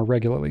doing it more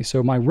regularly.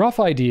 So my rough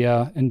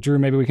idea, and Drew,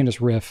 maybe we can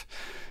just riff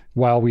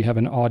while we have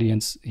an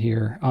audience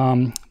here.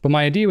 But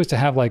my idea was to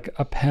have like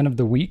a pen of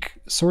the week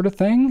sort of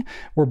thing,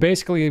 where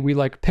basically we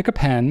like pick a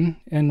pen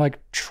and like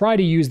try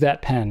to use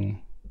that pen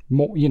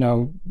you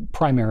know,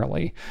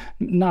 primarily,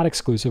 not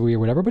exclusively or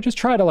whatever, but just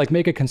try to like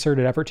make a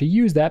concerted effort to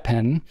use that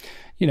pen,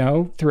 you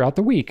know, throughout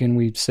the week. And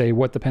we say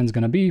what the pen's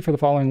going to be for the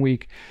following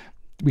week.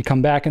 We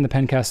come back in the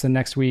Pencast the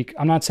next week.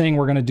 I'm not saying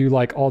we're going to do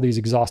like all these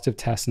exhaustive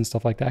tests and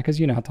stuff like that, because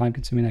you know how time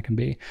consuming that can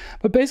be.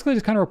 But basically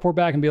just kind of report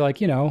back and be like,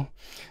 you know,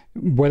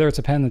 whether it's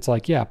a pen that's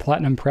like, yeah,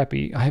 platinum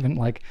preppy. I haven't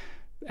like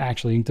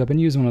actually inked up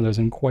and used one of those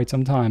in quite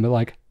some time, but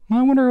like,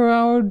 I wonder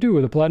how I would do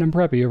with a platinum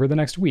preppy over the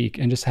next week,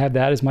 and just have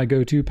that as my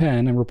go-to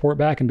pen and report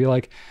back and be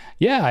like,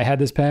 yeah, I had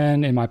this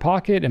pen in my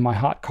pocket in my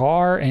hot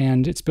car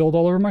and it spilled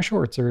all over my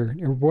shorts or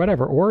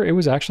whatever, or it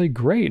was actually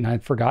great and I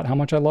forgot how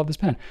much I love this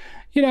pen,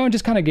 you know, and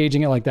just kind of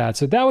gauging it like that.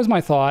 So that was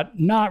my thought,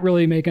 not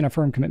really making a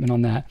firm commitment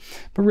on that,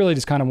 but really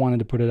just kind of wanted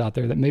to put it out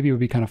there that maybe it would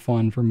be kind of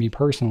fun for me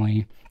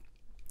personally,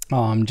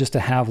 just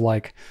to have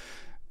like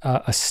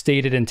a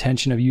stated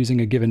intention of using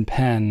a given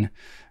pen,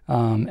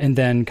 and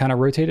then kind of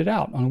rotate it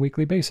out on a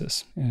weekly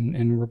basis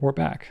and report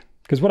back.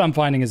 Because what I'm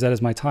finding is that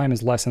as my time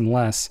is less and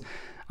less,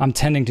 I'm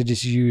tending to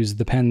just use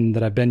the pen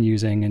that I've been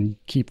using and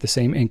keep the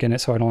same ink in it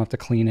so I don't have to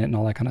clean it and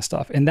all that kind of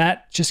stuff. And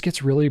that just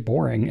gets really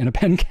boring in a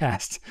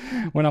Pencast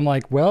when I'm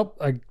like, well,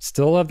 I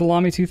still have the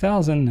Lamy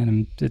 2000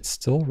 and it's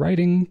still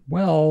writing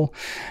well.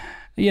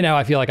 You know,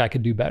 I feel like I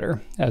could do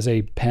better as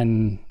a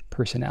pen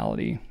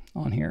personality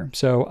on here.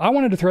 So I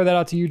wanted to throw that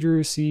out to you,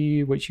 Drew,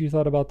 see what you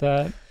thought about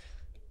that.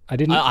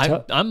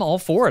 I'm all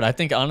for it. I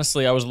think,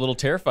 honestly, I was a little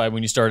terrified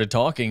when you started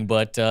talking,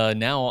 but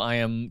now I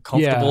am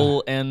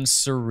comfortable and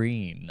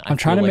serene. I'm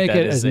trying to make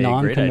it as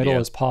non-committal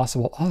as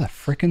possible. Oh, the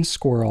freaking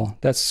squirrel.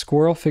 That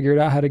squirrel figured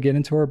out how to get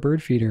into our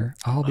bird feeder.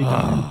 I'll be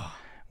darned.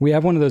 We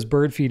have one of those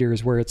bird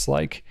feeders where it's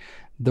like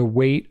the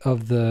weight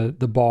of the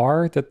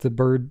bar that the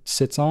bird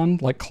sits on,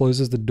 like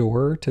closes the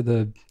door to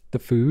the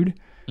food.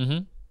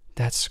 Mm-hmm.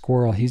 That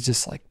squirrel, he's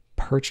just like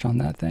perched on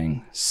that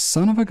thing.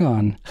 Son of a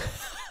gun.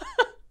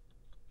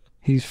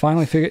 He's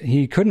finally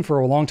he couldn't for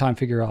a long time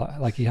figure out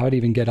like how to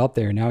even get up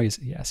there. Now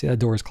see that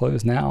door is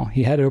closed now.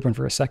 He had it open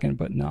for a second,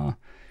 but no,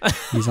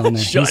 he's on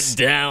there. Shut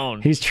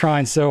down. He's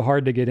trying so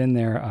hard to get in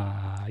there.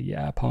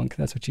 Yeah, punk,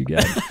 that's what you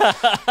get.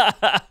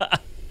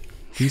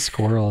 These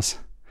squirrels,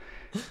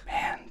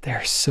 man,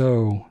 they're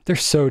so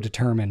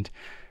determined.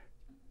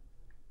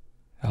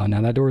 Oh,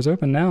 now that door is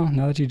open now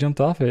that you jumped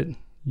off it,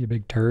 you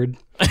big turd.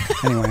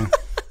 Anyway.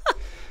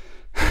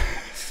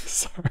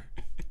 Sorry.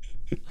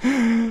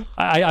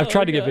 I've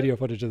tried to get video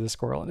footage of this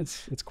squirrel and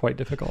it's quite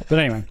difficult. But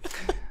anyway,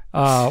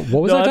 what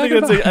was I talking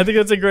about? I think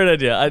that's a great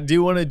idea. Do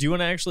you want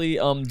to actually do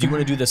you want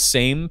to do the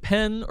same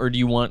pen, or do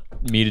you want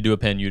me to do a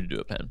pen, you to do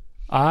a pen?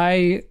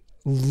 I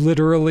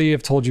literally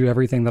have told you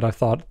everything that I've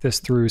thought this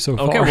through so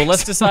far. Okay, well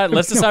let's decide.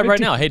 Let's decide right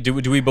now. Hey, do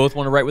we both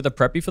want to write with a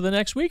preppy for the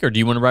next week, or do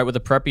you want to write with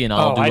a preppy and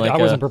I'll do like? I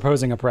wasn't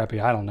proposing a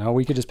preppy. I don't know.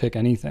 We could just pick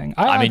anything.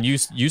 I mean, you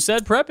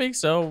said preppy,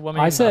 so I mean.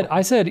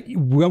 I said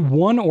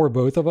one or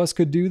both of us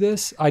could do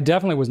this. I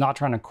definitely was not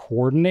trying to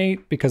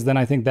coordinate, because then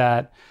I think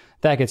that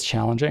gets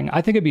challenging.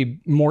 I think it'd be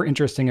more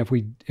interesting if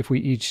we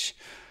each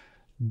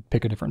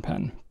pick a different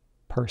pen,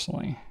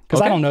 personally,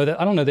 because I don't know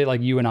that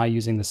like you and I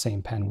using the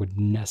same pen would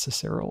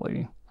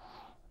necessarily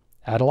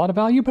add a lot of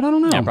value, but I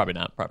don't know. Yeah, probably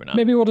not.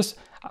 Maybe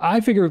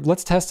I figured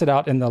let's test it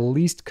out in the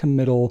least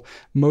committal,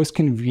 most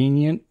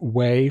convenient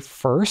way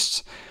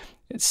first.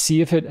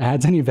 See if it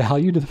adds any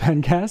value to the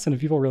Pencast, and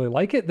if people really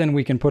like it, then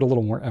we can put a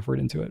little more effort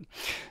into it.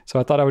 So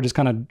I thought I would just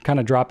kind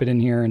of drop it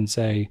in here and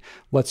say,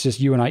 let's just,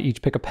 you and I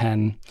each pick a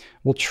pen.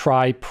 We'll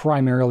try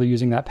primarily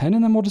using that pen,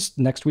 and then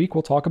next week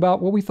we'll talk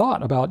about what we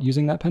thought about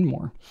using that pen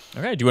more.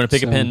 All right. Do you want to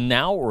pick a pen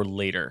now or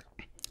later?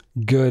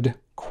 Good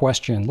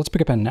question. Let's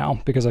pick a pen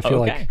now, because I feel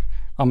like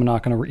I'm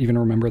not going to even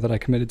remember that I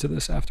committed to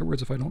this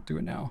afterwards if I don't do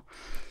it now.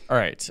 All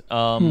right.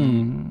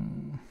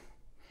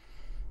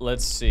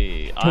 Let's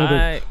see.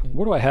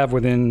 What do I have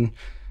within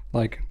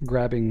like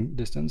grabbing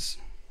distance?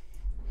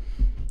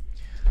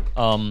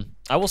 I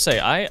will say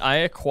I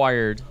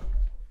acquired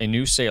a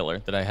new sailor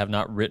that I have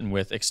not written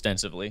with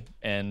extensively,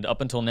 and up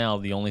until now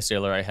the only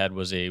sailor I had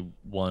was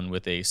one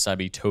with a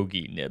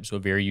Sabitogi nib, so a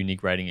very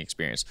unique writing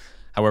experience.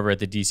 However, at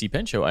the DC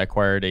Pen Show, I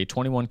acquired a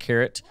 21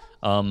 karat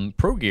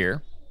Pro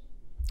Gear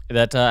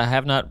that I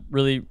have not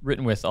really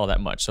written with all that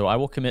much. So I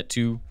will commit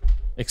to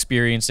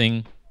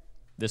experiencing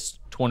this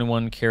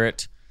 21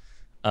 karat.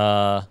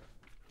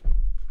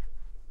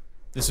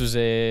 This was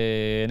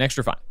an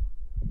extra fine.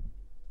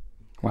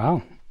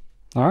 Wow.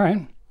 All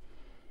right.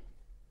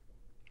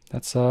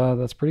 That's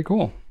pretty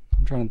cool.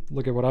 I'm trying to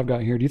look at what I've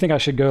got here. Do you think I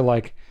should go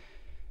like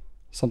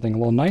something a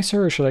little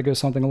nicer, or should I go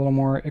something a little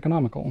more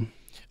economical?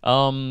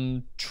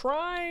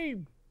 Try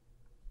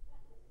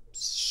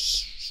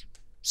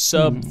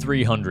sub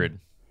 300.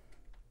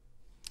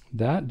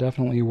 That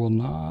definitely will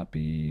not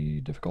be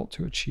difficult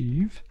to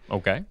achieve.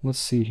 Okay. Let's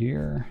see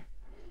here.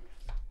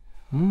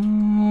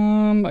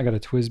 I got a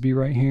TWSBI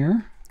right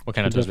here. What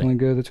kind of TWSBI? Definitely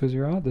go the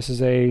TWSBI route. This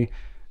is a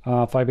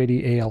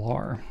 580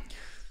 ALR.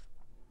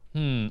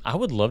 I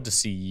would love to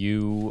see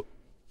you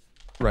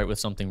write with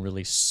something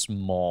really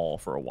small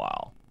for a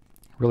while.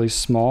 Really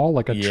small,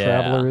 like a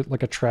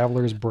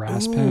traveler's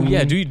brass pen.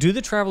 Yeah, do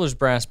the traveler's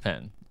brass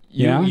pen.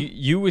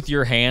 You with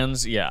your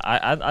hands, yeah.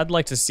 I'd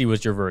like to see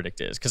what your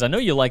verdict is, because I know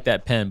you like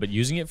that pen, but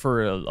using it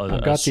for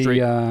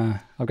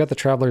I've got the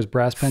Traveler's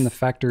brass pen, the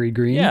factory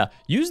green. Yeah,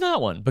 use that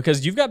one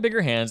because you've got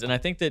bigger hands, and I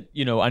think that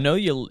I know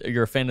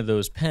you're a fan of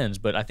those pens,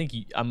 but I think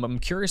I'm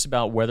curious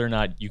about whether or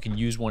not you can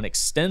use one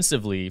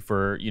extensively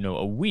for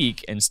a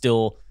week and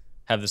still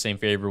have the same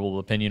favorable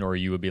opinion, or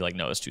you would be like,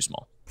 no, it's too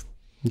small.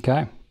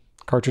 Okay,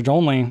 cartridge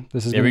only.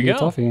 This is going to be a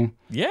toughie.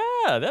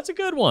 Yeah, that's a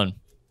good one.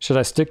 Should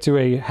I stick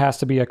to has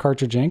to be a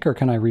cartridge ink, or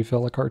can I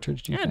refill a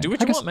cartridge? Do what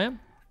you want, man.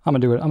 I'm gonna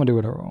do it. I'm gonna do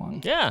whatever I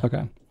want. Yeah.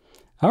 Okay.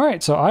 All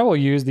right. So I will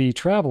use the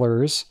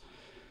Traveler's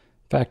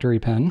factory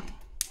pen,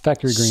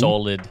 factory green.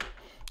 Solid.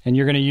 And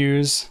you're gonna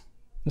use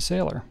the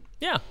Sailor.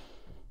 Yeah.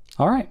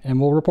 All right. And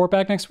we'll report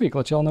back next week.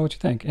 Let y'all know what you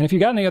think. And if you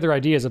got any other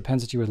ideas of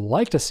pens that you would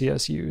like to see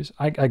us use,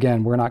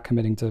 again, we're not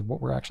committing to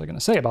what we're actually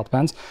gonna say about the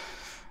pens.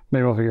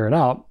 Maybe we'll figure it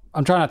out.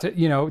 I'm trying not to,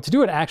 to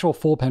do an actual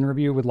full pen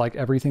review with like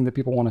everything that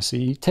people want to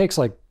see takes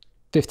like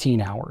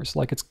 15 hours.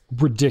 Like, it's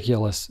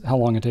ridiculous how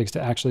long it takes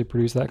to actually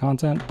produce that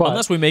content. But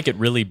unless we make it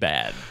really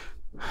bad.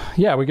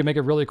 Yeah, we can make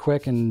it really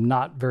quick and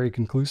not very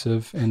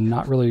conclusive and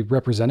not really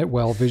represent it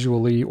well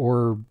visually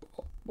or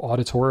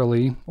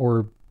auditorily,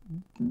 or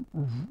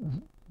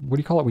what do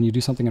you call it when you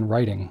do something in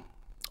writing?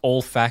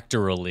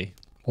 Olfactorily.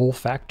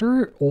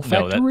 Olfactory?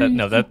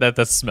 No,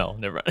 that's smell.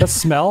 Never mind. That's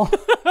smell?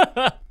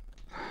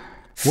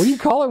 What do you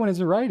call it when it's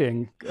in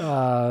writing?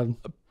 There's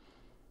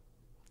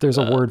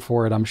a word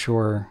for it, I'm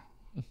sure.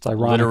 It's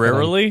ironic.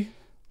 Literarily?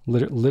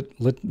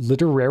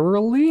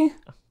 Literarily?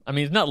 I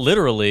mean, not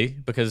literally,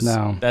 because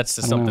that's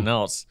just something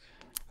else.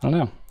 I don't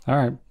know. All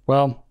right.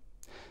 Well,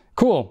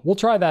 cool. We'll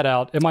try that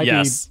out. It might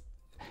be...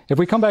 If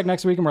we come back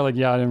next week and we're like,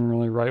 yeah, I didn't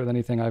really write with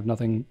anything, I have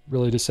nothing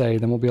really to say,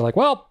 then we'll be like,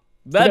 well,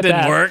 that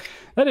didn't work.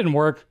 That didn't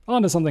work.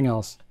 On to something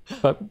else.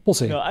 But we'll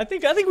see. No, I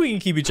think we can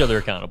keep each other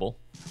accountable.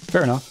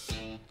 Fair enough.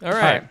 All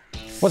right.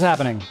 What's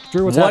happening?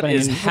 Drew, what's happening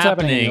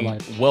in your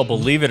life? Well,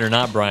 believe it or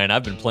not, Brian,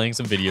 I've been playing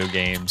some video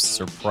games.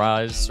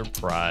 Surprise,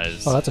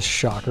 surprise. Oh, that's a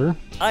shocker.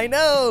 I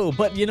know,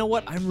 but you know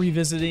what? I'm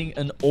revisiting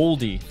an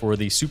oldie for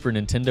the Super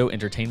Nintendo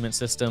Entertainment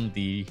System,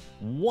 the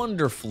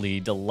wonderfully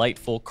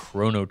delightful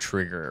Chrono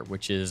Trigger,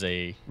 which is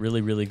a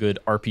really, really good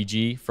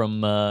RPG from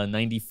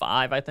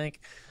 95, I think.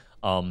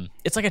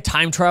 It's like a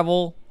time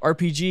travel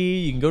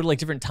RPG. You can go to like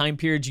different time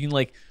periods. You can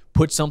like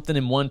put something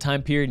in one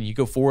time period and you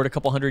go forward a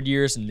couple hundred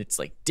years and it's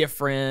like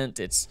different.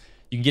 You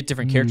can get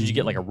different characters. You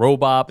get like a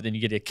robot, but then you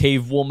get a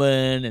cave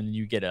woman and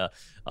you get a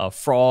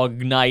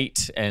frog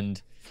knight, and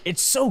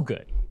it's so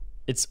good.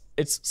 It's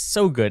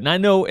so good. And I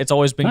know it's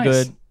always been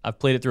good. I've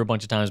played it through a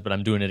bunch of times, but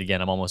I'm doing it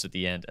again. I'm almost at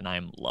the end and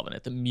I'm loving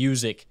it. The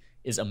music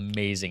is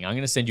amazing. I'm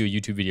going to send you a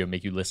YouTube video and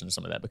make you listen to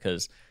some of that,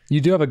 because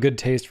you do have a good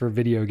taste for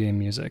video game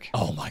music.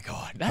 Oh my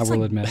God. That's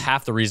like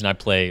half the reason I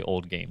play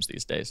old games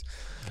these days.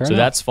 Fair enough.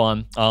 That's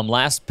fun.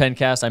 Last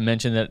Pencast, I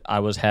mentioned that I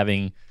was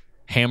having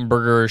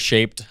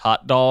hamburger-shaped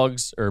hot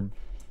dogs, or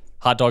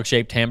hot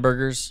dog-shaped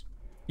hamburgers.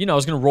 I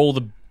was going to roll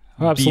the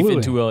beef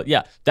into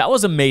that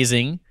was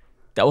amazing.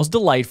 That was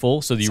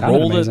delightful. So you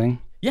roll it.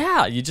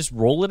 Yeah, you just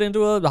roll it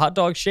into a hot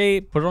dog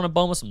shape, put it on a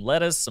bun with some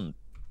lettuce, some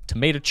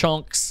tomato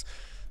chunks.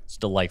 It's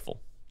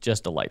delightful.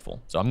 Just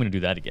delightful. So I'm going to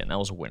do that again. That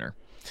was a winner.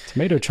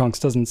 Tomato chunks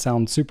doesn't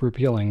sound super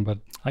appealing, but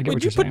I get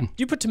what you're saying.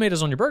 You put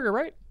tomatoes on your burger,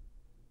 right?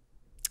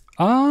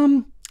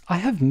 I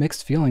have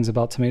mixed feelings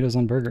about tomatoes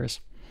on burgers.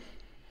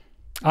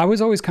 I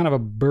was always kind of a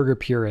burger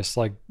purist.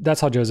 Like,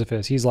 that's how Joseph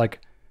is. He's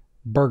like,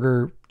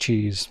 burger,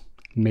 cheese,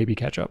 maybe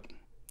ketchup.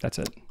 That's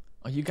it.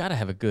 Oh, you got to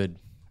have a good...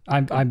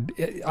 I'm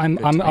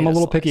a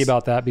little picky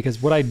about that,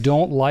 because what I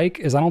don't like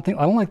is I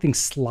don't like things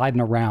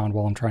sliding around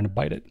while I'm trying to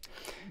bite it.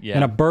 Yeah.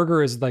 And a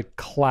burger is like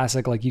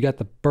classic. Like, you got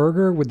the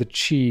burger with the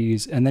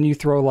cheese, and then you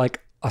throw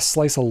like a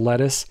slice of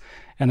lettuce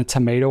and a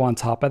tomato on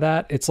top of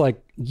that. It's like,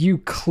 you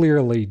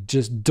clearly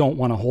just don't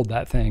want to hold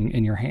that thing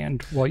in your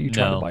hand while you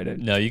try to bite it.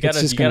 No, you gotta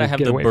have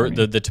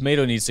the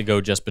tomato needs to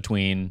go just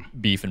between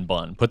beef and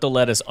bun. Put the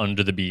lettuce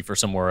under the beef or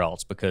somewhere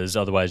else, because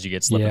otherwise you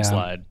get slip and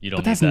slide. You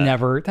don't.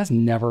 But that's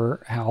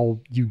never how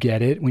you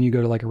get it when you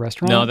go to like a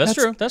restaurant. No, that's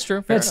true. That's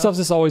true. That stuff's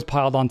just always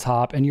piled on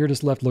top, and you're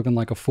just left looking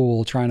like a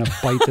fool trying to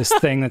bite this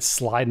thing that's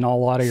sliding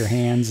all out of your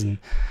hands.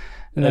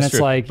 And then it's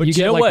like, you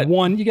get like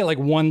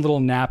one little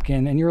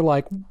napkin, and you're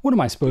like, what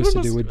am I supposed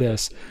to do with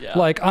this? Yeah.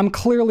 Like, I'm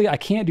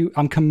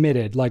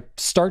committed, like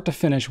start to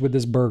finish with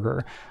this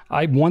burger.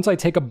 Once I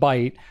take a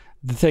bite,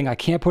 I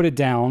can't put it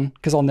down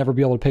because I'll never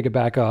be able to pick it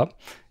back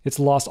up. It's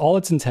lost all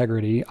its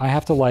integrity. I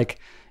have to like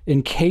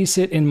encase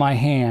it in my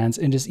hands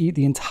and just eat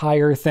the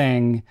entire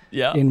thing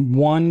in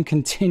one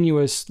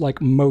continuous like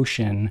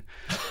motion.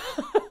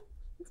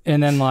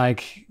 And then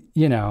like,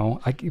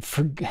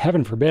 for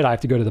heaven forbid, I have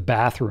to go to the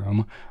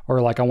bathroom,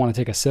 or like I want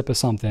to take a sip of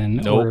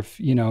something, or if,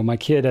 my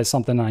kid has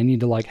something I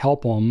need to like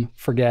help them,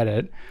 forget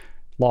it.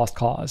 Lost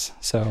cause.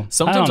 So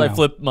sometimes I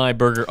flip my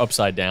burger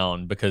upside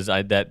down, because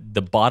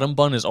the bottom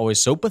bun is always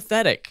so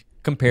pathetic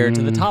compared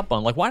to the top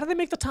bun. Like, why do they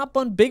make the top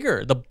bun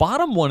bigger? The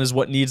bottom one is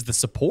what needs the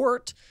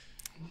support.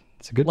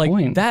 It's a good Like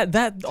point. that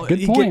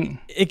Good point.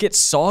 It gets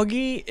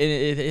soggy.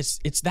 It's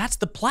that's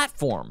the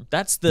platform.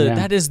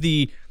 That is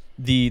the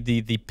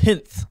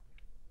plinth,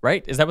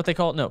 right? Is that what they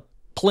call it? No,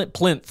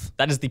 plinth.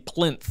 That is the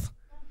plinth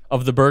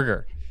of the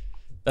burger.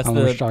 That's I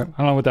don't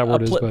know what that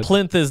word is, but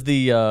plinth is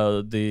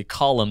the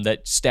column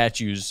that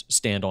statues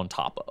stand on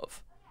top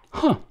of.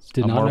 Huh?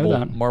 Did not know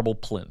that. Marble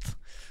plinth.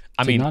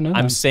 I Did mean, not know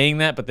I'm that. saying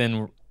that, but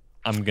then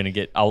I'm gonna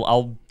get.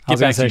 I'll I get was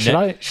gonna back say,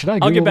 to you. should I? I'll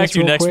Google get back this to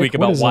you real next quick? week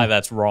What about is why it?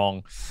 that's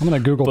wrong. I'm gonna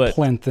Google but-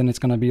 plinth, and it's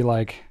gonna be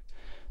like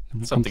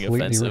Something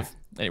completely offensive.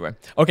 Anyway,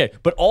 okay,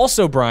 but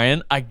also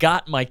Brian, I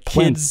got my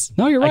kids plinth.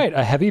 No, you're right.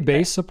 A heavy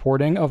base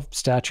supporting of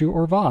statue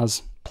or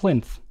vase.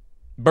 Plinth.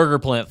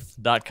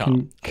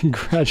 burgerplinth.com.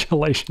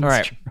 Congratulations. All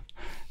right. Drew.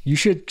 You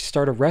should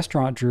start a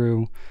restaurant,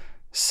 Drew,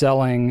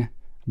 selling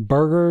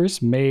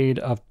burgers made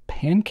of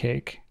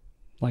pancake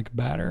like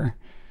batter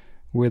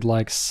with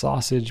like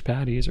sausage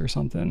patties or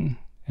something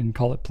and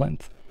call it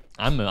plinth.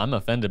 I'm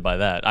offended by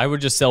that. I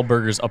would just sell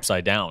burgers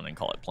upside down and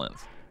call it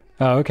plinth.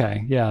 Oh,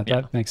 okay. Yeah,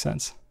 that makes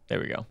sense. There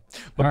we go.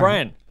 But All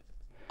Brian,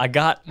 I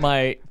got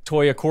my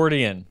toy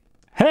accordion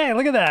Hey,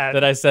 look at that.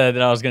 that I said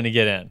that I was going to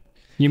get in.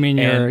 You mean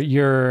And-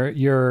 your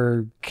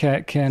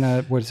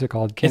what's it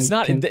called? It's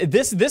not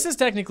this is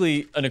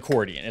technically an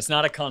accordion. It's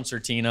not a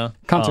concertina.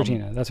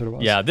 concertina. That's what it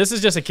was. Yeah, this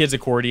is just a kid's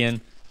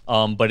accordion,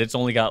 but it's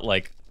only got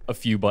like a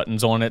few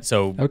buttons on it.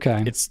 So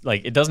Okay. it's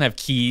like it doesn't have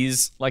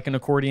keys like an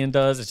accordion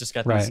does. It's just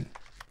got these Right.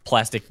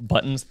 plastic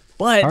buttons.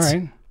 But All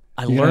right.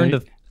 I You learned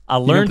gonna- I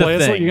learned a You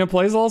thing. gonna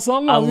play us a little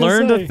something? I was gonna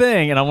learned say. a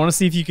thing, and I want to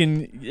see if you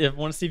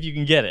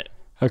can get it.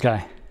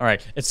 Okay. All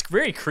right, it's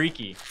very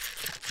creaky.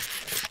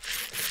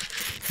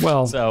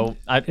 Well, So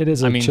it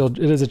is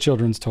a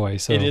children's toy.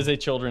 So it is a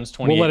children's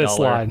 $28. We'll let it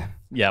slide.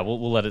 Yeah,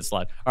 we'll let it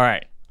slide. All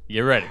right,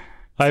 get ready.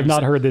 I have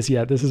not heard this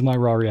yet. This is my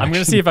raw reaction. I'm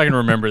gonna see if I can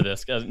remember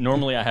this. 'Cause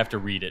normally I have to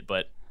read it,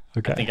 but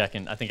Okay. I think I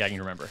can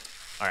remember.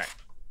 All right.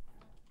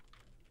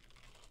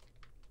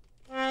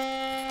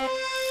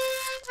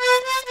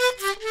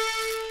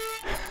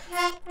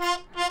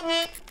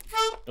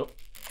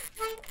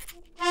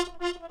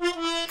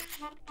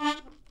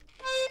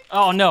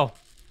 Oh no,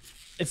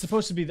 it's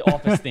supposed to be the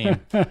Office theme,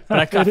 but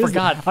I It is-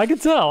 forgot. I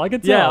could tell.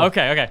 Yeah.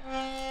 Okay.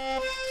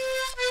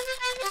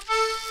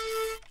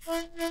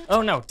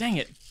 Oh no, dang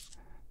it!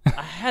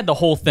 I had the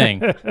whole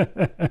thing.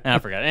 I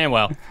forgot.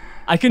 Anyway,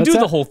 I can do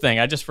the whole thing.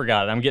 I just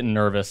forgot it. I'm getting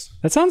nervous.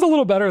 That sounds a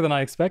little better than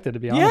I expected, to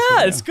be honest. Yeah,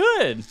 with you. it's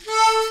good.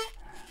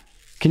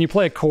 Can you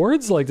play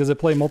chords? Like, does it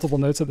play multiple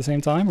notes at the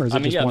same time, or is it I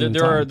mean, just yeah, one at a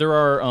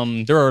there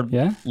time? are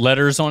Yeah?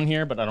 letters on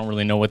here, but I don't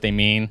really know what they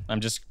mean. I'm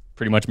just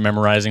pretty much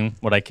memorizing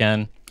what I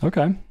can.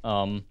 Okay.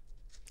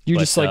 You're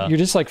but,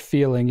 just like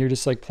feeling. You're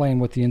just like playing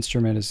what the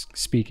instrument is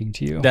speaking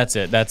to you. That's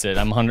it.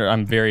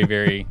 I'm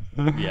very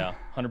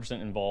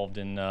 100% involved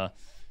in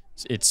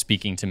it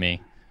speaking to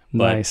me.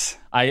 But Nice.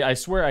 I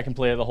swear I can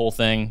play the whole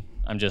thing.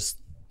 I'm just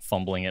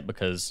fumbling it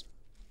because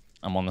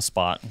I'm on the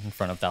spot in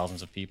front of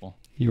thousands of people.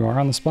 You are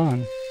on the spot.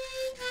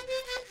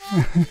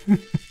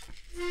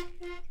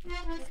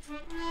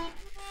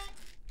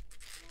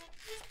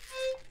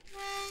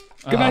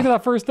 Go back to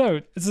that first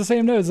note. It's the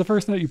same note as the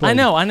first note you played. I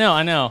know.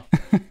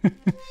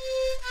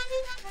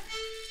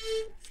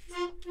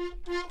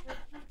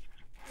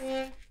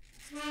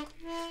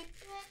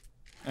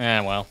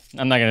 Well,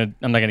 I'm not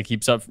gonna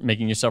keep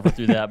making you suffer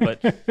through that,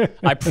 but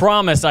I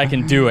promise I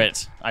can do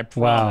it. I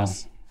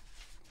promise.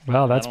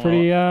 Wow, that's don't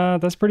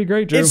pretty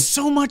great, Drew. It's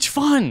so much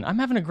fun. I'm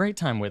having a great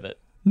time with it.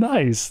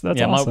 Nice.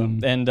 That's awesome.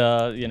 And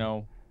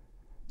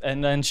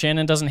then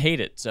Shannon doesn't hate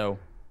it, so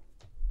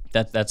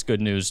that's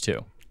good news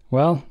too.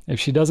 Well, if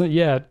she doesn't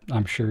yet,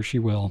 I'm sure she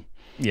will.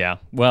 Yeah.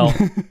 Well,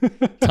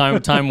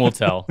 time will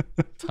tell.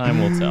 Time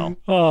will tell.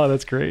 Oh,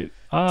 that's great.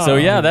 So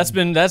yeah, that's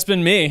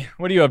been me.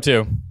 What are you up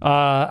to?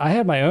 I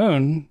had my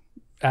own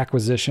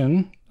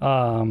acquisition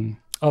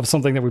of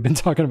something that we've been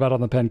talking about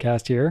on the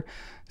Pencast here.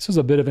 This was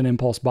a bit of an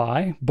impulse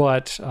buy,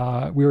 but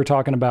we were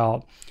talking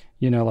about,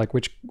 like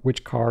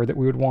which car that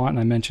we would want, and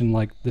I mentioned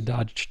like the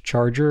Dodge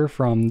Charger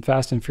from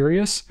Fast and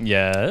Furious.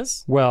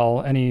 Yes.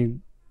 Well, any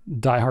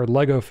diehard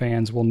Lego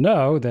fans will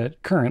know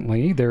that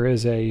currently there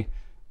is a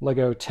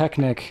Lego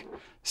Technic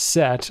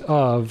set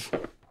of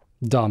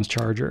Dom's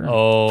Charger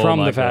from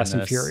my the Fast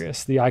and goodness.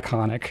 Furious, the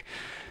iconic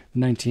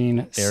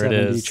 1970 There it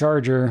is.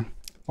 Charger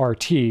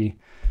RT.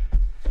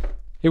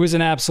 It was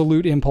an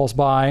absolute impulse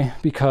buy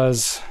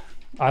because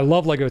I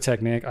love Lego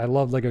Technic. I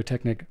love Lego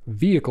Technic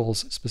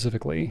vehicles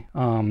specifically.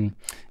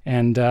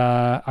 And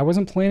I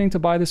wasn't planning to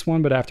buy this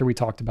one, but after we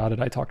talked about it,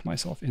 I talked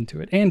myself into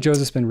it. And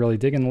Joseph's been really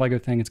digging the Lego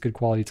thing. It's good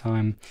quality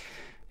time.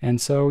 And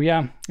so,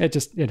 yeah,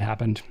 it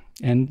happened.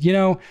 And,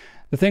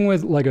 the thing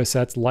with Lego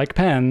sets, like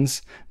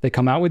pens, they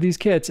come out with these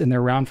kits and they're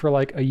around for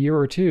like a year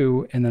or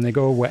two, and then they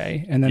go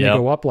away. And then Yep. they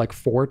go up like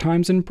 4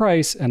 times in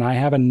price. And I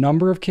have a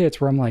number of kits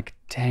where I'm like,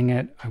 dang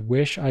it, I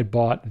wish I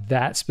bought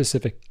that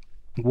specific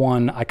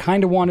one. I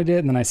kind of wanted it,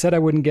 and then I said I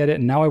wouldn't get it,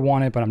 and now I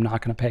want it, but I'm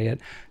not going to pay it.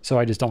 So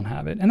I just don't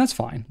have it. And that's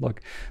fine. Look,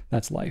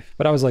 that's life.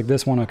 But I was like,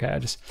 this one, okay,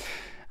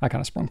 I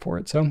kind of sprung for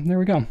it. So there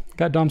we go.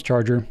 Got Dom's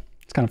Charger.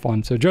 It's kind of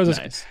fun. So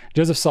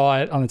Joseph saw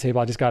it on the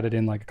table. I just got it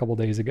in like a couple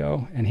days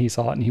ago, and he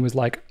saw it and he was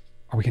like,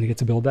 "Are we going to get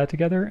to build that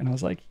together?" And I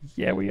was like,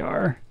 "Yeah, we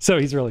are." So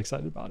he's really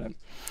excited about it.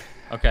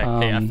 Okay.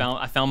 Hey,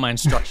 I found my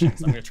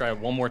instructions. I'm going to try it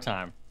one more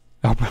time.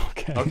 Oh,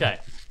 okay. Okay.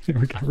 Here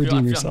we go.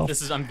 Redeem yourself.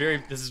 This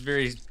is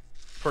very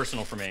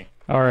personal for me.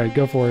 All right,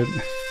 go for it.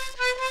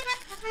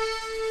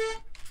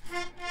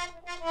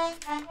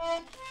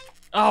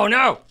 Oh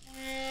no!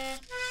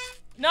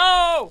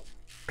 No!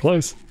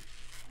 Close.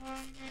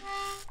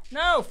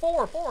 No,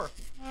 4.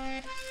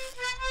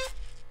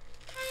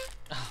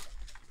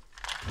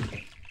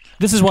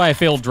 This is why I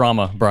failed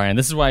drama, Brian.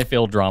 This is why I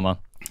failed drama.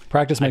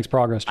 Practice makes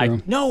progress,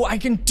 Drew. No, I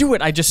can do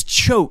it. I just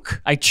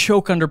choke. I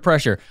choke under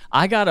pressure.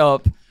 I got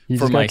up You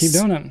just gotta keep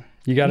doing it.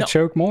 You gotta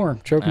choke more.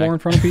 Choke more in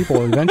front of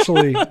people.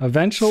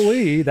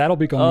 Eventually, that'll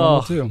become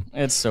normal too.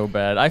 It's so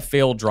bad. I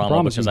failed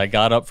drama because I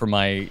got up for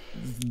my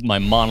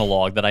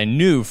monologue that I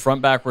knew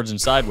front, backwards,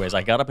 and sideways.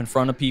 I got up in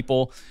front of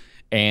people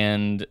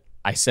and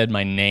I said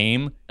my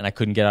name and I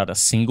couldn't get out a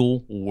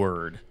single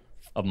word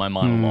of my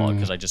monologue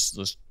because I just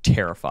was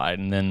terrified.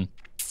 And then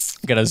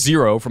got a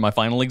 0 for my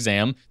final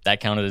exam. That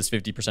counted as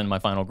 50% of my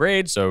final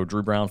grade. So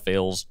Drew Brown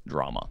fails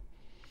drama.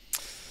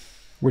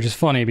 Which is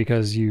funny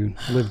because you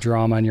live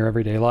drama in your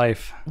everyday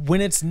life. When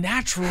it's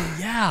natural,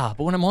 yeah.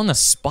 But when I'm on the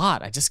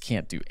spot, I just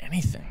can't do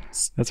anything.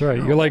 That's right.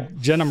 You're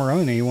like Jenna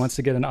Maroney, who wants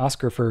to get an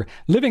Oscar for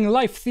living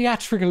life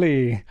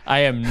theatrically. I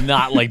am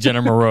not like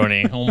Jenna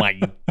Maroney. Oh my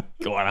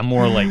God. I'm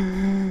more like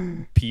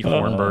Pete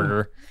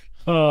Hornberger.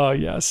 Oh,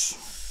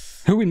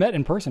 yes. Who we met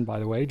in person, by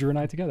the way, Drew and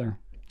I together.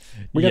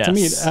 We got to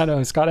meet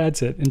at Scott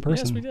Adsit in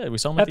person. Yes, we did. We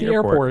saw him at the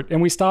airport.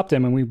 And we stopped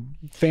him and we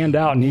fanned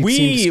out and he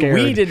seemed scared.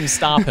 We didn't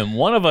stop him.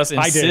 One of us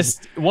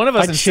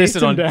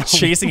insisted on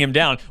chasing him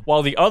down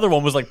while the other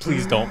one was like,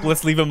 please don't.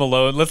 Let's leave him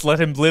alone. Let's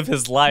let him live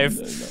his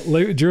life.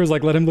 Drew was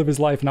like, let him live his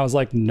life. And I was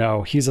like,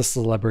 no, he's a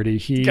celebrity.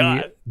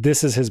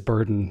 This is his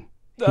burden.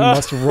 He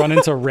must run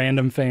into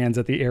random fans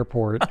at the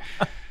airport.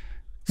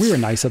 We were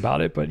nice about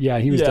it, but yeah,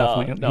 he was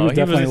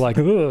definitely like,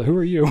 who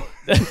are you?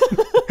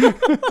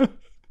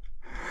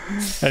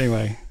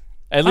 Anyway,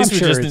 at least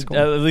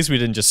we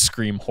didn't just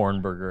scream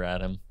Hornberger at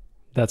him.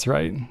 That's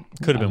right.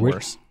 Could have been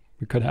worse.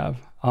 We could have.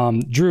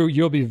 Drew,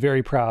 you'll be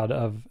very proud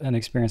of an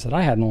experience that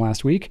I had in the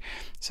last week.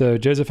 So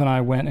Joseph and I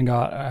went and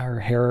got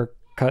our hair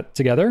cut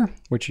together,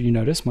 which you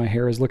notice my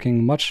hair is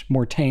looking much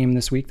more tame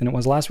this week than it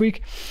was last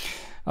week.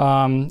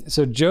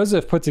 So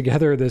Joseph put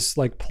together this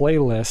like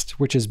playlist,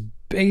 which is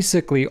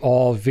basically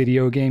all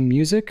video game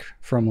music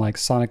from like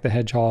Sonic the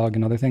Hedgehog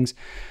and other things.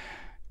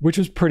 Which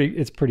was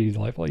pretty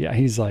delightful. Yeah,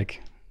 he's a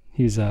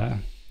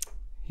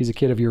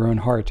kid of your own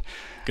heart.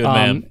 Good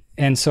man.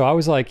 And so I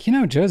was like,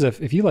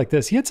 Joseph, if you like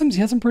this, he had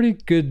some pretty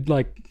good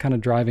like kind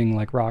of driving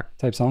like rock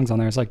type songs on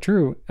there. It's like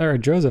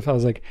Joseph, I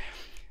was like,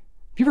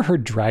 have you ever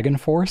heard Dragon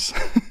Force?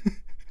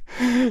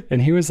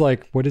 And he was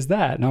like, what is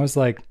that? And I was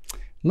like,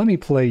 let me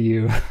play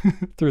you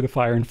Through the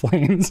Fire and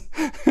Flames.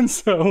 And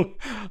so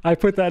I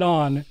put that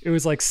on. It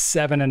was like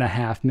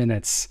 7.5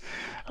 minutes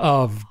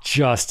of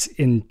just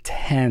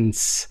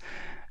intense,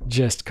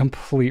 just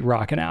complete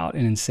rocking out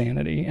and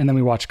insanity. And then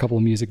we watched a couple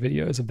of music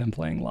videos of them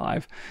playing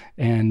live,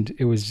 and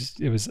it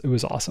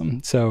was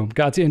awesome. So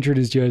got to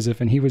introduce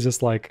Joseph, and he was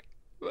just like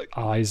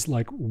eyes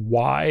like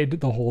wide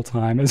the whole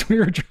time as we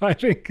were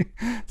driving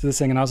to this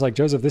thing. And I was like,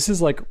 Joseph,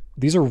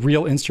 these are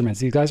real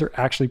instruments. These guys are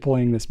actually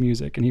playing this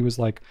music. And he was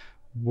like,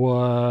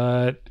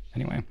 what?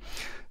 Anyway,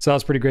 so that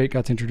was pretty great.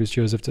 Got to introduce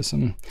Joseph to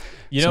some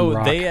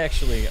rock. They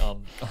actually,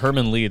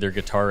 Herman Lee, their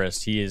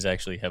guitarist, he is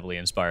actually heavily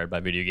inspired by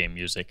video game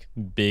music.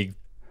 Big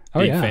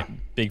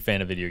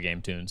fan of video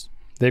game tunes.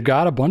 They've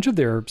got a bunch of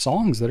their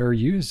songs that are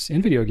used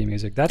in video game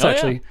music. That's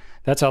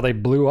that's how they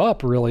blew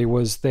up, really,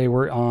 was they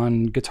were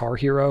on Guitar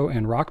Hero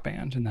and Rock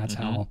Band, and that's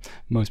how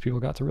most people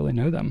got to really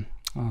know them.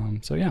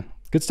 So yeah,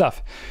 good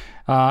stuff.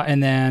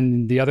 And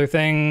then the other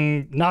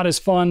thing, not as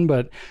fun,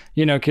 but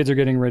kids are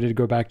getting ready to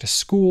go back to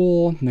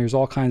school, and there's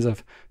all kinds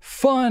of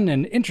fun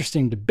and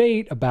interesting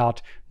debate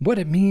about what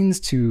it means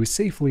to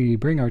safely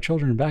bring our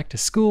children back to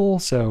school.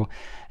 So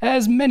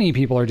as many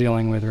people are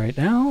dealing with right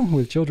now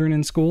with children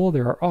in school,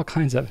 there are all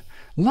kinds of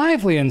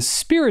lively and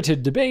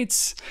spirited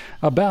debates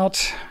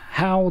about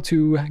how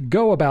to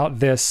go about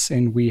this,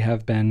 and we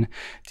have been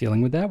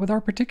dealing with that with our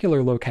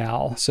particular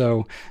locale.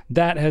 So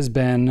that has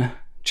been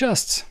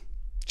just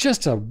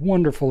a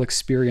wonderful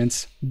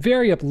experience,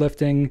 very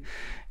uplifting,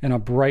 and a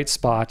bright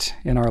spot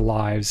in our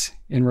lives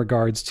in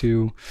regards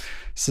to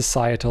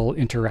societal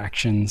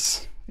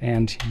interactions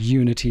and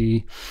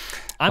unity.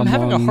 I'm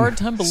having a hard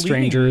time believing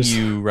strangers.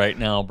 You right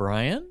now,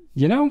 Brian.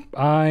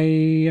 I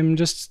am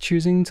just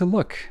choosing to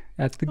look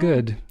at the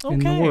good in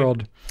the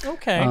world.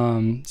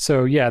 Okay.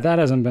 So yeah, that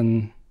hasn't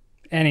been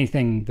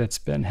anything that's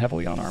been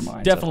heavily on our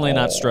minds. Definitely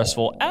not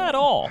stressful at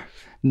all.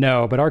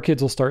 No, but our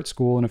kids will start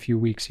school in a few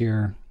weeks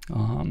here.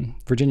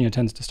 Virginia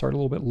tends to start a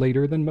little bit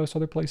later than most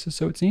other places,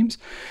 so it seems.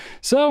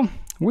 So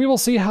we will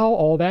see how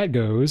all that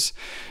goes.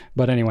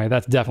 But anyway,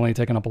 that's definitely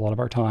taken up a lot of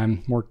our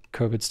time, more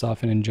COVID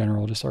stuff. And in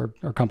general, just our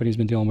company's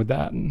been dealing with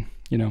that and,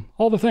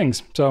 all the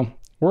things. So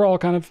we're all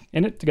kind of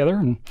in it together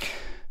and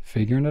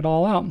figuring it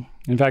all out.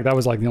 In fact, that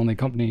was like the only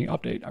company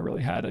update I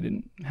really had. I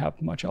didn't have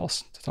much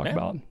else to talk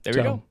about. There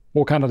we go.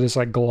 We'll kind of just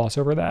like gloss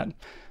over that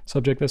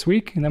subject this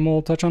week, and then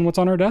we'll touch on what's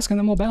on our desk, and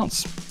then we'll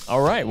bounce.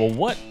 All right. Well,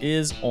 what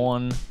is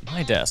on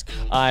my desk?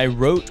 I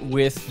wrote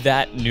with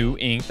that new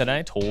ink that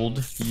I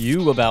told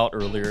you about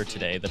earlier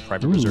today, the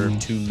Private Reserve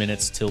 2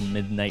 Minutes Till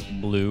Midnight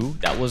Blue.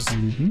 That was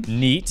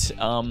neat.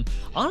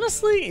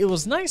 Honestly, it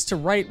was nice to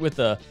write with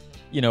a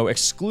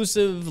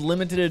exclusive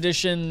limited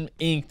edition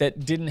ink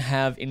that didn't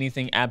have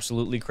anything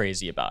absolutely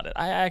crazy about it.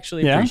 I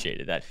actually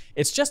appreciated that.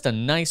 It's just a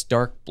nice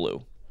dark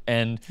blue,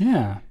 and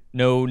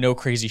no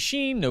crazy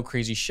sheen, no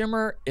crazy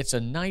shimmer. It's a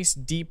nice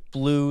deep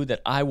blue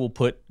that I will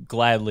put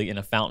gladly in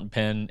a fountain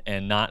pen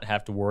and not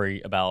have to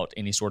worry about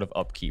any sort of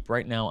upkeep.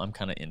 Right now, I'm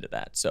kind of into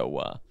that.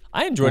 So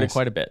I enjoyed it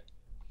quite a bit.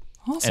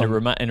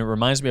 Awesome. And it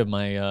reminds me of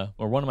my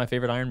one of my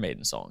favorite Iron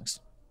Maiden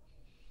songs.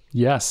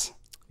 Yes.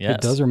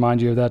 It does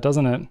remind you of that,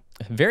 doesn't it?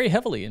 Very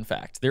heavily, in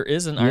fact. There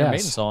is an Iron Maiden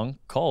song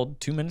called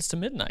 2 Minutes to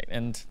Midnight,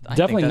 and I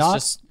think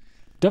that's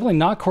definitely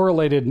not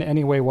correlated in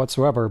any way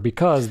whatsoever,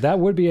 because that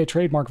would be a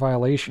trademark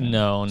violation.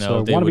 No. So I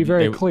want to be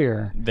very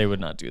clear. They would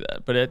not do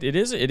that, but it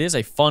is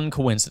a fun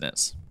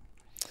coincidence.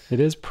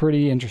 It is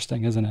pretty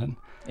interesting, isn't it?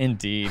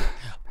 Indeed.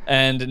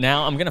 And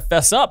now I'm gonna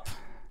fess up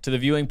to the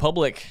viewing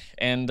public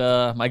and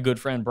my good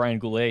friend Brian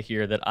Goulet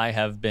here that I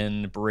have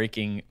been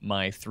breaking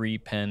my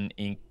 3-pen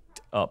inked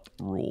up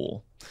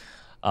rule.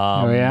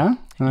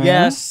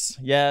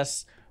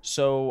 Yes.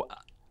 So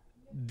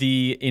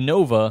the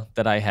Innova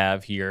that I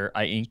have here,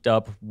 I inked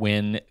up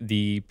when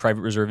the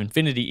Private Reserve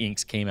Infinity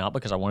inks came out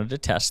because I wanted to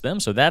test them.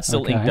 So that's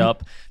still inked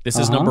up. This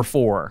is number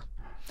 4.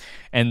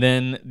 And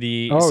then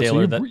the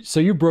Sailor so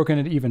you've broken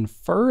it even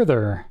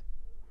further.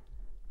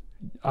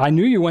 I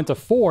knew you went to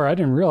 4. I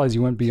didn't realize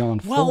you went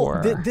beyond 4.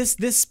 Well,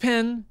 this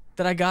pen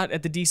that I got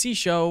at the DC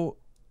show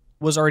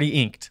was already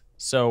inked.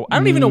 So I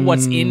don't even know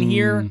what's in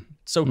here.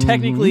 So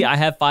technically, I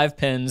have 5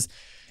 pens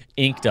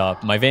inked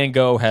up. My Van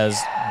Gogh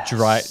has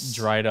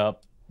dried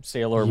up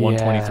Sailor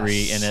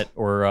 123 in it,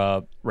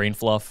 or Rain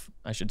Fluff,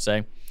 I should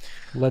say.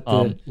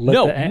 No. Let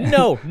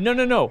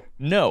the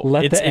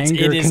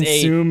anger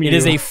consume you. It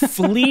is a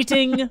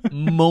fleeting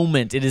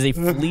moment. It is a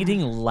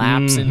fleeting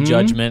lapse in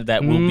judgment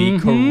that will be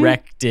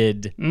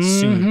corrected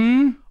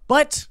soon.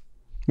 But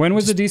when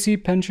was the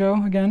DC pen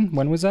show again?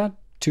 When was that?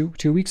 Two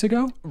weeks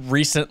ago?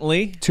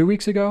 Recently. 2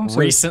 weeks ago? So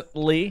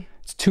recently.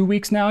 It's 2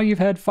 weeks now you've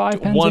had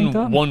 5 pens inked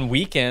up? One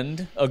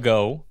weekend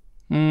ago.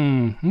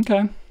 Okay.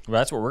 Well,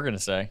 that's what we're going to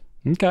say.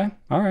 Okay.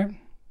 All right.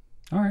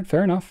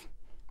 Fair enough.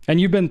 And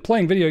you've been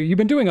playing video. You've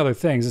been doing other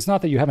things. It's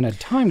not that you haven't had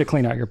time to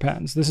clean out your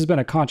pens. This has been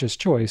a conscious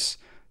choice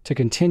to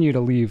continue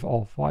to leave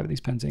all 5 of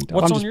these pens inked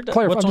up. What's on your desk?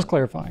 I'm just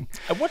clarifying.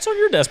 What's on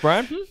your desk,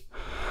 Brian?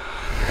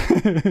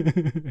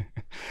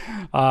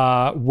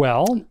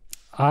 Well,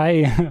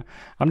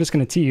 I'm just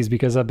going to tease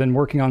because I've been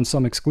working on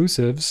some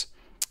exclusives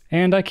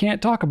and I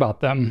can't talk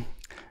about them,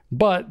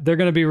 but they're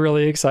going to be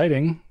really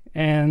exciting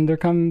and they're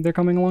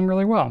coming along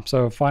really well.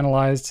 So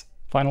finalized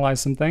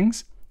some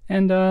things,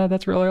 and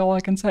that's really all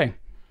I can say.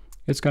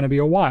 It's going to be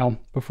a while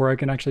before I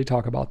can actually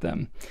talk about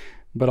them,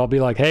 but I'll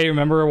be like, hey,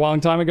 remember a long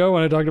time ago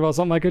when I talked about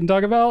something I couldn't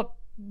talk about?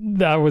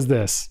 That was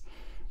this.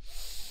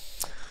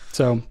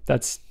 So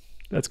that's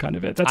kind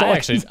of it. That's all I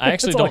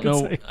actually don't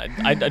know.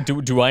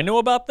 Do I know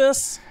about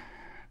this?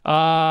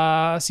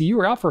 So you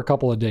were out for a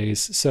couple of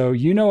days, so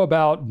you know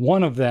about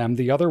one of them.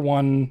 The other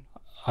one,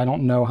 I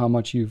don't know how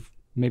much you've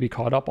maybe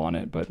caught up on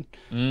it, but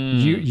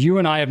you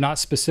and I have not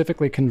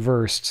specifically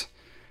conversed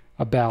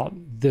about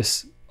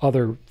this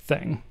other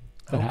thing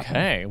that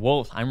happened.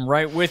 Well, I'm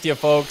right with you,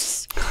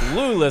 folks.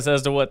 Clueless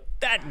as to what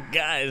that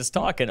guy is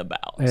talking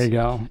about. There you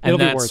go. And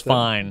that's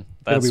fine.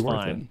 That's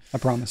fine. I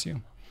promise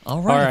you.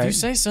 All right, if you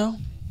say so.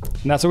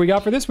 And that's what we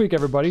got for this week,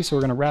 everybody. So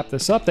we're going to wrap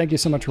this up. Thank you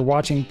so much for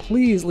watching.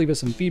 Please leave us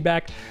some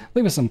feedback.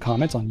 Leave us some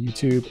comments on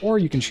YouTube, or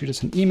you can shoot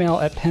us an email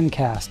at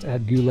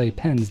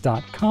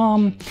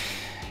pencast@gouletpens.com.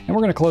 And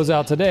we're going to close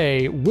out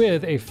today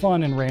with a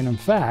fun and random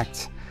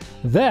fact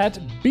that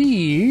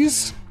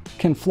bees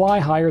can fly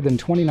higher than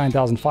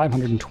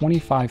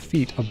 29,525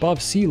 feet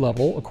above sea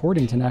level,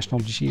 according to National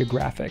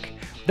Geographic.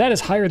 That is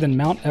higher than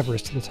Mount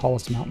Everest, the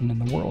tallest mountain in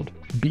the world.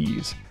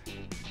 Bees.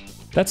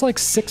 That's like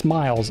 6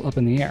 miles up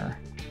in the air.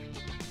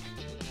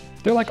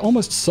 They're like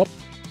almost it's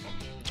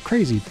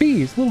crazy.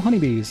 Bees, little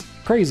honeybees.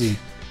 Crazy.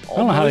 I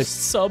don't know how they...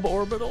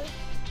 suborbital?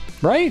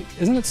 Right?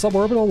 Isn't it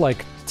suborbital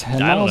like 10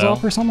 miles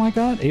up or something like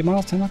that? 8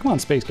 miles, 10 miles? Come on,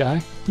 space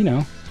guy. You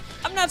know.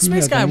 I'm not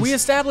space guy. We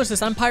established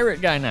this. I'm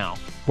pirate guy now.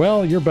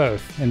 Well, you're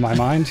both, in my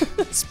mind.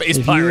 Space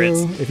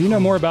pirates. If you know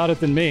more about it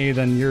than me,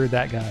 then you're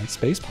that guy.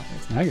 Space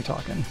pirates. Now you're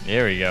talking.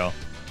 There we go. I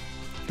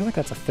feel like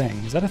that's a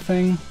thing. Is that a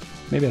thing?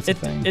 Maybe that's a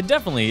thing. It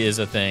definitely is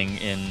a thing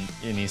in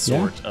any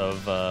sort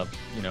of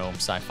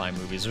sci-fi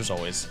movies. There's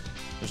always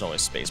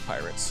space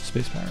pirates.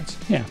 Space pirates.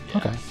 Yeah.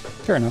 Okay.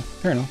 Fair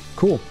enough.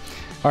 Cool.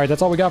 All right,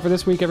 that's all we got for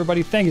this week,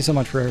 everybody. Thank you so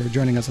much for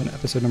joining us on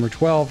episode number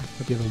 12.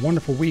 Hope you have a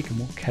wonderful week, and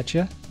we'll catch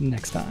you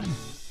next time.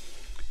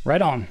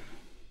 Right on.